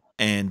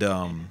 And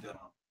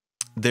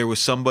there was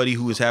somebody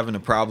who was having a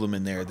problem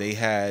in there. They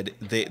had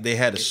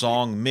a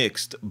song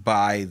mixed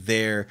by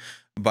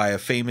a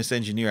famous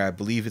engineer. I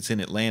believe it's in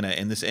Atlanta,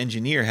 and this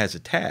engineer has a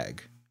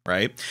tag,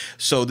 right?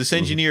 So this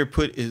engineer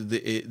put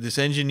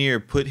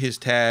his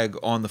tag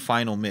on the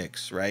final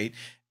mix, right?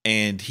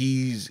 And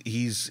he's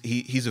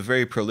a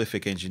very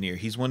prolific engineer.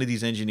 He's one of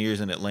these engineers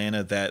in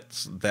Atlanta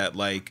that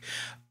like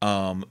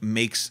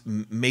makes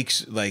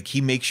like,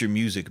 he makes your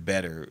music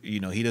better. You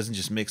know, he doesn't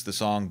just mix the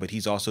song, but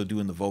he's also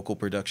doing the vocal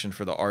production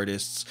for the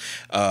artists,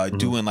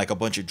 doing like a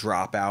bunch of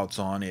dropouts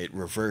on it,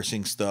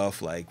 reversing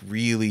stuff, like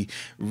really,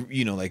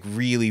 you know, like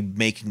really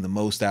making the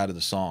most out of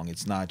the song.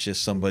 It's not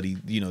just somebody,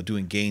 you know,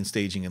 doing gain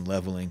staging and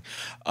leveling.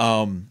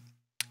 And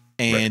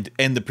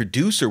the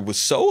producer was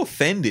so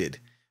offended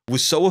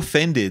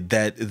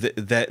that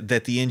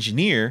the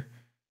engineer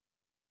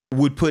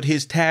would put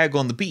his tag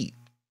on the beat.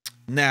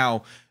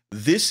 Now,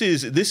 this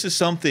is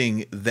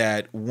something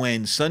that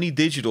when Sunny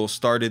Digital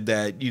started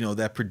that, you know,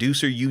 that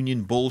producer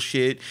union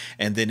bullshit,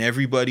 and then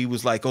everybody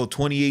was like, oh,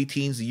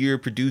 2018 is the year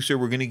of producer,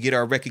 we're gonna get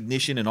our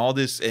recognition and all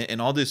this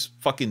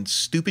fucking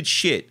stupid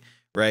shit,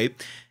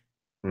 right?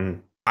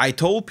 I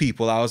told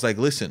people, I was like,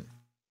 listen,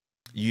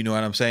 you know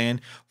what I'm saying?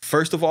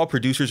 First of all,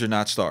 producers are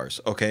not stars,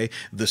 okay?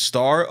 The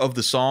star of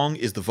the song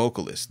is the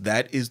vocalist.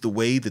 That is the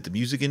way that the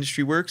music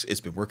industry works.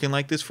 It's been working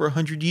like this for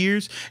 100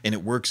 years, and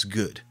it works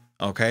good,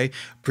 okay?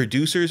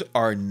 Producers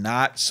are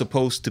not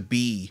supposed to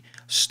be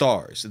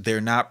stars. They're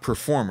not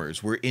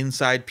performers. We're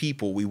inside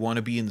people. We want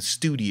to be in the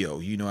studio.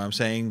 You know what I'm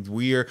saying?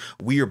 We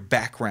are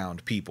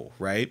background people,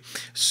 right?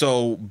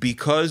 So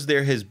because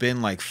there has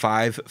been like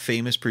 5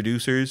 famous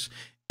producers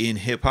in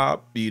hip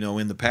hop, you know,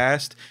 in the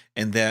past,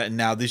 and that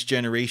now this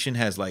generation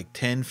has like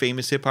 10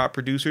 famous hip hop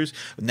producers,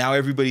 now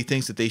everybody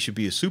thinks that they should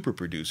be a super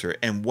producer.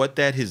 And what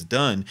that has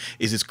done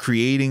is it's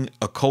creating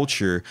a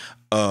culture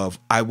of,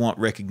 I want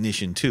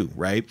recognition too,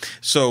 right?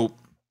 So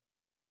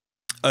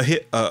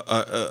the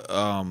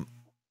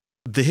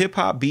hip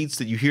hop beats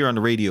that you hear on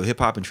the radio, hip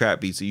hop and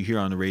trap beats that you hear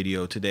on the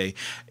radio today,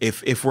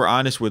 if we're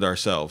honest with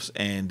ourselves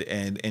and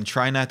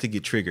try not to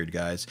get triggered,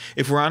 guys,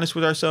 if we're honest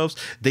with ourselves,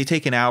 they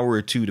take an hour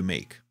or two to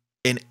make.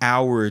 An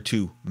hour or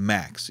two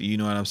max, you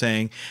know what I'm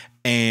saying?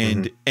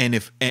 And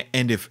if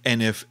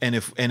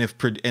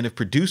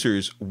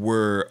producers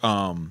were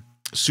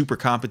super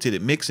competent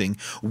at mixing,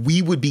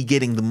 we would be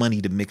getting the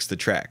money to mix the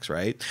tracks,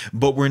 right?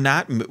 But we're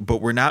not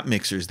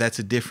mixers. That's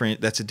a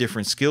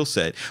different skill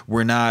set.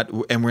 We're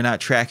not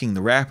tracking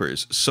the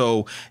rappers.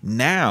 So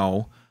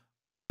now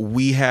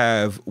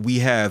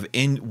we're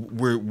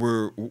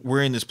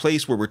in this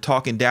place where we're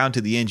talking down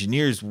to the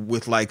engineers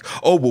with like,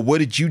 oh, well, what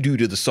did you do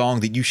to the song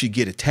that you should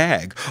get a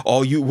tag?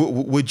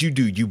 What'd you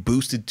do? You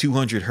boosted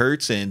 200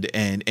 hertz and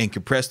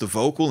compressed the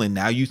vocal, and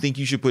now you think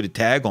you should put a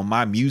tag on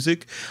my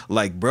music?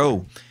 Like,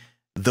 bro,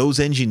 those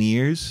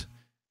engineers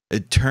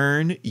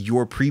turn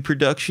your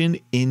pre-production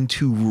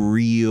into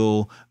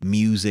real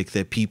music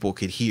that people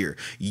could hear.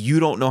 You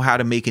don't know how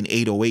to make an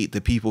 808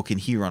 that people can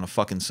hear on a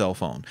fucking cell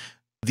phone.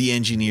 The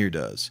engineer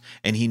does,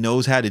 and he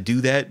knows how to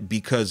do that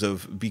because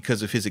of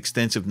his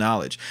extensive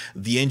knowledge.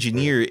 The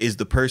engineer is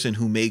the person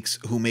who makes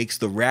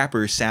the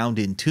rapper sound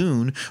in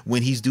tune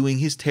when he's doing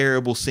his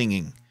terrible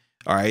singing.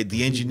 All right,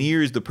 the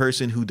engineer is the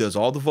person who does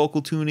all the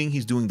vocal tuning.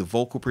 He's doing the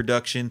vocal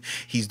production.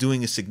 He's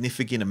doing a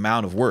significant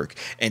amount of work.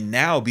 And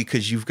now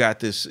because you've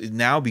got this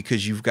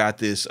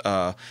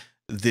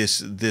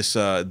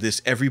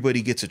this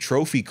everybody gets a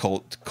trophy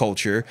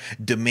culture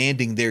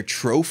demanding their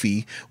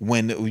trophy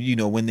when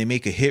they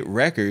make a hit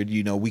record,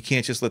 you know, we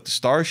can't just let the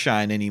stars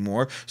shine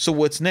anymore. So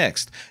what's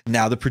next?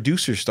 Now the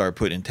producers start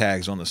putting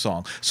tags on the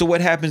song. So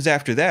what happens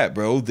after that,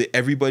 bro?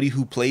 Everybody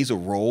who plays a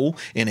role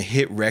in a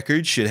hit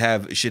record should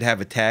have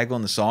a tag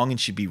on the song and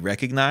should be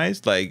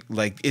recognized. Like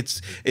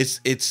it's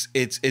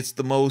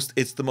the most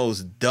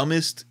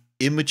dumbest,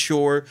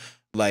 immature,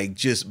 like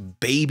just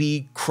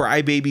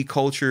crybaby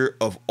culture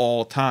of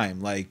all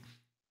time. Like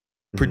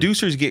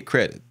producers get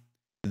credit.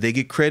 They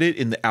get credit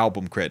in the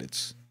album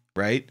credits,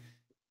 right?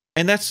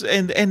 And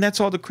that's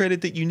all the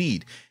credit that you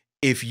need.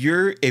 If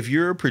you're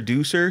a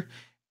producer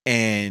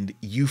and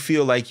you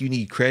feel like you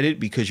need credit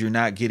because you're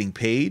not getting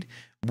paid,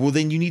 well,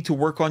 then you need to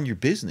work on your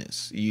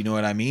business. You know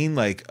what I mean?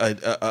 Like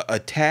a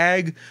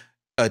tag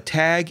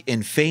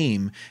and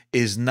fame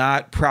is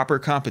not proper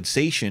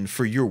compensation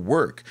for your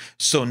work.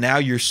 So now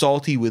you're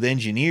salty with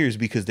engineers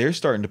because they're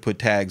starting to put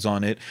tags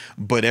on it,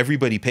 but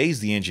everybody pays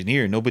the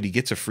engineer. Nobody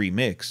gets a free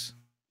mix.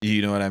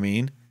 You know what I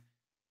mean?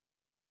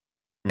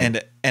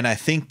 And I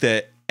think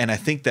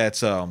that's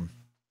the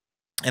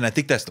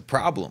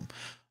problem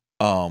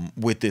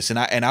with this.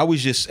 I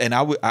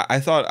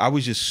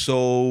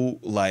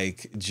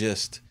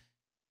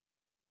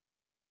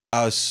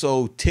was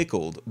so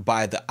tickled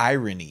by the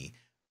irony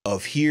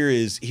of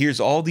here's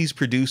all these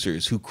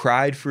producers who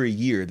cried for a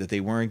year that they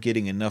weren't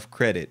getting enough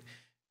credit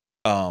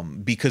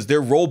because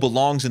their role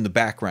belongs in the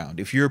background.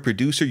 If you're a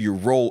producer, your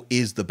role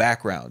is the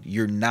background.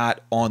 You're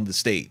not on the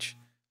stage.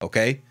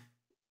 Okay?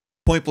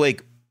 Point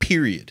blank,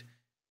 period.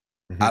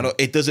 Mhm.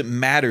 It doesn't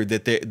matter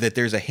that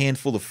there's a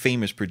handful of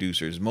famous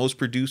producers. Most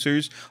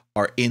producers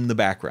are in the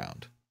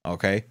background.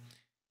 Okay.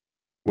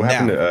 What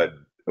happened Now, to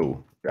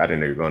oh, I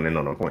didn't know you were going in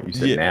on a point. You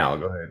said yeah, now.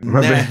 Go ahead.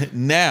 My bad.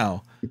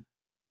 now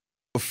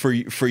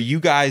for you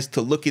guys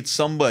to look at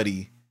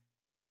somebody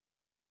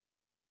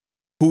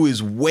who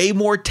is way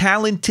more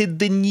talented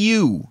than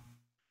you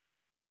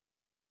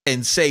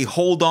and say,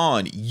 hold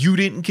on, you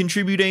didn't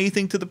contribute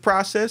anything to the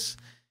process,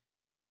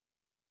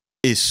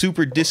 is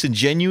super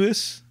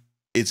disingenuous,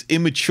 it's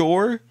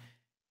immature,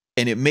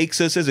 and it makes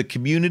us as a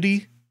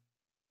community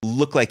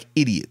look like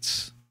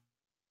idiots.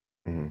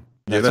 Mhm.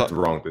 Yeah, That's that's all.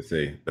 wrong to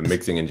say. The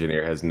mixing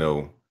engineer has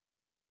no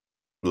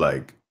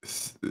like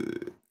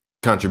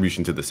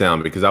contribution to the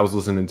sound because I was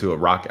listening to a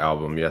rock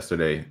album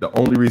yesterday. The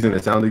only reason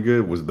it sounded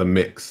good was the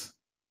mix.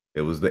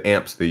 It was the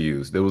amps they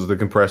used. It was the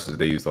compressors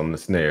they used on the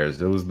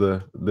snares. It was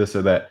the this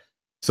or that.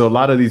 So a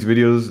lot of these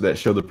videos that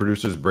show the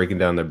producers breaking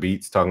down their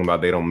beats, talking about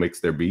they don't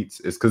mix their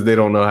beats, it's because they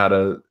don't know how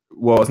to.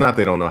 Well, it's not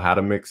they don't know how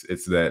to mix.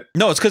 It's that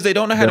No, it's because they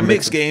don't know how they're to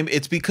mix, mixing. game.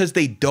 It's because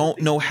they don't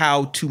know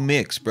how to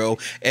mix, bro.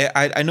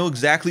 I know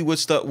exactly what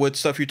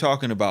stuff you're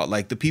talking about.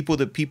 Like the people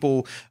that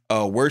people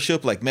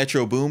worship, like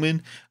Metro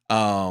Boomin,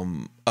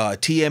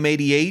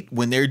 TM88,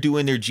 when they're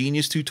doing their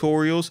genius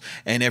tutorials,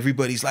 and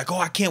everybody's like, "Oh,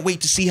 I can't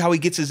wait to see how he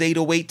gets his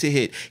 808 to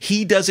hit."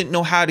 He doesn't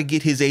know how to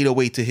get his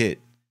 808 to hit.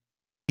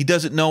 He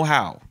doesn't know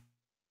how.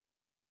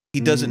 He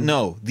doesn't Mm,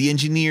 know. The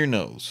engineer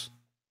knows.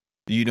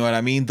 You know what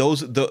I mean?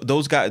 Those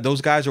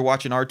guys are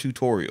watching our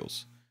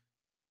tutorials.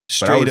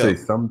 but I Straight would say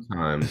up.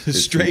 sometimes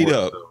it's Straight more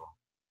up. so.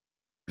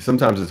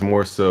 Sometimes it's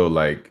more so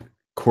like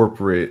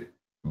corporate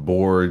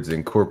boards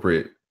and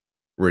corporate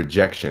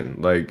rejection.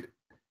 Like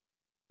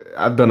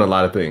I've done a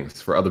lot of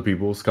things for other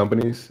people's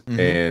companies, Mm-hmm.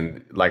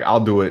 and like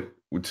I'll do it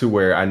to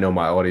where I know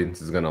my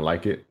audience is gonna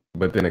like it,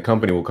 but then a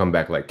company will come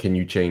back like, "Can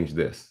you change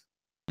this?"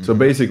 So Mm-hmm.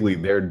 basically,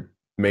 they're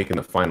making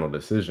the final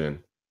decision.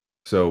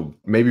 So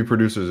maybe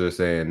producers are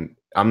saying,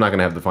 "I'm not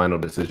gonna have the final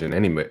decision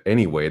anyway.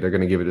 Anyway, they're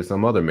gonna give it to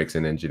some other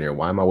mixing engineer.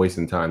 Why am I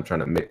wasting time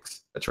trying to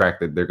mix a track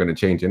that they're gonna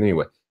change it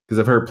anyway?" Because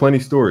I've heard plenty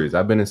stories.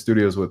 I've been in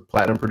studios with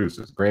platinum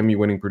producers,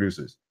 Grammy-winning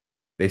producers.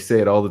 They say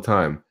it all the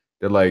time.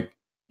 They're like,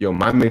 yo,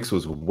 my mix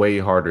was way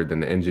harder than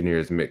the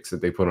engineer's mix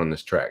that they put on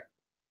this track.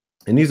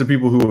 And these are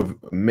people who have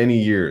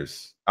many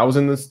years. I was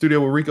in the studio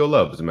with Rico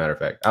Love, as a matter of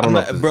fact. I don't I'm know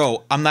if not, this is bro.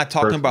 personal.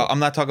 I'm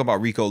not talking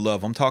about Rico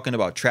Love. I'm talking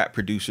about trap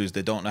producers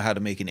that don't know how to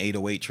make an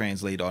 808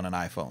 translate on an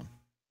iPhone.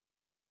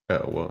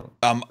 Oh well,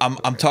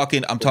 I'm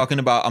talking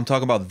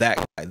about that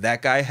guy.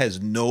 That guy has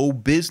no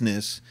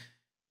business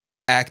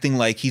acting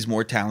like he's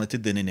more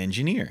talented than an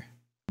engineer.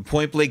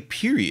 Point blank.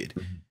 Period.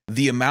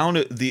 The amount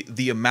of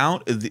the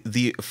amount of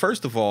the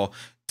first of all,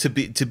 to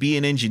be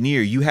an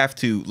engineer, you have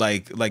to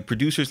like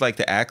producers like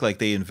to act like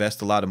they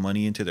invest a lot of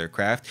money into their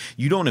craft.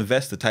 You don't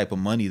invest the type of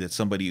money that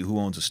somebody who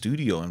owns a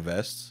studio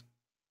invests.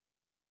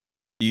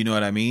 You know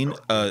what I mean?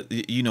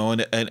 You know, an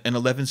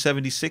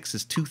 1176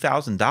 is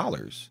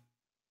 $2,000.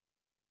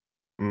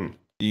 mm,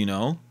 You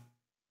know,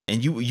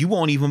 and you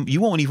won't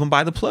even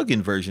buy the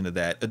plug-in version of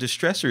that. A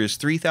distressor is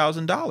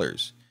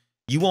 $3,000.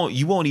 You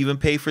won't even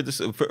pay for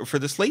this for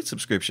the Slate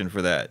subscription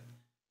for that.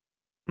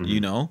 You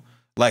mm. know,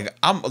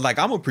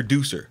 I'm a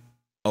producer,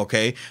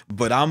 okay,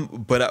 I'm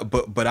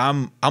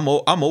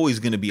always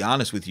gonna be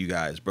honest with you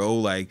guys, bro.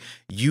 Like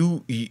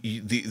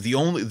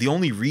the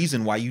only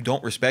reason why you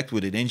don't respect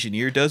what an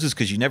engineer does is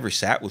because you never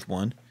sat with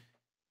one.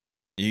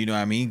 You know what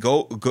I mean?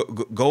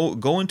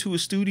 Go into a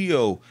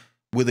studio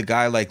with a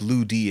guy like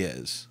Lou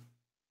Diaz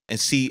and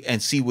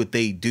see what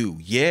they do.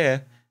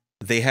 Yeah,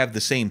 they have the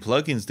same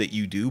plugins that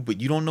you do,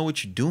 but you don't know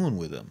what you're doing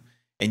with them,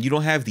 and you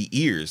don't have the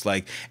ears.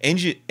 Like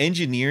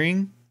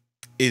engineering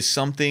is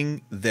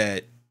something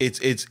that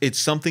it's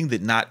something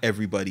that not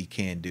everybody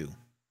can do.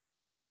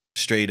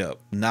 Straight up,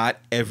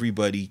 not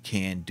everybody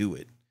can do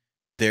it.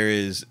 There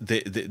is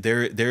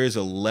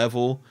a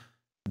level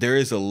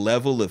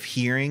of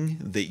hearing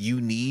that you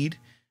need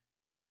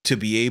to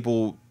be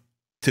able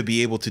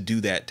to do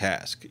that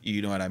task.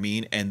 You know what I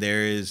mean? And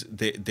there's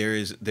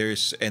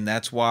and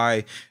that's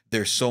why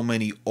there's so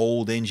many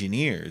old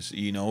engineers,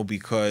 you know,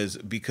 because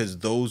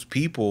those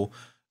people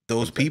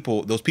are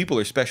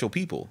special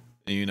people,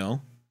 you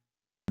know.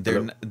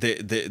 Hello.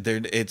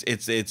 They're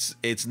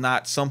it's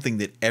not something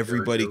that There we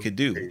everybody go. could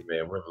do. Hey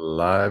man, we're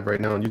live right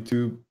now on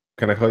YouTube.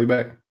 Can I call you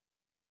back?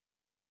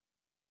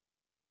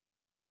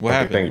 What Okay,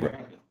 happened? thank you, bro.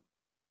 Yep.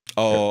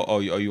 Oh,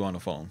 you on the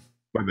phone?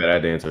 My bad. I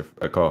had to answer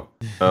a call.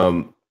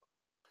 What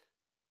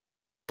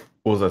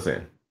was I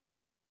saying?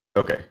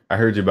 Okay, I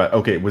heard you about.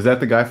 Okay, was that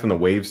the guy from the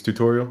Waves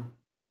tutorial,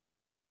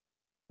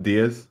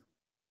 Diaz?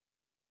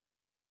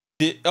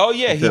 Oh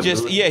yeah, You said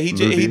Lou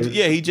Diaz.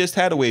 he just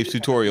had a waves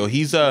tutorial.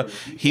 He was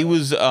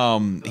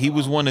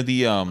one of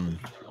the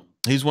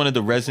he's one of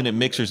the resident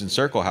mixers in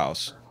Circle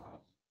House.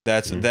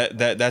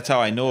 Mhm. That's how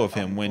I know of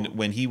him.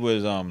 When he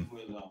was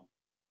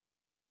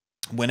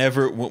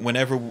whenever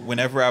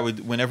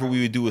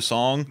we would do a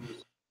song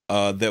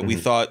Mhm. that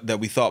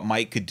we thought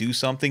Mike could do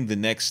something, the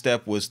next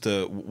step was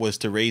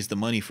to raise the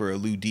money for a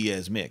Lou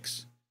Diaz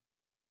mix.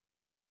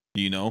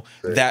 You know,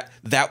 Right.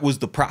 that was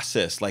the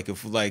process. Like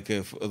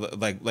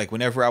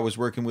whenever I was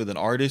working with an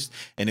artist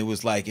and it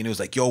was like,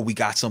 yo, we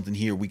got something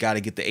here. We got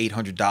to get the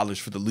 $800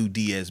 for the Lou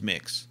Diaz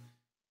mix.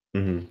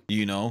 Mm-hmm.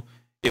 You know,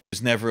 it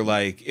was never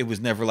like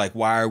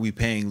why are we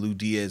paying Lou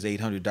Diaz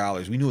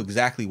 $800? We knew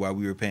exactly why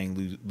we were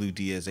paying Lou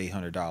Diaz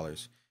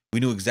 $800. We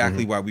knew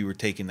exactly Mm-hmm. why we were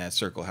taking that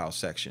Circle House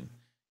section.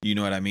 You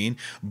know what I mean?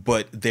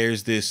 But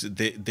there's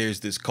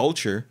this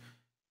culture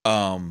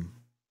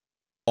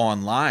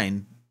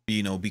online,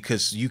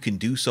 because you can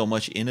do so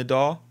much in a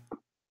DAW,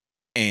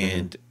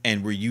 Mm-hmm.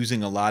 and we're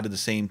using a lot of the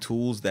same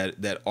tools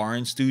that are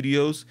in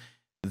studios,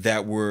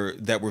 that were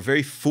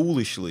very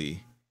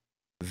foolishly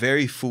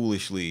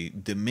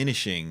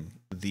diminishing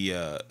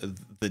the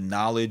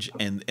knowledge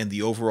and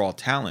the overall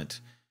talent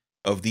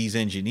of these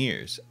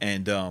engineers.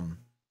 And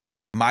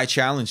my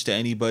challenge to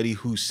anybody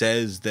who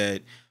says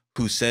that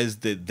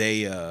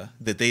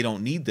they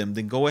don't need them,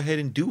 then go ahead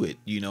and do it.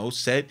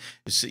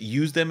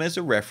 Use them as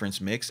a reference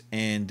mix,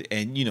 and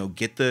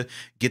get the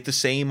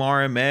same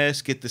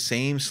RMS, get the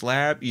same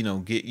slap,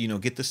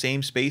 get the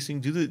same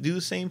spacing, do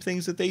the same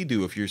things that they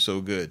do if you're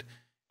so good.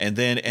 And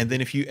then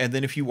if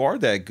you are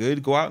that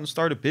good, go out and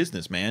start a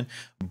business, man.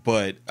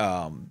 But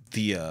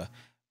the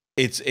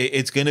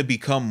it's going to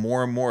become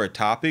more and more a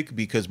topic,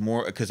 because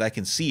I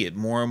can see it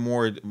more and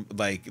more.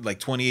 Like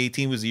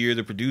 2018 was the year of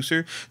the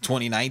producer.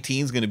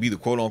 2019 is going to be the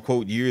quote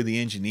unquote year of the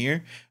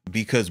engineer,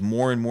 because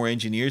more and more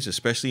engineers,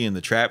 especially in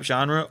the trap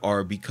genre,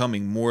 are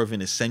becoming more of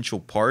an essential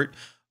part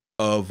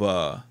of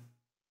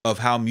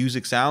how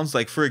music sounds.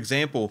 Like, for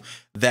example,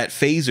 that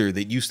phaser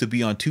that used to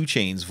be on 2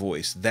 Chainz's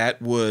voice,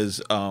 that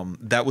was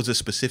a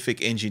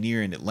specific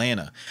engineer in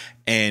Atlanta.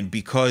 And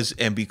because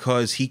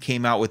he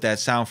came out with that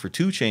sound for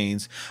 2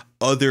 Chainz,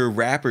 other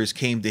rappers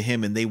came to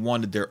him and they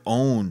wanted their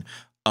own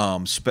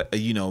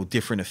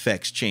different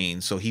effects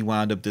chains. So he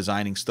wound up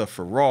designing stuff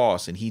for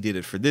Ross, and he did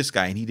it for this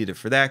guy, and he did it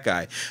for that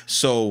guy.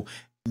 So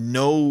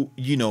no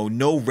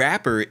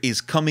rapper is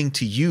coming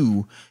to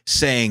you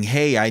saying,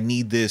 hey, I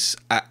need this,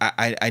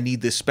 I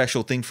need this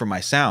special thing for my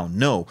sound.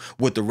 No,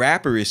 what the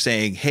rapper is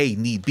saying, hey,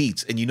 need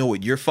beats. And you know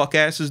what your fuck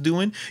ass is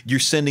doing? You're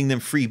sending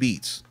them free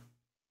beats.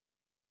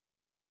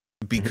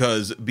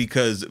 Because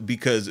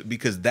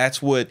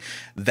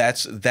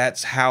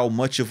that's how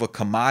much of a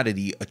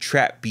commodity a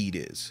trap beat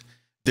is.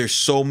 There's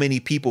so many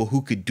people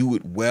who could do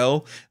it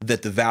well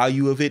that the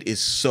value of it is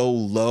so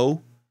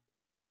low.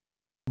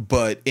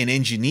 But an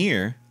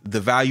engineer, the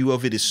value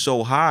of it is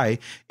so high,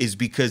 is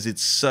because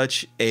it's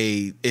such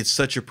a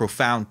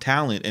profound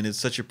talent, and it's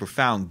such a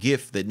profound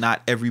gift that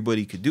not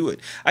everybody could do it.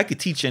 I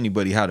could teach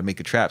anybody how to make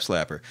a trap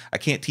slapper. I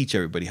can't teach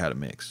everybody how to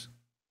mix.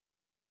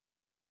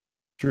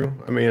 True.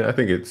 I mean, I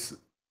think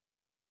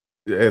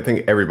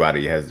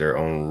everybody has their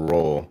own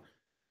role,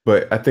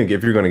 but I think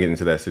if you're going to get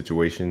into that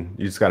situation,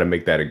 you just got to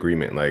make that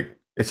agreement. Like,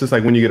 it's just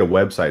like when you get a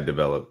website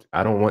developed.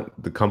 I don't want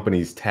the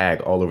company's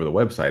tag all over the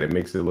website. It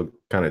makes it look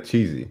kind of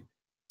cheesy.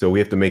 So we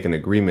have to make an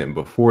agreement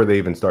before they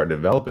even start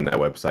developing that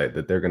website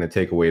that they're going to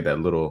take away that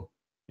little,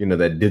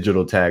 that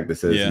digital tag that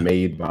says Yeah.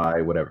 made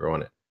by whatever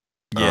on it.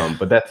 Yeah.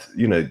 But that's,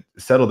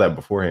 settle that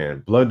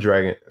beforehand. Blood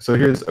Dragon. So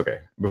okay.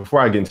 Before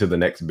I get into the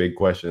next big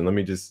question,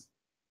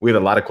 we had a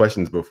lot of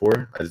questions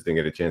before. I just didn't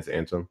get a chance to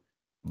answer them.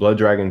 Blood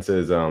Dragon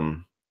says,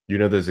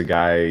 there's a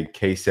guy,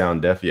 K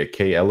Sound Def,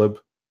 K Elib.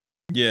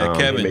 Yeah, He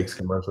Kevin. makes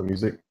commercial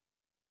music.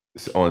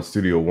 It's on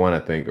Studio One, I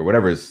think, or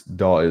whatever his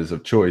DAW is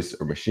of choice,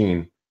 or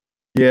machine.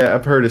 Yeah,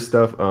 I've heard his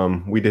stuff.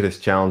 We did his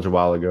challenge a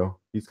while ago.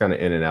 He's kind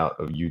of in and out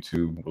of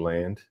YouTube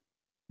land.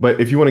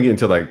 But if you want to get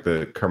into like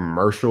the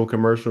commercial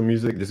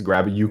music, just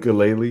grab a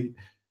ukulele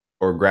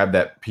or grab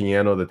that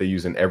piano that they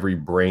use in every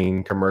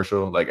brain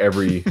commercial, like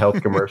every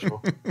health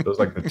commercial. Those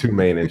are like the 2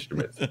 main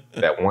instruments: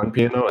 that one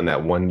piano and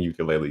that one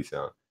ukulele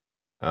sound.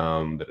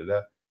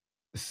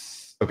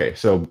 Okay,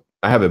 so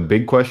I have a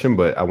big question,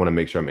 but I want to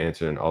make sure I'm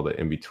answering all the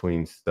in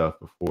between stuff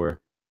before.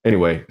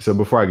 Anyway, so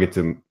before I get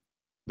to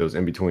those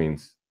in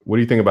betweens, what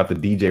do you think about the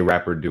DJ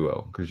rapper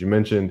duo? Because you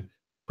mentioned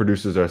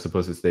producers are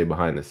supposed to stay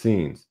behind the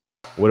scenes.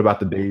 What about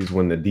the days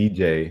when the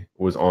DJ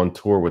was on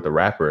tour with the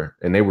rapper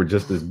and they were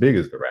just as big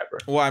as the rapper?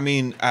 Well, I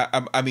mean,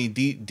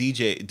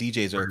 DJs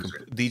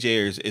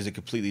is a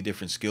completely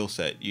different skill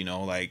set.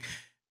 Like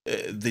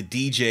the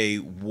DJ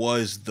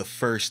was the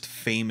first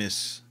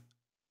famous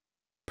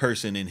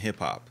person in hip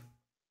hop.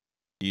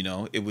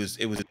 It was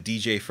a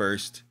DJ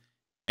first,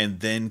 and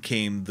then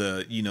came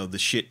the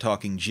shit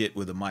talking jit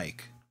with a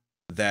mic.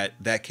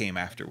 That came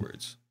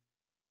afterwards.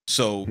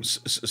 So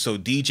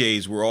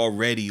DJs were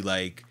already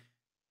like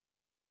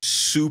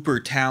super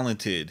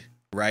talented,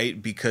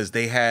 right? Because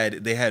they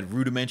had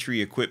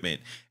rudimentary equipment,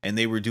 and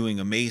they were doing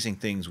amazing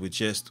things with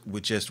just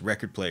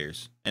record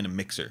players and a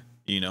mixer.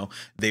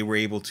 They were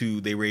able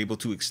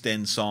to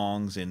extend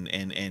songs and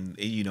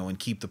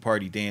keep the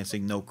party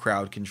dancing, no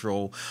crowd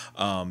control.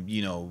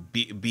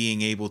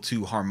 Being able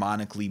to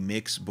harmonically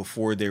mix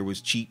before there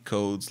was cheat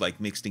codes like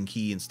mixed in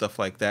key and stuff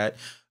like that.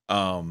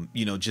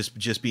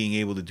 Just being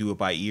able to do it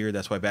by ear.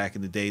 That's why back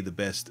in the day the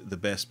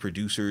best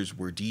producers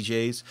were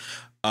DJs.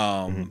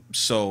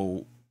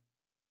 So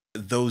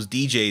those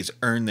DJs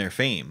earn their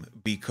fame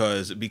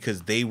because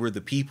they were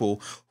the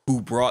people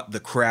who brought the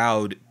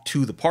crowd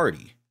to the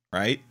party,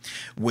 right?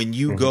 When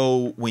you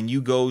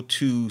go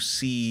to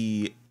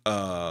see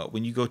a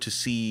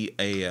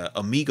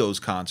Amigos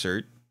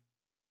concert,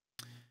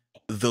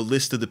 the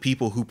list of the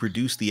people who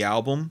produced the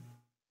album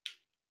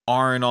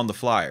aren't on the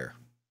flyer,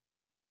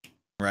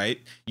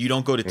 right? You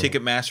don't go to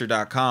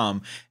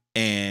Ticketmaster.com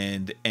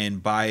and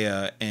buy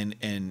a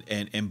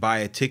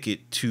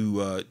ticket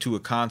to a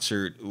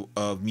concert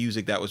of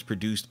music that was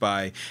produced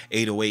by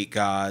 808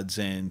 Gods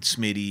and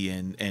Smitty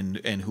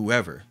and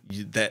whoever.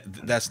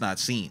 That's not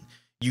seen.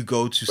 You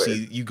go to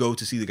see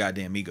the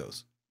goddamn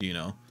Migos, you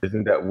know?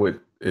 Isn't that what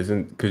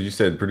because you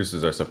said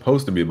producers are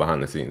supposed to be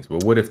behind the scenes,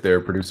 but what if they're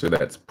a producer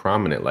that's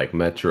prominent like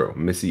Metro,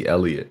 Missy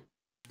Elliott?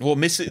 Well,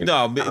 let's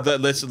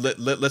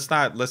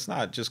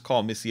not just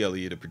call Missy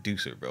Elliott a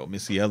producer, bro.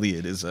 Missy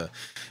Elliott is a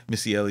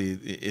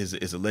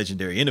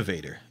legendary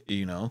innovator,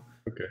 you know.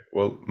 Okay.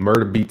 Well,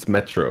 Murder Beats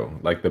Metro,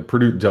 like the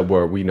producer,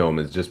 where we know him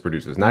as just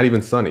producers. Not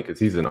even Sonny, because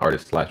he's an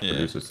artist /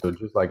 producer. So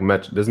just like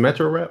Metro, does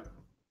Metro rap?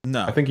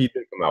 No, I think he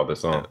did come out with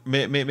a song.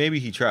 Maybe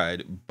he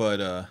tried,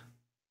 but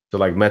so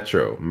like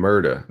Metro,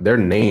 Murder, their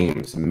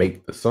names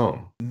make the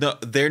song. No,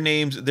 their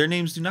names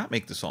do not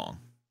make the song.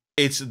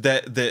 It's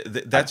that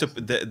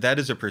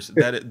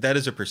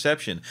is a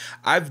perception.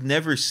 I've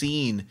never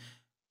seen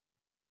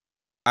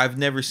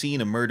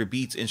a Murder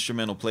Beats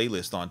instrumental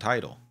playlist on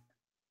Tidal.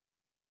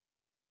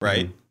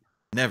 Right?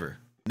 Never,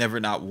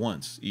 not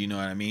once. You know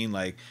what I mean?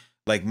 Like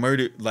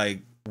Murder, like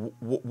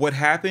what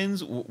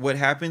happens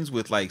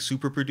with like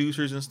super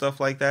producers and stuff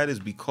like that is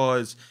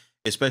because,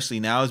 especially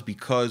now, is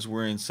because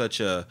we're in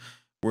such a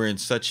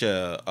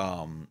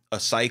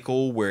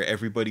cycle where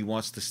everybody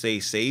wants to stay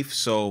safe.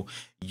 So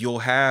you'll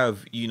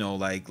have,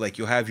 like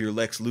you'll have your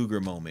Lex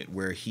Luger moment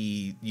where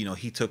he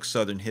took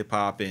Southern hip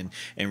hop and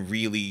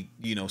really,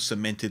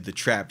 cemented the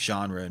trap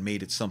genre and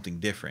made it something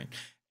different.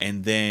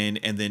 And then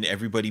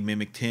everybody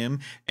mimicked him.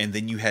 And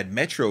then you had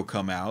Metro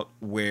come out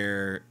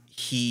where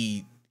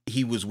he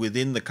was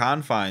within the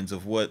confines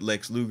of what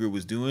Lex Luger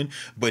was doing,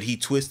 but he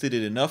twisted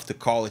it enough to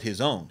call it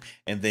his own.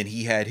 And then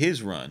he had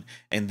his run.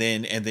 And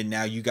then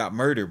now you got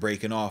Murder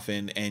breaking off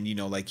and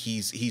like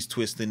he's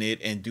twisting it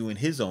and doing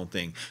his own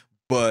thing.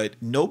 But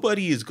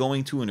nobody is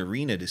going to an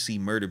arena to see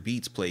Murder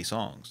Beats play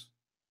songs.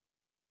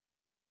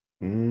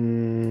 I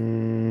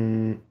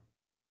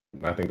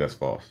think that's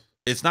false.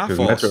 It's not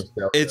false.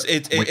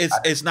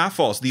 It's not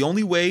false. The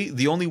only way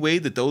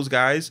that those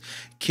guys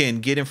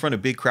can get in front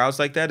of big crowds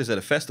like that is at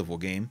a festival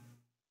game.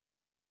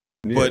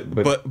 Yeah,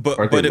 but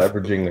aren't they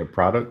leveraging a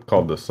product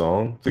called the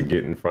song to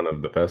get in front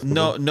of the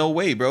festival? No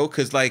way, bro.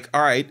 Because like,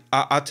 all right,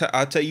 I'll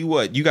tell you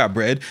what. You got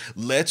bread.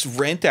 Let's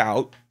rent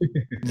out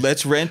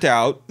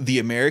the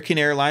American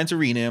Airlines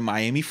Arena in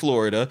Miami,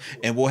 Florida,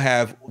 and we'll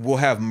have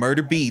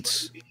Murder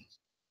Beats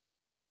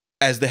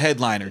as the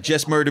headliner.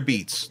 Just Murder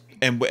Beats.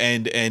 And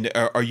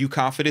are you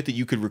confident that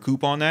you could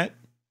recoup on that?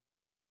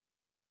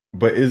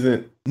 But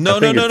isn't no.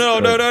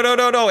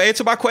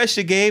 Answer my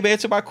question, Gabe. Do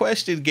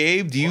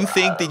you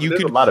think that you could?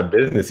 There's a lot of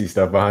businessy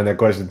stuff behind that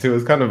question too.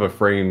 It's kind of a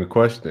framed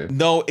question.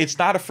 No, it's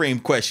not a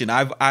framed question.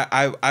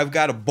 I've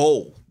got a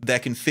bowl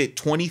that can fit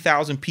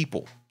 20,000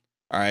 people.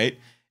 All right,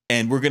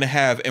 and we're gonna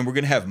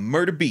have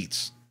Murder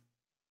Beats.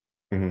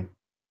 Mm-hmm.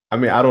 I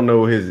mean, I don't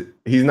know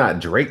he's not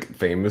Drake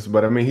famous,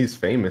 but I mean, he's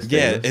famous.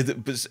 Yeah,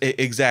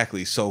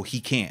 exactly. So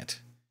he can't.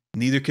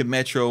 Neither can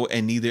Metro,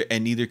 and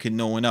neither can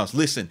no one else.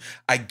 Listen,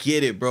 I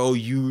get it, bro.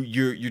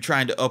 You're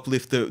trying to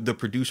uplift the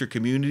producer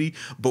community,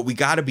 but we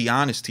got to be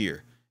honest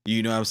here.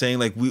 You know what I'm saying?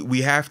 Like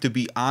we have to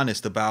be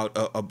honest about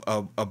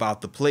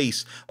the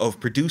place of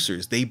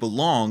producers. They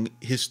belong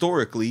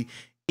historically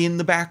in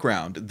the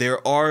background. There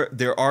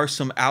are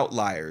some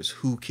outliers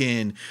who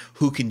can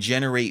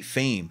generate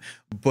fame,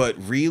 but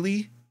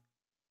really,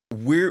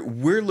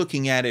 we're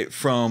looking at it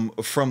from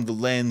the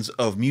lens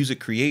of music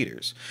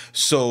creators.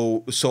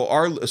 So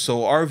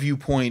our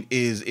viewpoint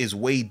is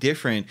way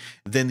different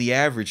than the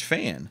average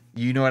fan.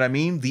 You know what I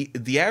mean?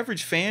 The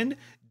average fan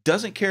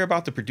doesn't care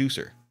about the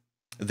producer.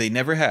 They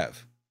never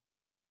have,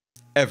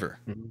 ever.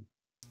 Mm-hmm.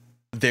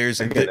 That's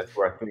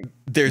where I think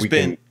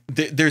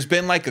there's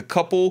been like a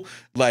couple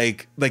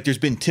like there's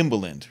been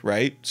Timbaland,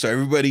 right? So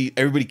everybody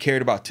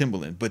cared about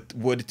Timbaland, but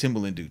what did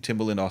Timbaland do?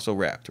 Timbaland also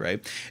rapped,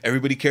 right?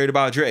 Everybody cared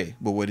about Dre,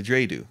 but what did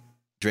Dre do?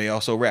 Dre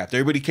also rapped.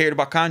 Everybody cared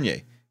about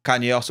Kanye.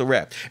 Kanye also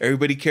rapped.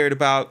 Everybody cared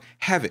about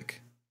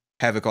Havoc.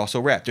 Havoc also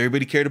rapped.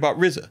 Everybody cared about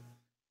RZA.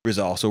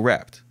 RZA also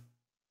rapped.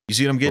 You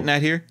see what I'm getting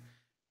at here?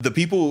 The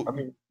people,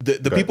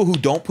 the people who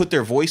don't put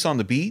their voice on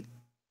the beat,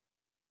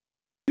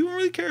 you don't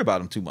really care about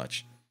them too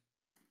much.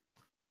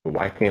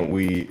 Why can't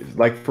we,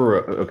 like,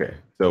 okay,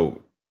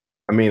 so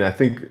I mean, I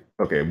think,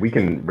 okay, we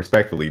can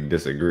respectfully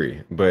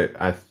disagree, but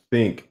I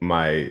think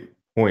my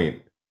point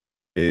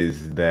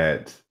is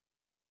that,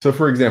 so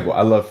for example,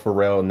 I love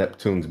Pharrell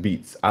Neptune's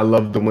beats. I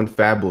loved it when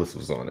Fabulous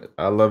was on it.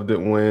 I loved it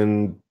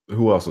when,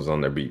 who else was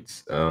on their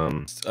beats?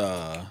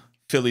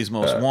 Philly's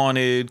Most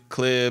Wanted,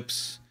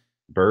 Clips,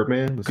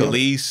 Birdman,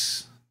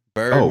 Khalees,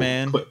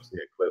 Birdman, Clips,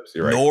 yeah, Clips,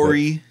 you're right.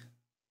 Nori. Clips.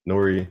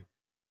 Nori.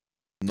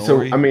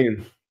 So I Nori.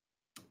 mean,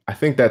 I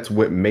think that's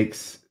what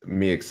makes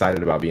me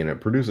excited about being a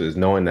producer is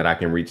knowing that I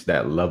can reach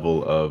that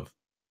level of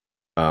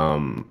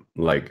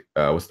like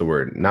what's the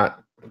word?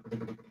 Not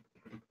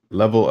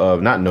level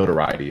of not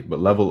notoriety, but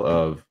level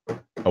of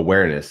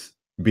awareness.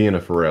 Being a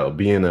Pharrell,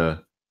 being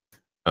a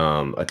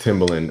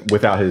Timbaland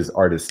without his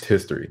artist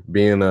history,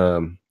 being a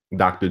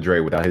Dr.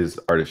 Dre without his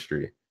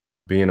artistry,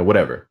 being a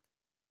whatever.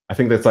 I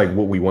think that's like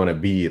what we want to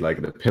be,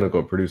 like the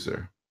pinnacle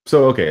producer.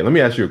 So okay, let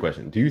me ask you a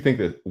question. Do you think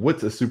that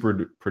what's a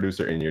super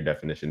producer in your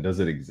definition?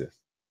 Does it exist?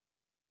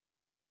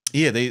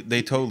 Yeah,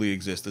 they totally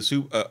exist.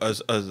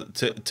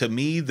 The to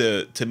me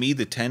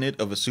the tenet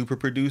of a super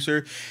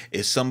producer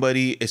is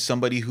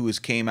somebody who has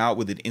came out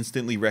with an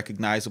instantly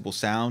recognizable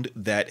sound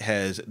that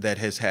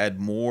has had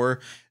more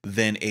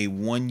than a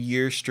 1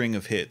 year string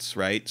of hits,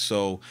 right?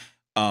 So,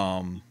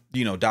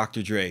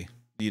 Dr. Dre,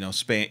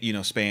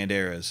 spanned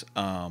eras,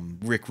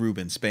 Rick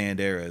Rubin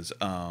spanned eras,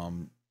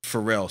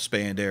 Pharrell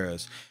spanned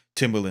eras,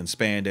 Timbaland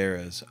spanned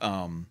eras.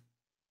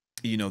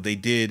 They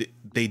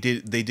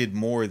did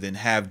more than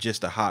have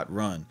just a hot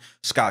run.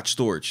 Scott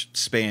Storch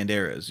spanned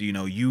eras.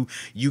 You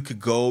could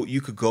go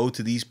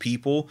to these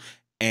people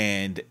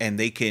and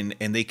they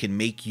can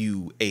make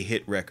you a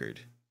hit record,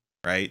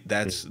 right?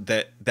 That's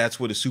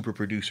what a super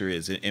producer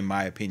is, in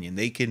my opinion.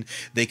 They can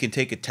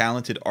take a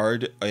talented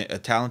artist,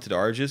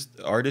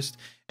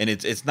 and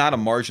it's not a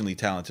marginally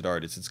talented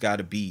artist. It's got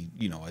to be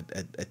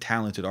a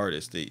talented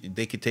artist.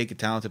 They could take a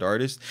talented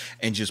artist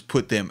and just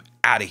put them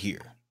out of here.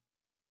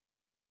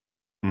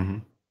 Mm-hmm.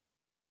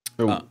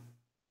 Uh,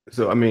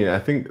 So I mean, I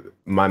think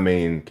my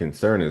main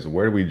concern is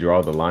where do we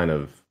draw the line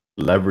of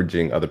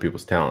leveraging other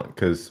people's talent?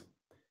 Because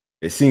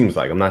it seems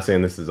like I'm not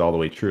saying this is all the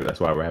way true. That's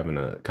why we're having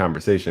a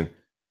conversation.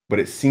 But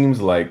it seems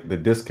like the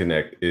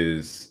disconnect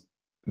is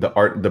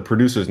the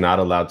producer's not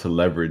allowed to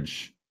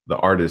leverage the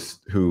artist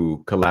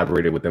who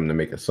collaborated with them to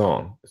make a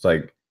song. It's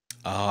like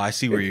oh, I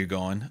see where you're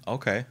going.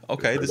 Okay,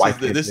 okay. This why is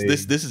can't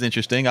this is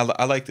interesting.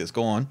 I like this.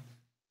 Go on.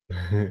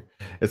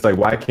 it's like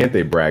why can't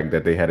they brag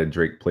that they had a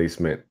Drake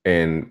placement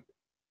and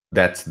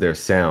that's their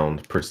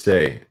sound per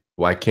se?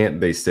 Why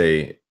can't they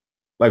say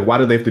like why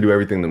do they have to do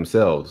everything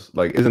themselves?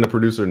 Like isn't a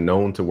producer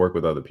known to work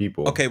with other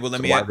people? Okay, well let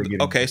So me. why are they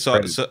getting Okay, so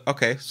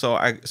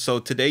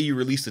credit? today you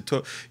released a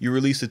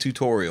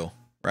tutorial,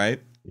 right?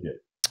 Yeah.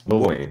 Lil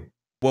What Wayne.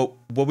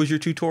 what was your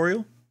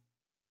tutorial?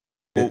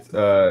 What, It's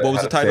what was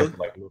how the to title?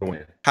 sample like Lil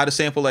Wayne. How to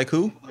sample like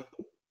who?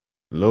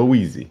 Lil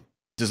Weezy.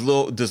 Does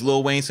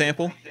Lil Wayne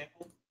sample?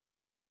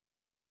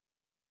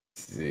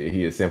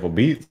 He has sample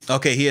beats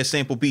Okay, he has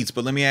sample beats,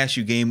 but let me ask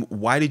you, game.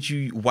 Why did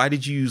you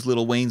use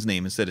Lil Wayne's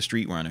name instead of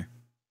Street Runner?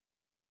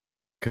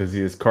 because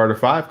he has Carter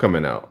 5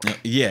 coming out.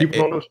 Yeah,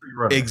 People don't know Street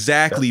Runner. That's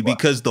exactly, why.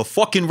 because the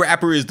fucking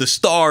rapper is the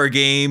star,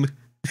 game.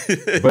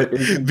 But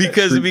isn't that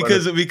because Street Runner?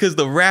 because because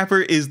the rapper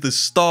is the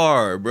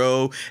star,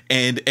 bro.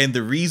 And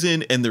the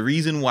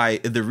reason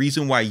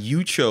why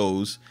you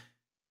chose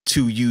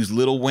to use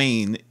Lil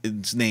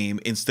Wayne's name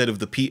instead of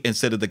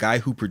the guy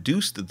who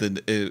produced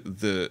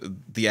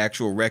the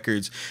actual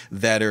records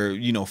that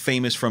are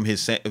famous from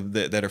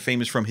that are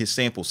famous from his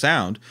sample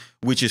sound,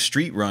 which is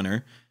Street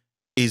Runner,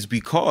 is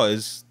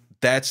because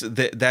that's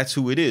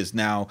who it is.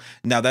 Now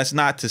that's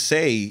not to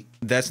say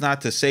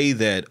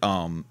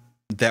that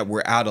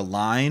we're out of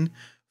line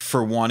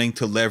for wanting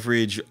to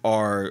leverage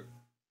our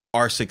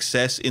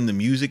success in the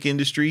music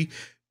industry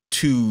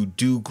to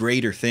do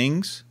greater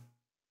things.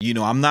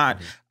 I'm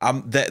not.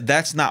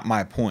 That's not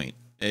my point.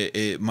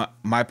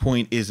 My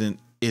point isn't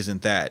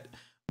that.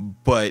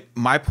 But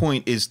my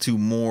point is to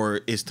more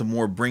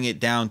bring it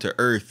down to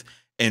earth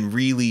and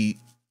really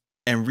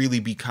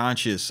be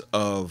conscious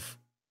of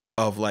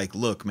like,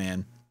 look,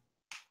 man,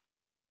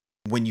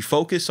 when you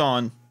focus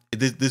on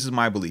this is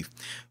my belief.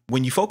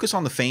 When you focus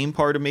on the fame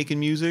part of making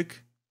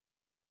music,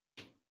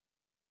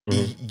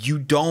 Mhm. you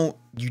don't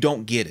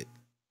get it.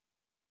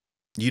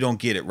 You don't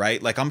get it,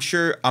 right? Like I'm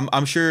sure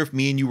if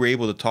me and you were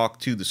able to talk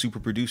to the super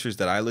producers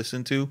that I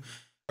listened to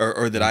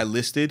or that I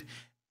listed,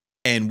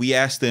 and we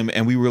asked them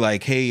and we were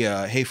like, hey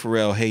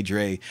Pharrell, hey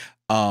Dre,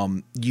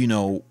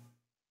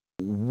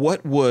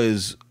 what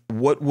was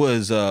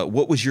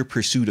your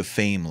pursuit of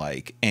fame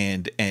like,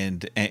 and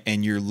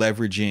your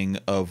leveraging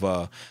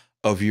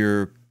of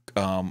your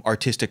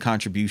artistic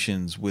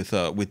contributions with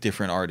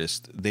different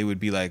artists? They would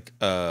be like,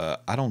 I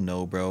don't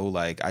know, bro,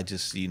 like I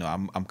just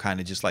I'm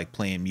kind of just like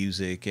playing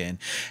music and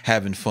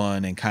having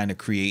fun and kind of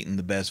creating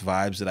the best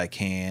vibes that I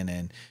can.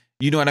 And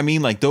you know what I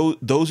mean? Like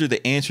those are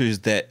the answers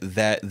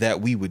that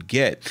we would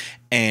get.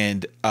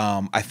 And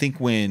I think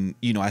when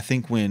you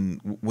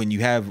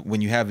have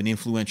an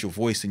influential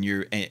voice and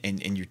you're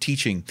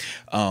teaching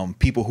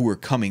people who are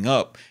coming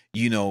up,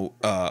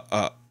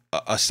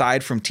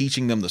 aside from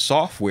teaching them the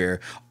software,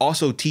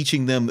 also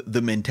teaching them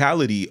the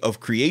mentality of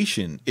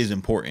creation is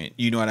important.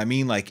 You know what I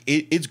mean? Like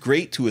it's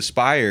great to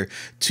aspire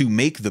to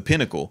make the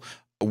pinnacle,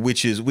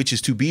 which is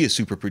to be a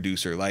super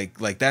producer.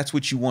 Like that's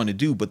what you want to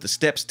do. But the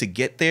steps to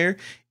get there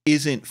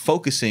isn't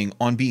focusing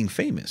on being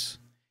famous.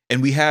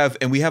 And we have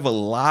a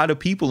lot of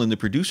people in the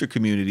producer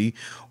community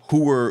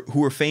who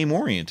are fame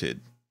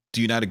oriented.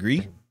 Do you not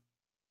agree?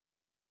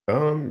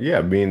 Yeah,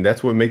 I mean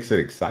that's what makes it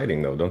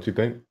exciting, though, don't you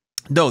think?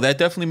 No, that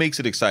definitely makes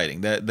it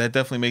exciting. That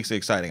definitely makes it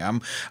exciting.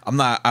 I'm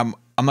not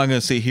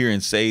gonna sit here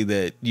and say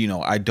that, you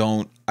know, I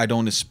don't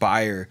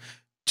aspire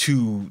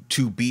to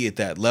be at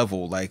that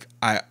level. Like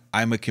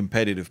I'm a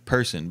competitive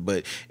person,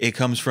 but it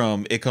comes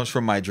from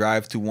my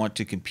drive to want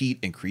to compete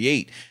and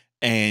create.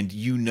 And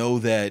you know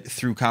that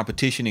through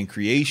competition and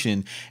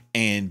creation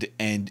and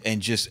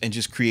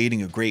just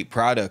creating a great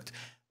product,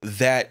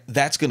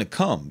 that's going to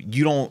come.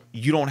 You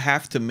don't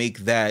have to make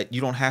that, you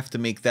don't have to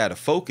make that a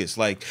focus.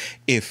 Like,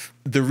 if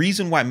the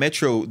reason why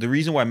Metro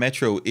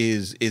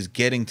is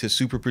getting to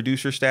super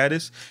producer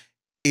status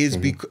is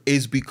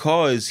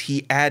because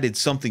he added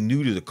something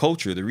new to the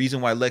culture. The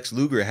reason why Lex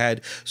Luger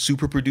had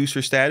super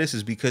producer status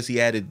is because he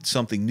added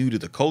something new to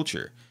the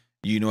culture.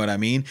 You know what I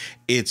mean?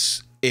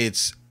 It's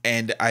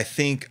and I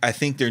think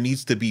there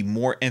needs to be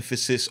more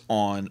emphasis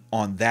on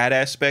that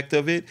aspect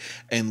of it,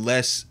 and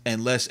less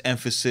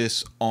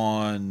emphasis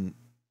on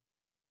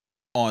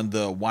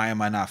the why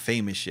am I not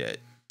famous yet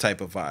type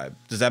of vibe.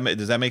 Does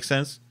that make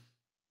sense?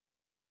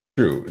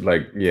 True.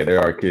 Like, yeah, there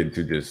are kids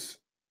who just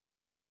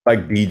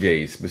like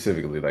DJs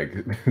specifically. Like,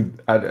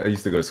 I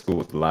used to go to school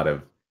with a lot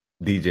of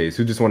DJs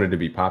who just wanted to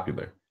be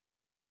popular.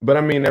 But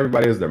I mean,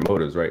 everybody has their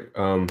motives, right?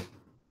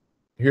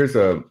 Here's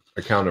a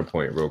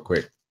counterpoint, real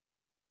quick.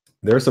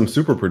 There are some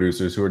super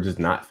producers who are just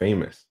not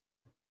famous.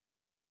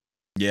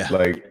 Yeah.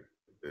 Like,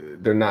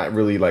 they're not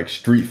really like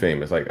street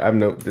famous. Like,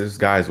 there's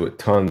guys with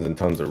tons and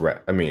tons of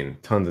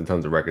tons and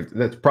tons of records.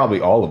 That's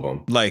probably all of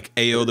them. Like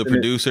AO the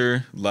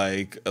producer,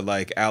 like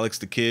Alex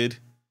the Kid,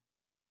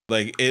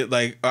 like it,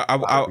 like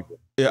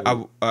yeah,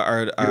 Here's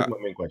my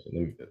main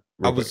question.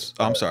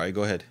 I'm sorry.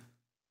 Go ahead.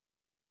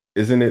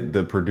 Isn't it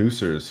the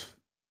producers'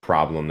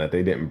 problem that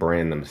they didn't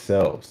brand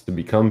themselves to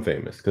become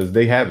famous? Because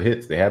they have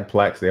hits, they have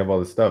plaques, they have all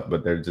this stuff,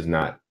 but they're just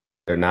not.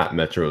 They're not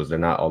Metros. They're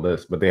not all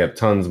this, but they have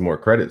tons more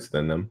credits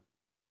than them.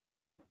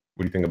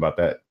 What do you think about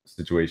that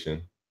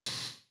situation?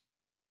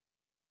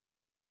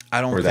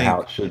 I don't or think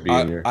how it should be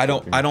in your I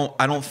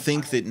don't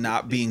think that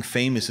not being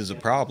famous is a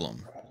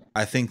problem.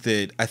 I think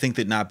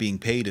that not being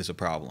paid is a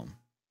problem.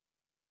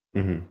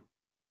 Mm-hmm.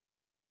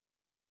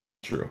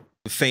 True.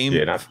 Fame,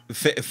 Yeah,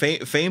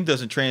 fame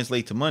doesn't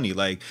translate to money.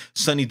 Like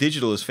Sonny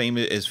Digital is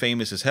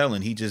famous as hell,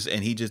 and he just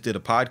did a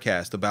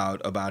podcast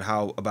about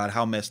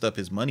how messed up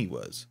his money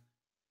was.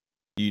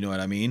 You know what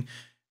I mean?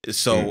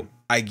 So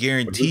I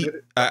guarantee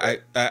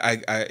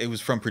it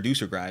was from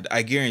Producer Grind.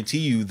 I guarantee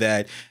you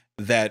that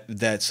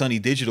Sonny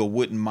Digital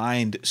wouldn't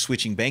mind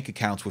switching bank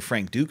accounts with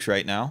Frank Dukes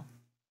right now.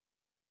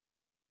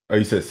 Oh,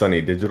 you said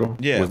Sonny Digital?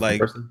 Yeah,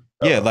 like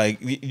yeah, like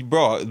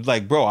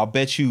bro, I'll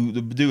bet you,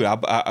 dude,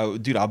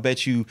 I'll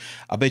bet you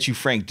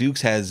Frank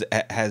Dukes has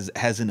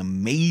an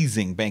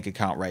amazing bank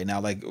account right now.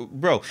 Like,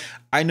 bro,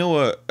 I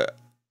know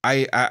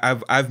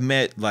I've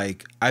met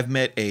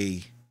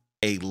a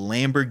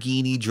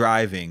Lamborghini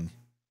driving,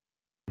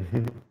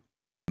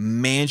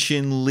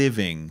 mansion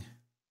living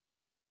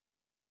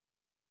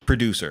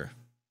producer.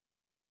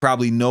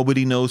 Probably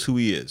nobody knows who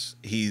he is.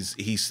 He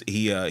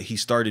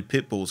started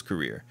Pitbull's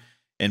career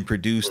and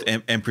produced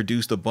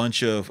a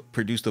bunch of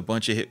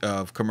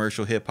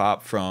commercial hip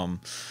hop from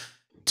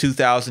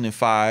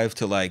 2005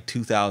 to like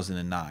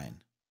 2009.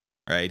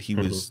 Right? He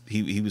was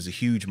a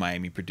huge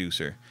Miami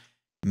producer.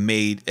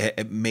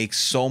 Makes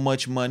so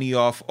much money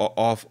off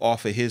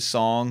of his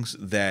songs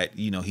that,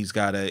 you know, he's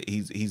got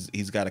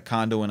a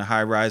condo in a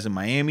high rise in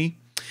Miami.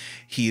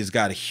 He has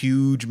got a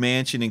huge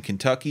mansion in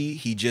Kentucky.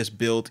 He just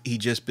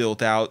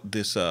built out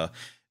this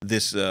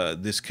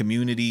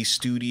community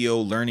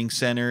studio learning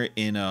center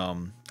in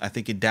I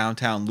think in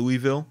downtown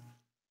Louisville,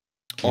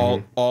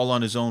 all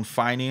on his own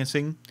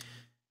financing.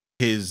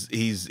 He's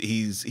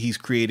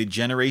created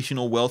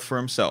generational wealth for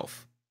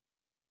himself.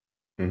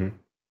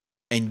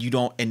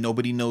 And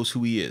nobody knows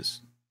who he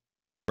is,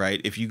 right?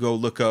 If you go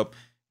look up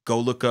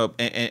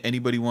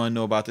anybody want to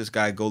know about this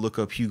guy, go look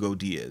up Hugo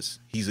Diaz.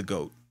 He's a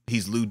GOAT.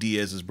 He's Lou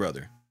Diaz's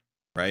brother,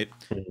 right?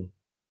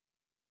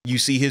 You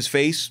see his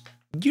face,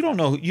 you don't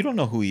know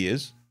who he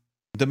is.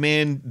 The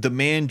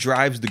man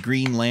drives the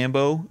green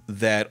Lambo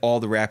that all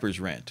the rappers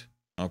rent.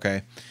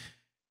 Okay.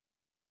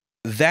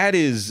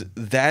 That's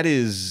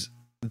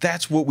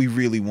what we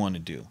really want to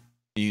do.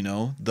 You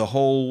know, the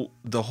whole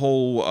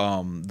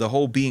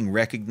being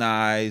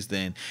recognized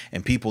and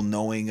people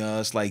knowing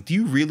us. Like, do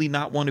you really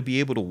not want to be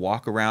able to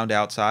walk around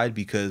outside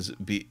because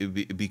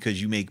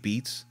you make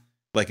beats?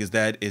 Like, is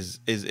that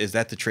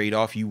the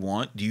trade-off you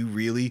want? Do you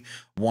really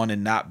want to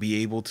not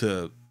be able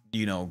to,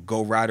 you know,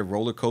 go ride a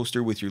roller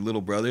coaster with your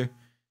little brother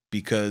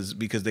because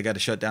they got to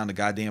shut down the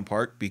goddamn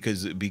park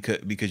because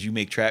you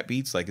make trap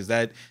beats? Like, is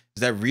that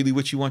really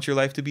what you want your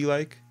life to be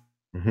like?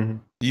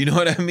 You know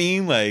what I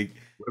mean? Like,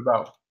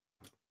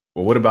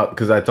 what about,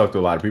 because I talk to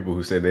a lot of people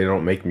who say they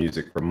don't make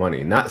music for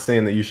money. Not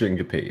saying that you shouldn't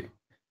get paid.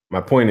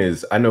 My point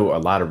is, I know a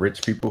lot of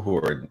rich people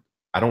who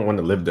I don't want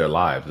to live their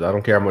lives. I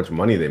don't care how much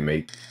money they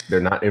make. They're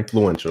not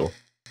influential.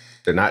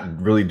 They're not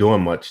really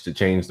doing much to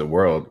change the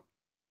world.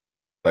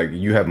 Like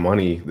you have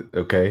money,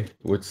 okay?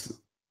 What's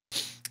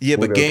Yeah,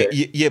 what? but game,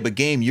 Okay. yeah, but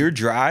game, your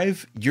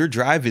drive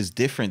is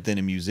different than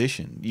a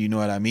musician. You know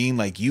what I mean?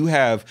 Like you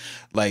have,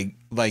 like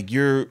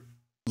your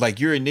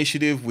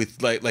initiative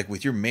with like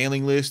with your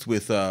mailing list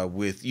with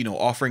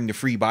offering the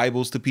free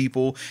Bibles to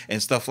people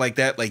and stuff like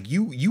that. Like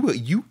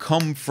you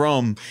come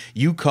from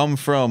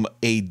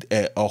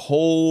a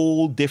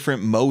whole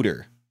different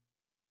motor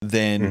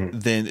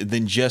Mhm.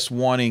 than just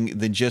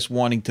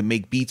wanting to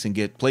make beats and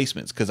get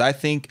placements, because I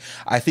think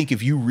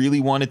if you really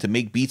wanted to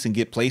make beats and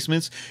get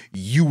placements,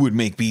 you would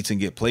make beats and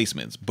get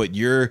placements. But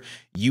you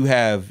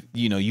have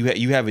you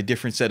have a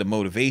different set of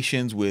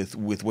motivations with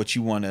what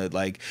you want to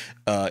like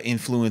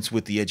influence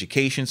with the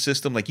education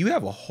system. Like you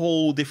have a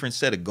whole different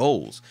set of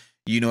goals,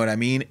 you know what I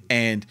mean?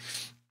 And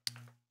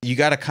you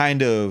got to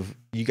kind of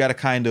you got to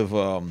kind of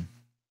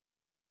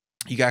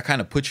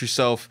put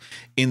yourself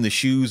in the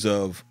shoes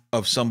of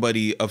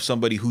somebody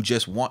who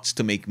just wants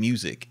to make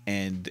music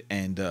and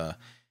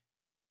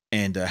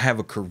have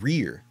a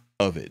career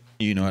of it.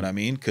 You know what I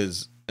mean?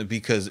 Because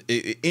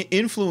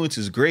influence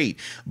is great,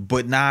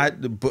 but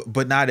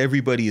not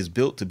everybody is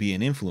built to be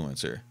an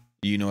influencer.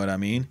 You know what I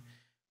mean?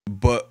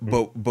 But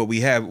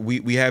we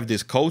have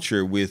this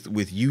culture with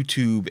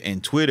YouTube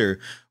and Twitter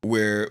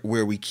where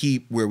we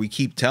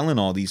keep telling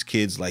all these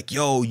kids like,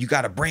 yo, you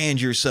got to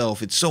brand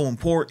yourself, it's so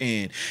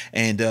important.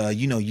 And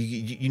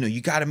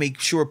you got to make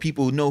sure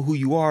people know who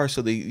you are,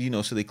 so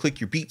they click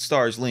your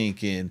BeatStars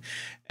link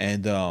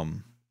and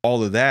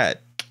all of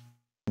that.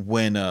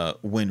 When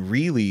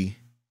really,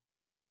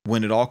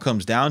 when it all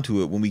comes down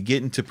to it, when we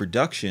get into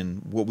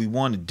production, what we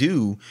want to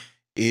do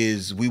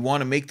is we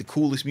want to make the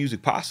coolest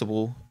music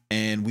possible,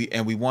 and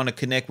we want to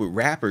connect with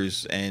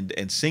rappers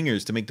and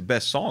singers to make the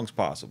best songs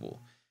possible.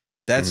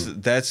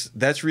 Mhm.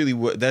 That's really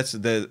what that's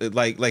the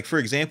like for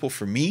example,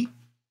 for me,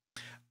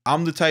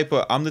 I'm the type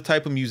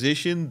of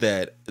musician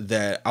that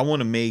I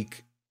want to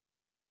make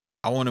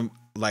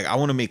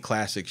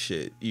classic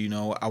shit.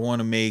 I want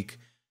to make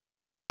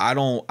I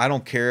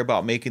don't care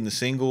about making the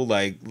single.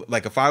 Like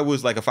if I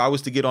was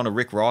to get on a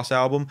Rick Ross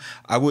album,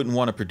 I wouldn't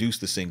want to produce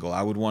the single.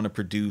 I would want to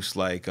produce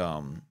I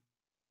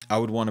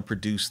would want to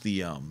produce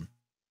the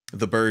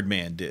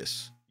Birdman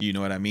diss. You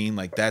know what I mean?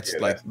 Like Yeah, that's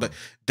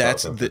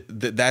that's something.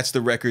 that's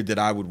the record that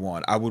I would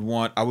want. I would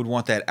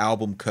want that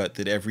album cut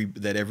that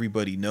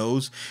everybody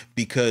knows,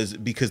 because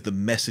the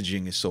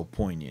messaging is so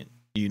poignant.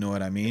 You know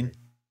what I mean?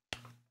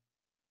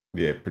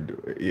 Yeah,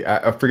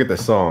 yeah, I forget the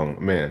song.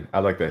 Man, I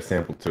like that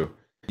sample too.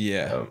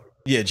 Yeah. Um,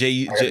 Yeah,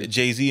 I got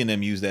Jay Z and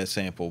them use that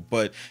sample,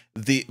 but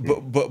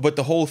mm, but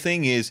the whole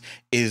thing is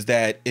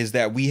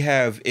that we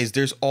have is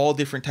there's all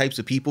different types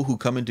of people who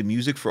come into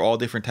music for all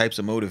different types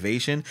of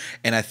motivation,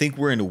 and I think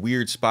we're in a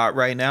weird spot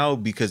right now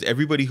because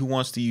everybody who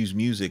wants to use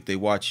music, they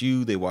watch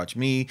you, they watch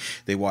me,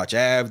 they watch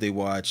Av, they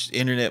watch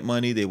Internet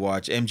Money, they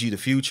watch MG the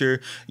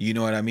Future, you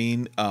know what I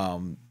mean?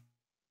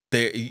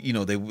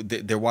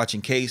 They're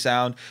watching K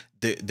Sound,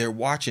 they're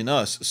watching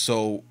us.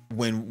 So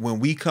when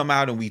we come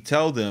out and we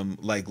tell them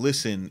like,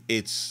 listen,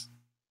 this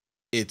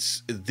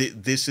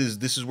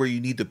is where you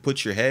need to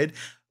put your head.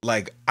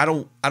 Like I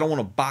don't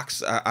want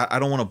to I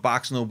don't want to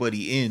box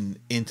nobody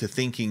into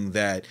thinking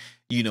that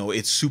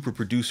it's super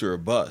producer or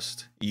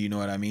bust. You know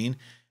what I mean?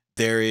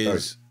 There uh,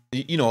 is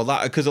a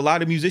lot, because a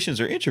lot of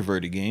musicians are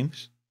introverted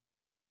games.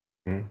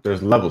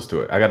 there's levels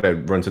to it. I got to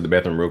run to the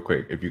bathroom real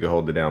quick if you could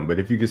hold it down. But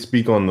if you could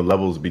speak on the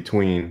levels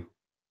between,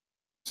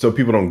 so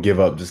people don't give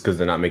up just because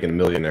they're not making a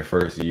million their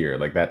first year,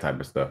 like that type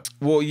of stuff.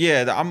 Well,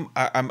 yeah,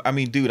 I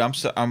mean, dude, I'm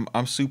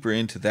super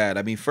into that.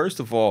 I mean, first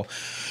of all,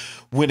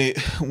 when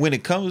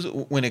it comes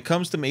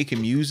to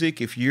making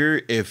music, if you're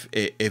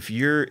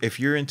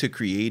into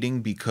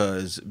creating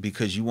because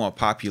you want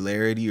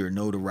popularity or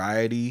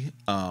notoriety,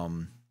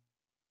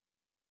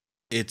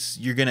 it's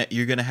you're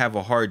gonna have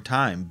a hard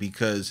time,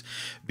 because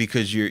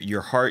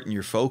your heart and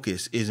your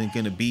focus isn't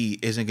gonna be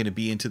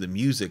into the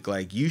music.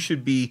 Like you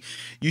should be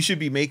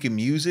making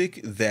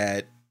music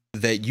that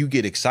you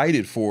get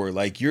excited for.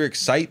 Like your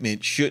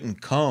excitement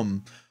shouldn't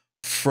come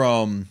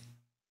from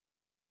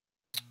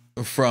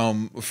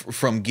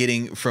from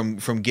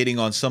getting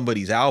on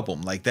somebody's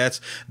album. Like that's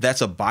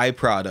a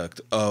byproduct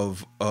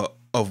of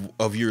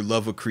your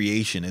love of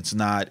creation. It's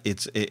not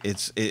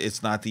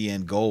the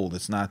end goal.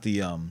 It's not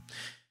the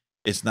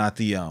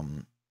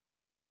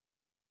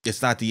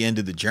it's not the end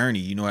of the journey.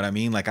 You know what I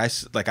mean? Like I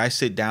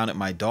sit down at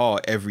my DAW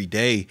every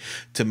day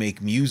to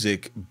make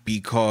music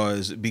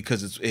because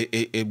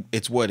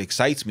it's what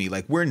excites me.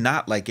 Like we're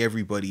not like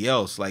everybody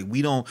else. Like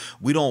we don't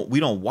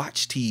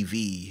watch TV.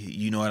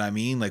 You know what I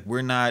mean? Like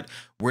we're not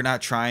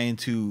trying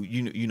to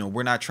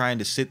we're not trying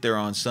to sit there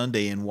on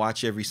Sunday and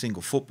watch every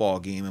single football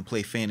game and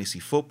play fantasy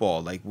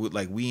football. Like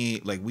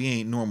we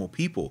ain't normal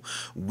people.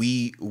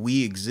 We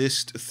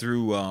exist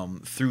through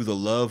the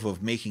love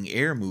of making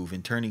air move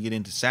and turning it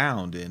into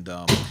sound,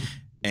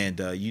 and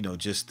you know,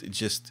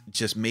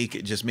 just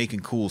making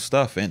cool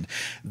stuff. And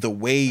the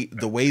way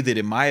that,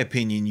 in my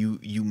opinion,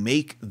 you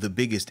make the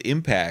biggest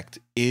impact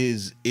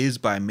is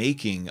by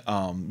making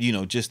you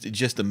know,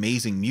 just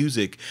amazing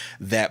music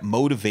that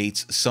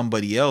motivates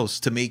somebody else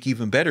to make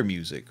even better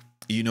music.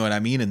 You know what I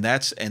mean? And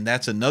that's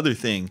another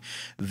thing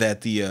that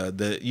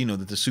the you know,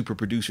 that the super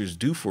producers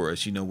do for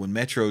us. You know, when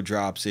Metro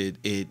drops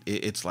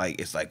it's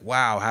like,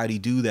 wow, how'd he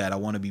do that? I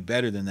want to be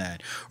better than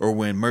that. Or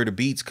when Murder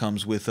Beats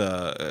comes with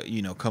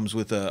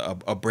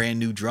a brand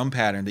new drum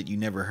pattern that you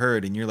never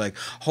heard, and you're like,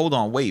 hold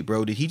on, wait,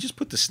 bro, did he just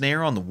put the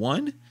snare on the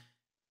one?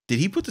 Did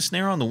he put the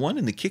snare on the one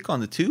and the kick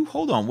on the two?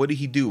 Hold on, what did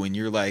he do? And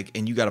you're like,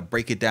 and you got to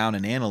break it down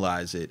and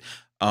analyze it.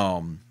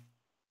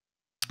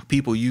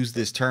 People use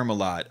this term a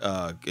lot,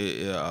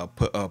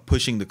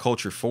 pushing the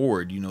culture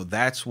forward. You know,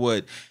 that's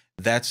what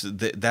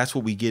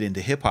we get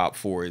into hip hop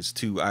for, is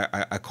to,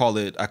 I call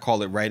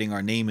it writing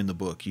our name in the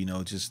book. You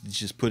know,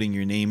 just putting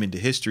your name into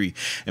history,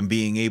 and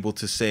being able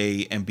to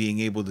say,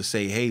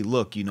 hey,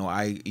 look, you know,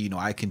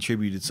 I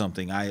contributed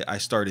something. I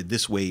started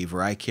this wave,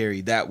 or I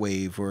carried that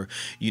wave, or,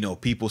 you know,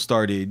 people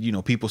started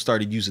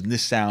using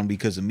this sound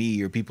because of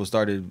me, or people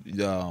started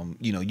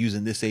you know,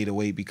 using this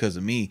 808 because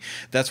of me.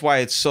 That's why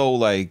it's so,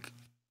 like,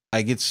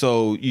 I get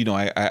so, you know,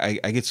 I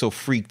get so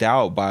freaked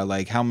out by,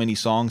 like, how many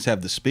songs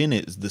have the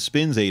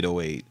spins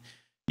 808.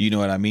 You know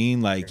what I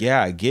mean? Like,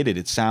 yeah, I get it.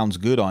 It sounds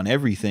good on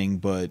everything,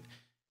 but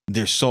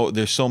there's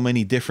so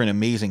many different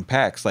amazing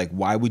packs. Like,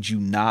 why would you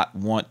not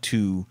want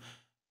to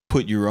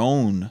put your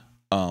own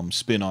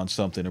spin on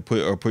something, or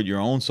put your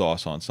own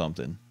sauce on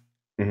something?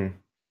 Mm-hmm.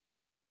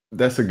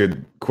 That's a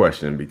good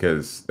question,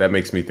 because that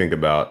makes me think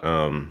about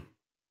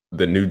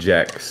the New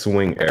Jack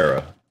Swing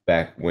era,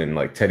 back when,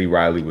 like, Teddy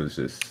Riley was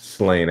just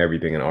slaying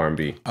everything in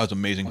R&B. That was an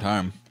amazing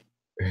time.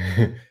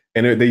 And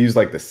they use,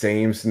 like, the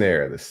same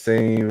snare, the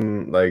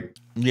same, like,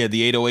 yeah,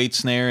 the 808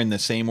 snare and the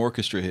same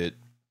orchestra hit.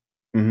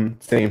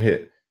 Same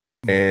hit.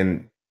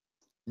 And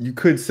you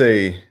could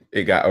say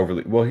it got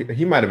overly, well,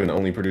 he might have been the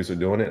only producer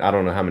doing it. I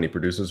don't know how many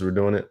producers were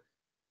doing it,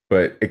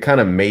 but it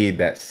kind of made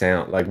that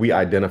sound, like, we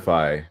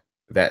identify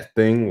that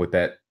thing with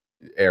that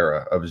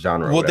era of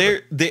genre. Well,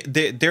 there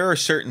are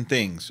certain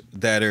things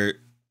that are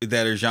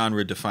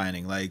genre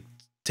defining. Like,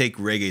 take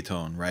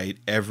reggaeton, right?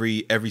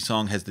 Every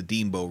song has the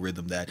dembow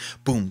rhythm, that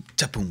boom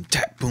tap boom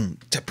tap boom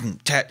tap boom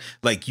tap.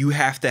 Like, you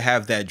have to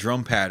have that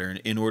drum pattern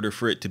in order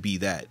for it to be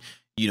that.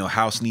 You know,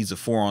 house needs a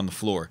 4 on the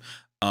floor.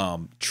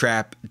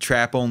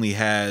 Trap only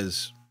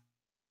has,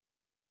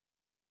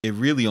 it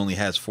really only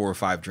has 4 or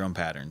 5 drum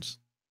patterns.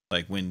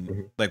 Like,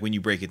 when when you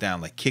break it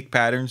down, like kick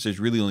patterns, there's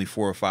really only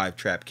 4 or 5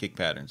 trap kick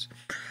patterns.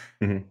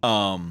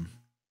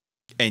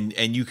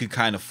 And you could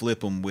kind of flip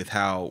them with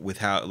how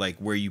like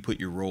where you put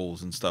your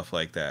rolls and stuff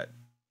like that.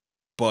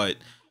 But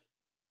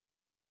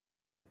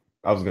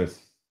I was gonna,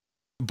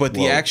 but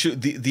the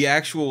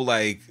actual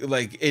like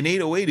an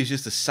 808 is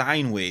just a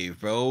sine wave,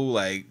 bro.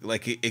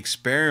 Like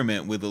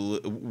experiment with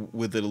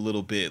it a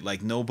little bit.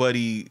 Like,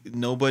 nobody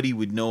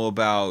would know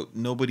about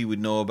XX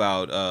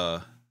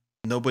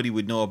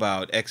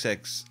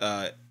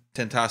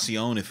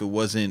Tentacion if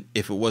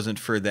it wasn't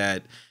for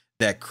that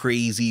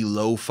crazy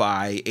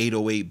lo-fi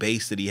 808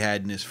 bass that he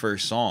had in his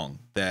first song,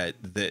 that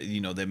you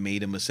know, that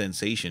made him a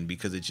sensation,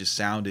 because it just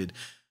sounded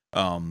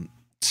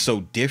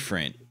so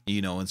different,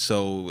 you know, and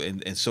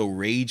so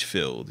rage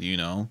filled, you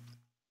know.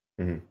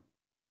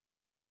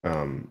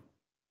 I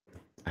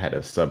had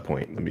a sub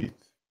point. Let me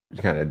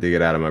kind of dig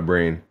it out of my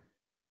brain.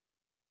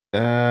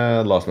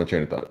 Lost my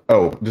train of thought.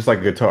 Oh, just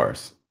like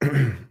guitars.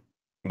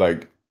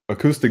 Like,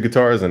 acoustic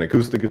guitars and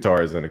acoustic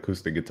guitars and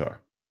acoustic guitar.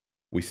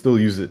 We still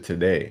use it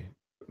today.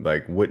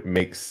 Like, what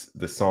makes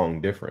the song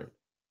different?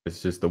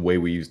 It's just the way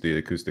we use the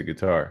acoustic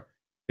guitar.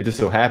 It just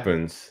so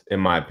happens, in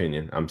my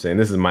opinion, I'm saying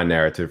this is my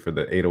narrative for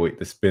the 808,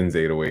 the spins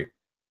 808.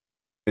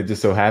 It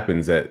just so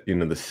happens that, you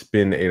know, the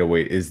spin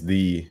 808 is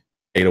the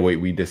 808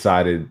 we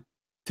decided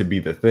to be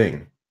the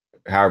thing.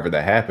 However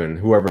that happened,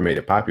 whoever made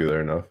it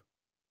popular enough.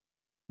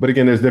 But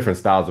again, there's different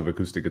styles of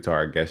acoustic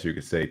guitar, I guess you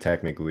could say,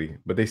 technically,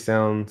 but they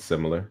sound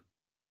similar.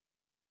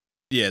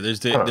 Yeah, there's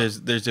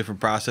different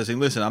processing.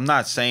 Listen, I'm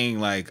not saying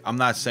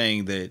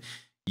that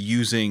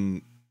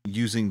using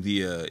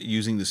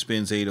the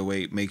spins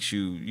 808 makes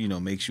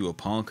you a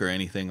punk or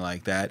anything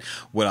like that.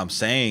 What I'm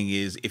saying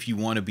is, if you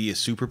want to be a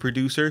super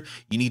producer,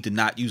 you need to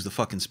not use the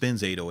fucking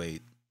spins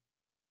 808.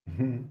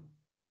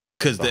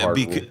 Because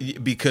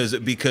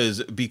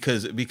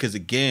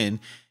again,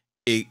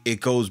 it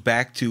goes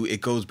back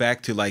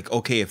to like,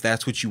 okay, if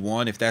that's what you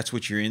want, if that's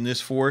what you're in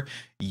this for,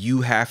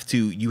 you have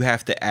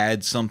to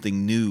add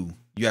something new.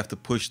 You have to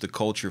push the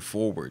culture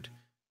forward.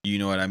 You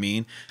know what I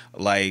mean?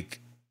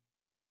 Like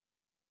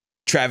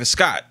Travis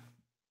Scott,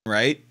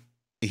 right?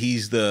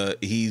 He's the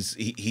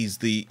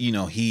you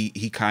know,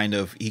 he kind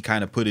of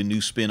put a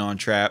new spin on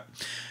trap.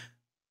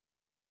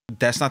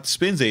 That's not the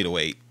spins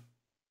 808.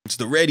 It's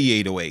the Ready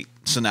 808.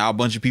 So now a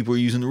bunch of people are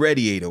using the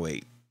Ready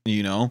 808,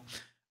 you know?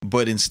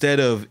 But instead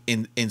of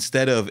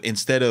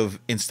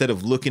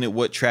looking at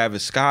what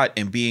Travis Scott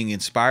and being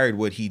inspired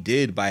what he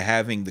did by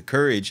having the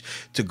courage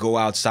to go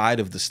outside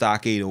of the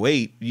stock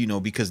 808,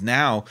 because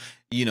now,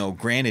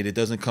 granted it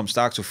doesn't come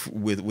stocks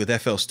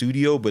with FL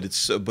Studio, but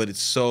it's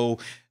so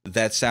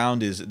that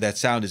sound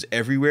is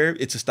everywhere.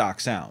 It's a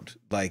stock sound.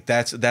 Like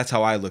that's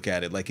how I look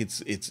at it. Like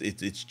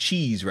it's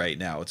cheese right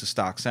now. It's a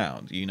stock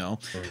sound.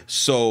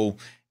 So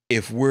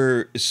if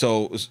we're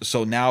so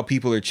now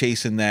people are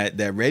chasing that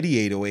Ready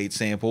 808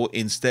 sample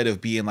instead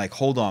of being like,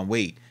 hold on,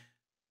 wait,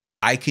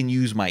 I can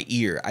use my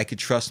ear. I could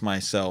trust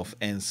myself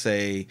and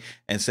say,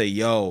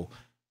 yo,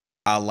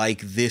 I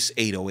like this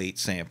 808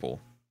 sample.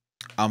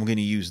 I'm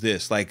gonna use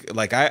this.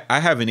 Like I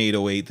have an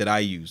 808 that I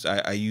use.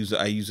 I use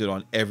it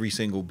on every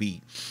single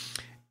beat.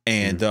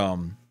 And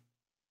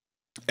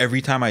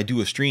every time I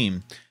do a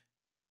stream,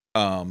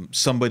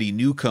 somebody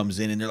new comes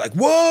in and they're like,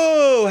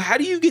 whoa, how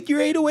do you get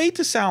your 808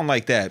 to sound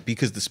like that?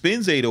 Because the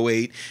Spins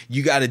 808,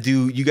 you gotta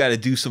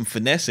do some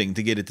finessing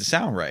to get it to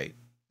sound right.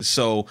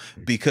 So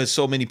because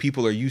so many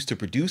people are used to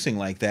producing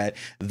like that,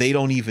 they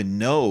don't even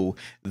know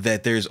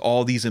that there's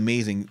all these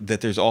amazing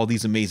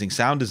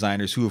sound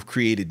designers who have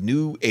created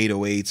new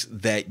 808s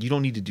that you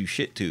don't need to do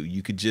shit to.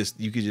 You could just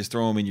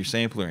throw them in your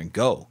sampler and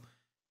go,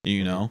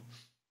 You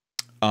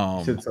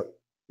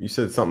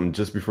said something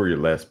just before your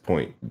last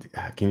point.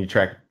 Can you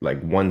track like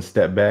one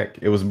step back?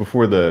 It was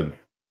before the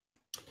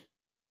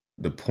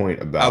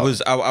point about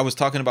I was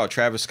talking about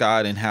Travis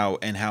Scott and how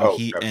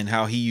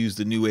he used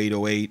the new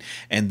 808,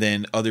 and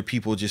then other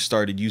people just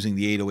started using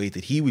the 808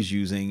 that he was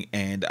using,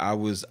 and I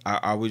was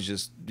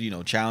just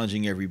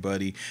challenging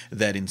everybody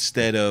that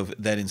instead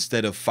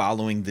of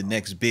following the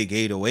next big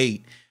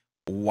 808,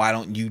 why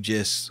don't you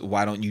just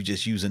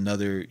use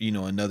another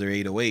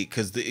 808?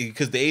 Because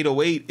the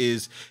 808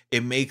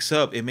 it makes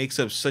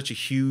up such a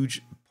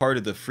huge part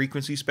of the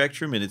frequency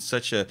spectrum, and it's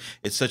such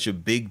a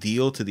big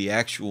deal to the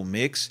actual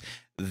mix,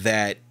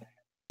 that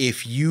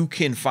if you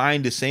can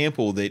find a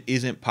sample that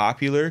isn't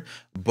popular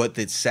but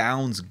that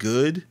sounds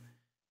good,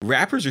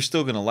 rappers are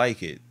still gonna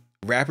like it.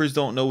 Rappers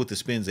don't know what the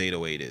Spins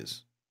 808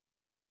 is.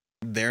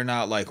 They're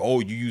not like,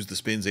 oh, you use the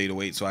Spins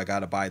 808, so I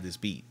gotta buy this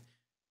beat.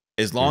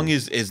 As long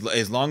as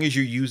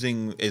you're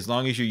using like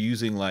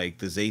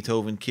the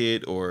Zaytoven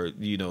kit or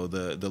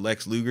the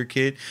Lex Luger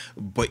kit,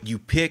 but you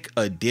pick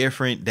a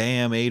different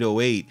damn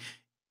 808,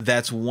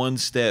 that's one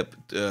step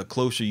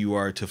closer you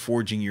are to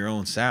forging your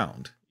own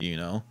sound.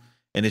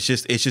 And it's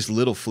just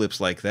little flips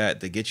like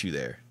that get you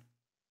there.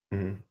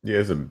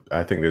 Yeah,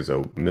 I think there's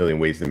a million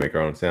ways to make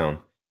our own sound.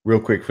 Real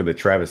quick, for the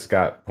Travis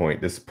Scott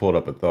point, this pulled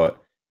up a thought.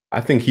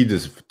 I think he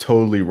just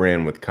totally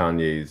ran with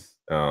Kanye's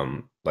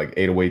like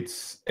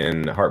 808s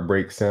and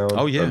Heartbreak sound.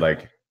 Oh yeah, or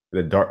like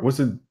the Dark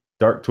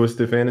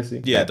Twisted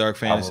Fantasy? Yeah, Dark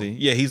Fantasy. Album.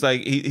 Yeah,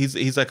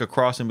 he's like a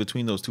cross in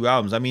between those two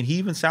albums. I mean, he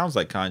even sounds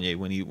like Kanye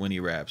when he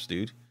raps,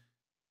 dude.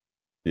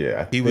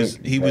 Yeah, he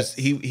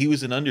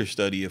was an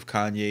understudy of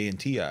Kanye and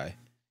T.I.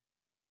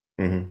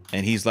 And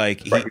he's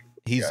like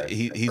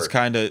he's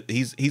kind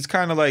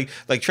of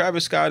like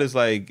Travis Scott is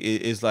like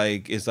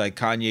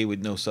Kanye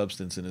with no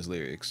substance in his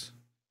lyrics,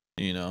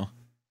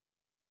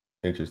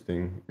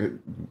 Interesting.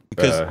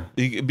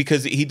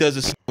 Because he does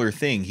a similar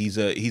thing. He's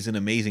an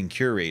amazing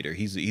curator.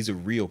 He's a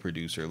real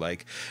producer.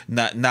 Like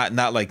not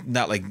like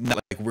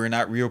we're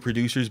not real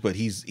producers, but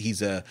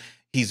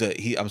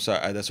I'm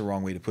sorry, that's the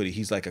wrong way to put it.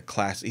 He's like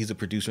he's a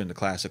producer in the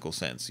classical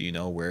sense,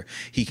 where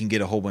he can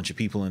get a whole bunch of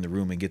people in the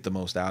room and get the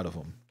most out of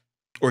them,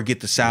 or get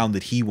the sound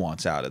that he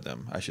wants out of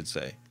them, I should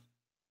say.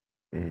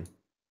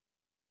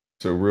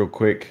 So real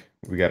quick,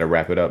 we got to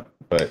wrap it up,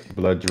 but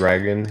Blood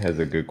Dragon has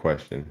a good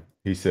question.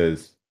 He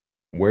says,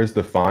 where's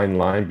the fine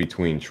line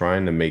between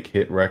trying to make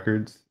hit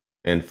records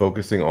and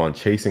focusing on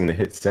chasing the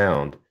hit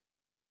sound?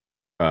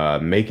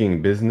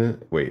 Making business.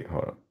 Wait,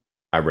 hold on.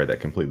 I read that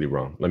completely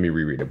wrong. Let me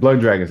reread it.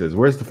 Blood Dragon says,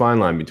 where's the fine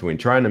line between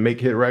trying to make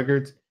hit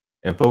records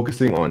and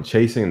focusing on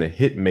chasing the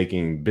hit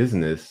making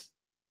business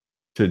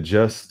to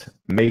just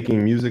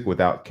making music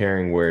without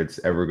caring where it's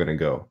ever going to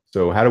go?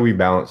 So how do we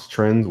balance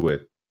trends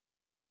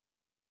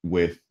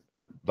with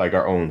like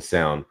our own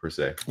sound per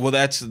se? Well,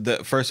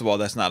 first of all,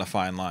 that's not a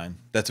fine line.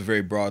 That's a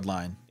very broad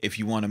line. If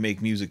you want to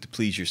make music to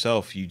please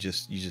yourself, you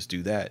just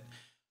do that.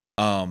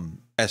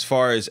 As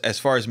far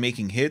as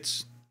making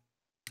hits,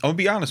 I'm gonna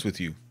be honest with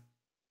you.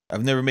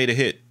 I've never made a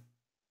hit.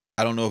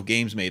 I don't know if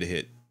Games made a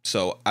hit,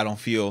 so I don't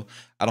feel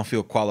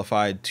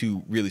qualified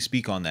to really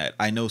speak on that.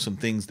 I know some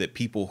things that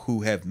people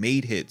who have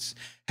made hits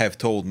have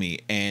told me,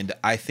 and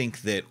I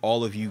think that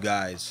all of you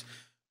guys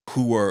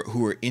who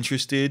are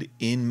interested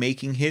in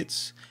making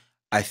hits,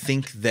 I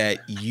think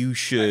that you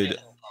should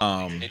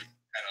well,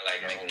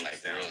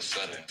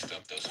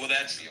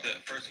 that's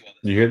first of all.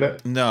 You hear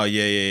that? No,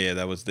 yeah.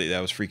 That was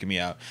freaking me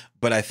out.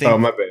 But I think. Oh,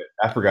 my bad.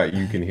 I forgot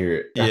you can hear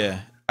it.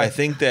 Yeah, I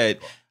think that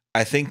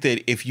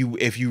if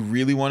you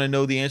really want to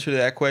know the answer to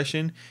that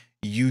question,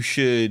 you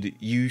should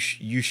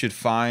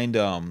find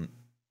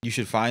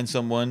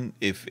someone.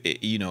 If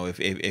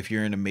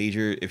you're in a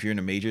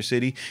major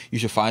city, you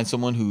should find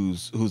someone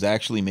who's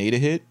actually made a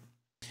hit.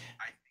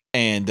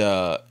 and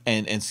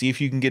see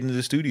if you can get into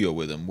the studio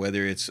with them,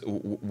 whether it's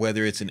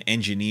an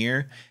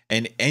engineer.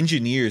 And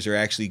engineers are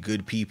actually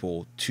good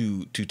people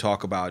to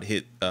talk about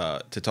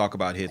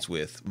hits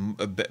with,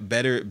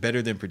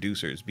 better than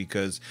producers,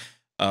 because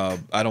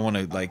I don't want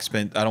to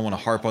I don't want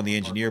to harp on the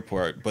engineer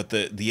part, but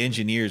the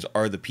engineers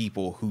are the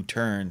people who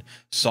turn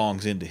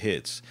songs into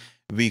hits,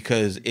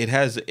 because it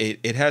has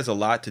a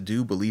lot to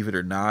do, believe it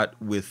or not,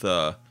 with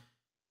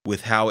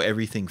how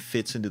everything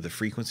fits into the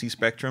frequency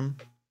spectrum.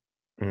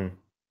 Mhm.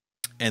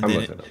 And I'm then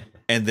looking at it.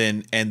 and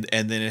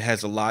then it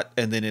has a lot,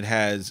 it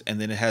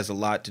has a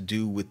lot to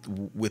do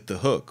with the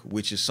hook,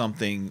 which is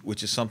something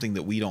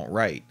that we don't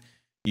write.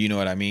 You know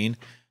what I mean?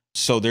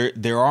 So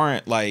there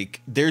aren't,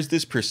 like, there's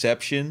this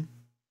perception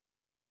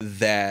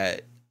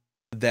that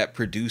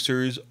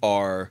producers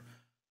are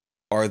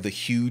the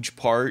huge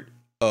part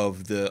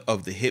of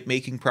the hit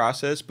making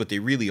process, but they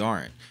really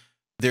aren't.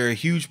 They're a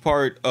huge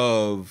part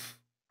of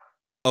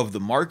the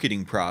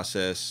marketing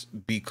process,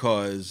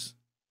 because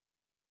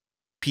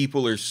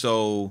people are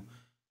so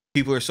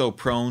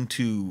prone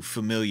to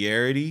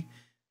familiarity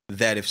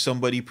that if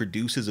somebody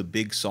produces a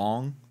big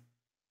song,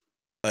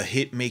 a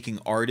hit making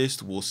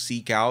artist will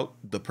seek out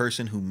the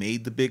person who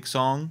made the big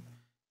song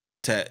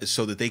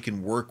so that they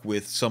can work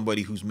with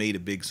somebody who's made a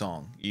big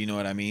song. You know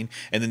what I mean?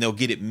 And then they'll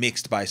get it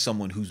mixed by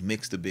someone who's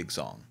mixed a big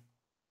song.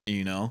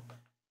 You know?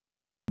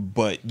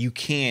 But you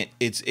can't,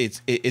 it's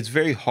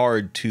very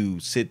hard to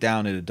sit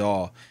down at a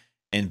DAW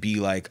and be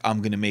like,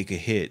 I'm gonna make a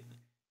hit,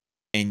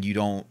 and you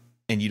don't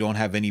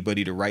have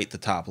anybody to write the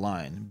top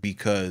line,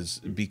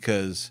 because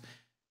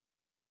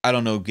I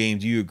don't know, Game,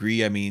 do you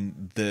agree? I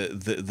mean,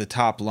 the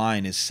top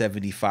line is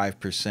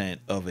 75%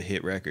 of a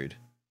hit record.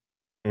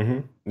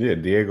 Yeah,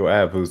 Diego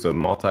Ab, who's a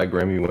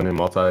multi-Grammy winning,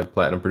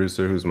 multi-platinum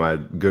producer, who's my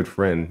good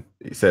friend,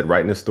 he said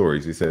right in his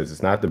stories, he says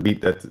it's not the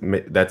beat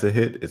that's a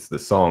hit, it's the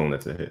song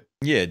that's a hit.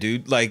 Yeah,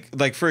 dude.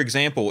 Like for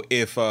example,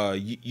 if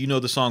you know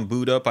the song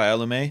 "Boot Up" by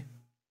LMA.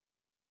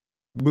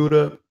 Boot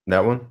Up,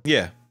 that one.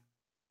 Yeah.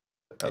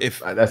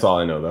 If That's all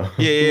I know though.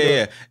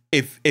 yeah.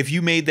 If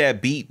you made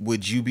that beat,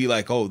 would you be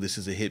like, oh, this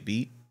is a hit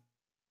beat?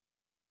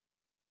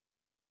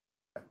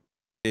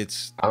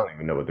 It's I don't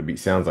even know what the beat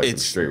sounds like, to be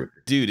it's straight with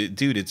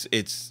dude,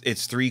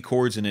 it's three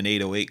chords and an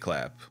 808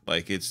 clap.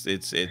 Like it's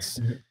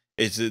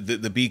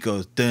the beat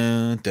goes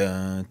dun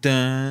dun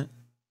dun,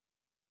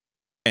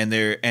 and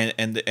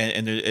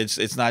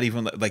it's not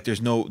even like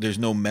there's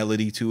no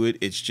melody to it.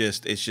 It's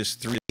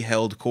just three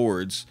held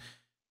chords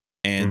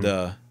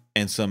and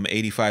and some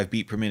 85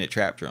 beat per minute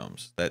trap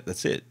drums.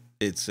 That's it.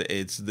 It's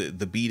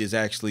the beat is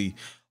actually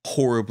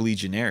horribly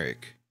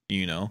generic,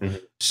 you know.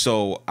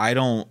 So I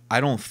don't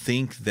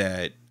think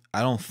that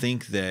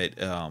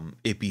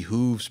it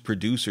behooves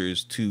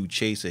producers to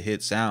chase a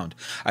hit sound.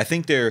 I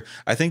think there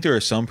are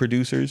some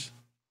producers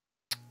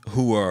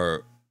who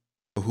are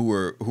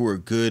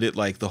good at,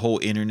 like, the whole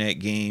internet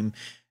game,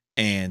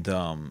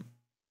 and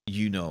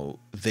you know,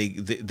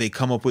 they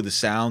come up with a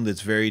sound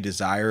that's very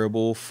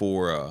desirable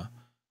for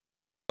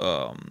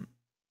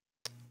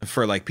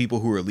like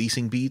people who are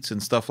leasing beats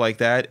and stuff like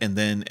that, and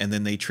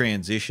then they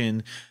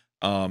transition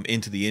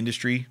into the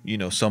industry. You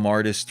know, some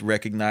artists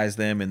recognize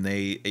them, and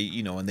they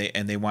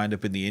wind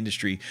up in the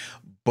industry.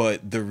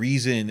 But the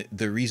reason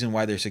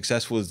why they're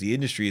successful as the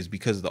industry is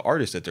because of the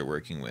artists that they're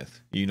working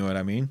with. You know what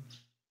I mean?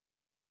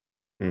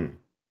 And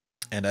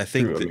I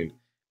think True,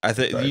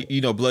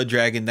 you know, Blood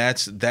Dragon,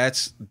 that's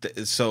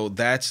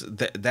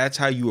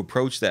how you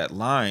approach that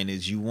line.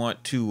 Is you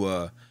want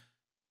to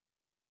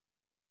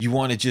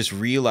just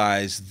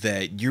realize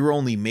that you're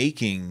only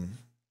making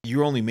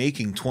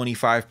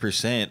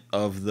 25%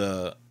 of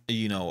the,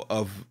 you know,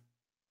 of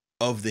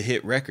the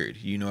hit record.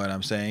 You know what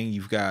I'm saying?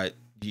 You've got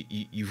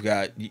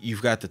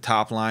the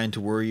top line to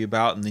worry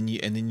about, and then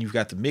you've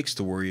got the mix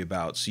to worry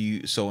about.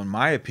 So in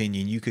my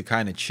opinion, you could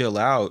kind of chill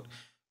out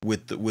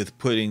with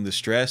putting the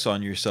stress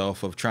on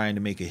yourself of trying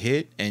to make a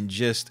hit, and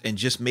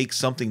just make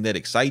something that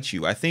excites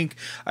you. I think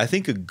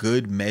a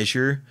good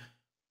measure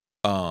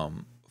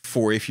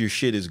for if your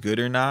shit is good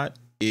or not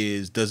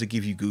is, does it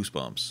give you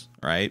goosebumps,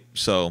 right?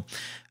 So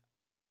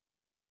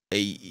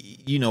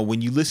you know,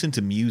 when you listen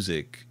to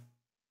music,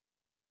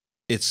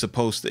 it's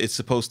supposed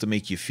to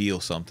make you feel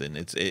something.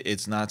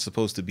 It's not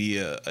supposed to be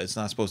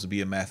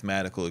a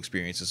mathematical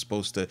experience. It's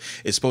supposed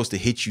to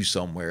hit you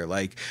somewhere.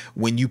 Like,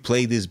 when you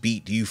play this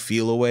beat, do you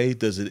feel a way?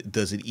 Does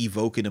it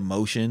evoke an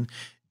emotion?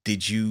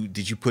 Did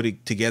you put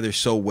it together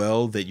so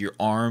well that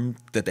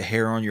the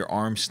hair on your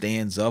arm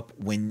stands up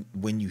when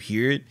you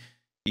hear it?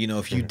 You know,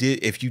 if you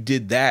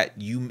did that,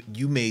 you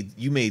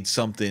made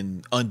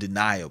something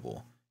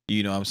undeniable.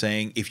 You know what I'm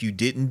saying? If you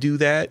didn't do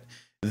that,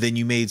 then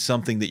you made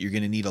something that you're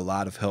going to need a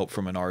lot of help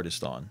from an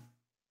artist on.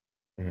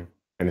 And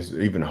it's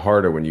even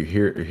harder when you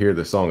hear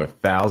the song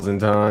 1,000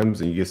 times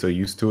and you get so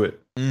used to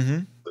it.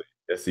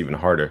 That's even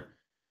harder.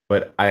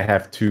 But I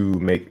have to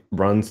make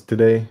runs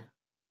today.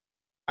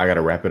 I got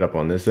to wrap it up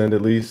on this end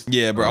at least.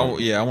 Yeah, bro.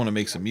 I want to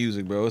make some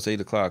music, bro. It's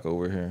 8:00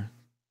 over here.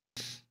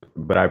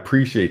 But I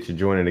appreciate you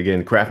joining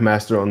again.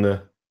 Craftmaster on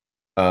the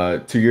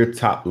to your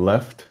top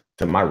left,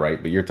 to my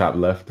right, but your top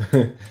left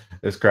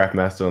is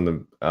Craftmaster on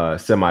the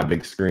semi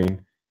big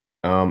screen.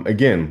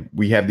 Again,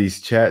 we have these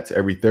chats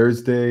every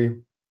Thursday.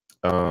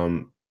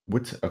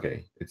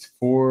 Okay? It's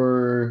 5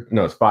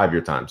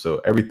 your time. So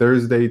every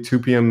Thursday, 2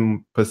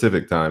 p.m.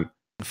 Pacific time.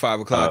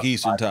 5 o'clock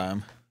Eastern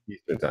time.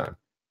 Eastern time.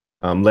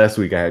 Last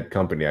week I had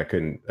company. I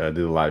couldn't do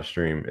the live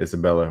stream.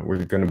 Isabella,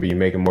 we're going to be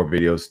making more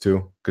videos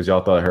too because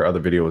y'all thought her other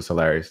video was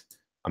hilarious.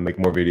 I'll make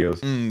more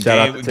videos. Shout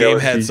out to Taylor.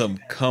 Gabe had some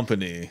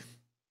company.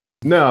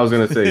 No, I was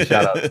going to say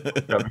shout out.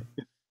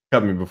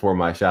 Cut me before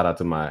my shout out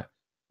to my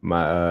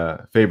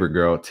favorite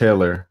girl,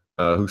 Taylor,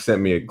 who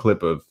sent me a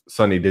clip of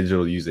Sunny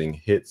Digital using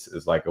hits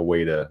as like a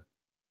way to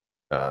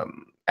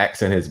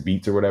accent his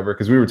beats or whatever.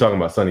 Because we were talking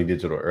about Sunny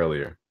Digital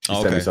earlier. She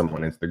sent me something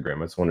on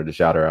Instagram. I just wanted to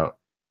shout her out.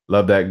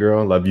 Love that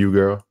girl. Love you,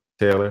 girl.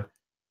 Taylor,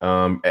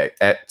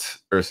 at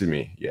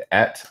producer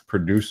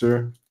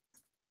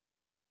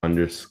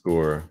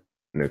 _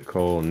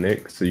 Nicole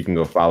Nick. So you can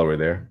go follow her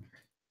there.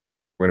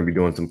 We're gonna be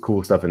doing some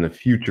cool stuff in the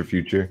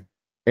future.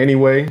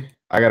 Anyway,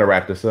 I gotta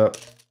wrap this up.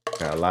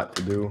 Got a lot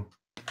to do,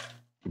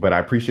 but I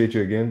appreciate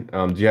you again.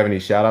 Do you have any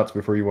shout outs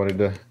before you wanted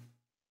to?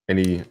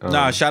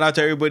 Nah, shout out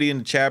to everybody in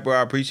the chat, bro.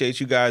 I appreciate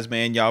you guys,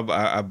 man. Y'all,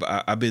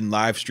 I've been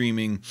live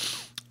streaming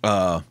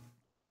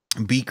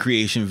beat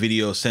creation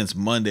video since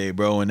Monday,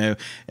 bro, and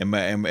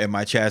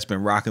my chat's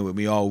been rocking with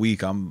me all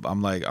week.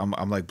 I'm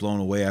like blown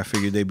away. I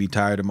figured they'd be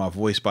tired of my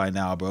voice by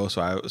now, bro.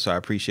 So I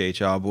appreciate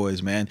y'all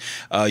boys, man.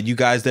 You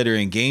guys that are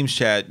in games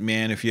chat,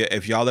 man,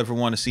 if y'all ever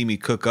want to see me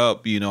cook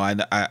up, you know,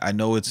 I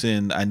know it's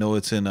in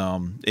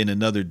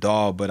another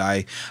DAW, but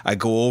I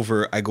go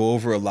over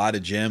a lot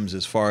of gems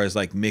as far as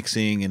like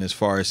mixing and as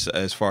far as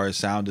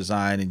sound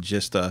design and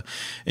just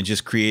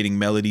creating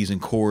melodies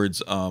and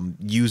chords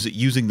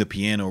using the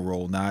piano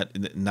roll, not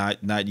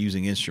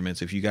using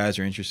instruments. If you guys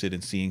are interested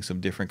in seeing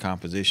some different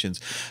compositions,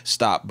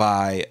 stop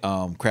by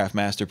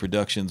Craftmaster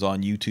Productions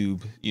on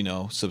YouTube. You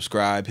know,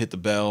 subscribe, hit the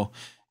bell,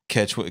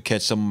 catch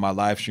some of my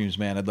live streams,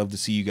 man. I'd love to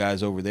see you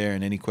guys over there,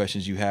 and any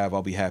questions you have,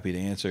 I'll be happy to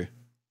answer.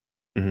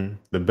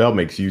 The bell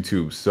makes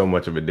YouTube so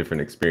much of a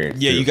different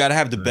experience. Yeah, too. You gotta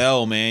have the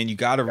bell, man. You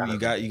gotta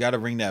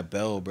ring that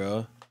bell,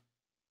 bro.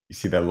 You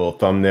see that little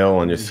thumbnail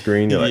on your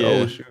screen, you're like,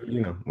 oh shoot, you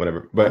know,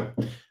 whatever. But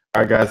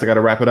all right, guys, I got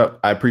to wrap it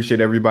up. I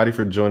appreciate everybody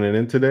for joining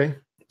in today.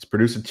 It's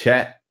Producer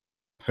Chat.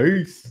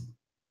 Peace.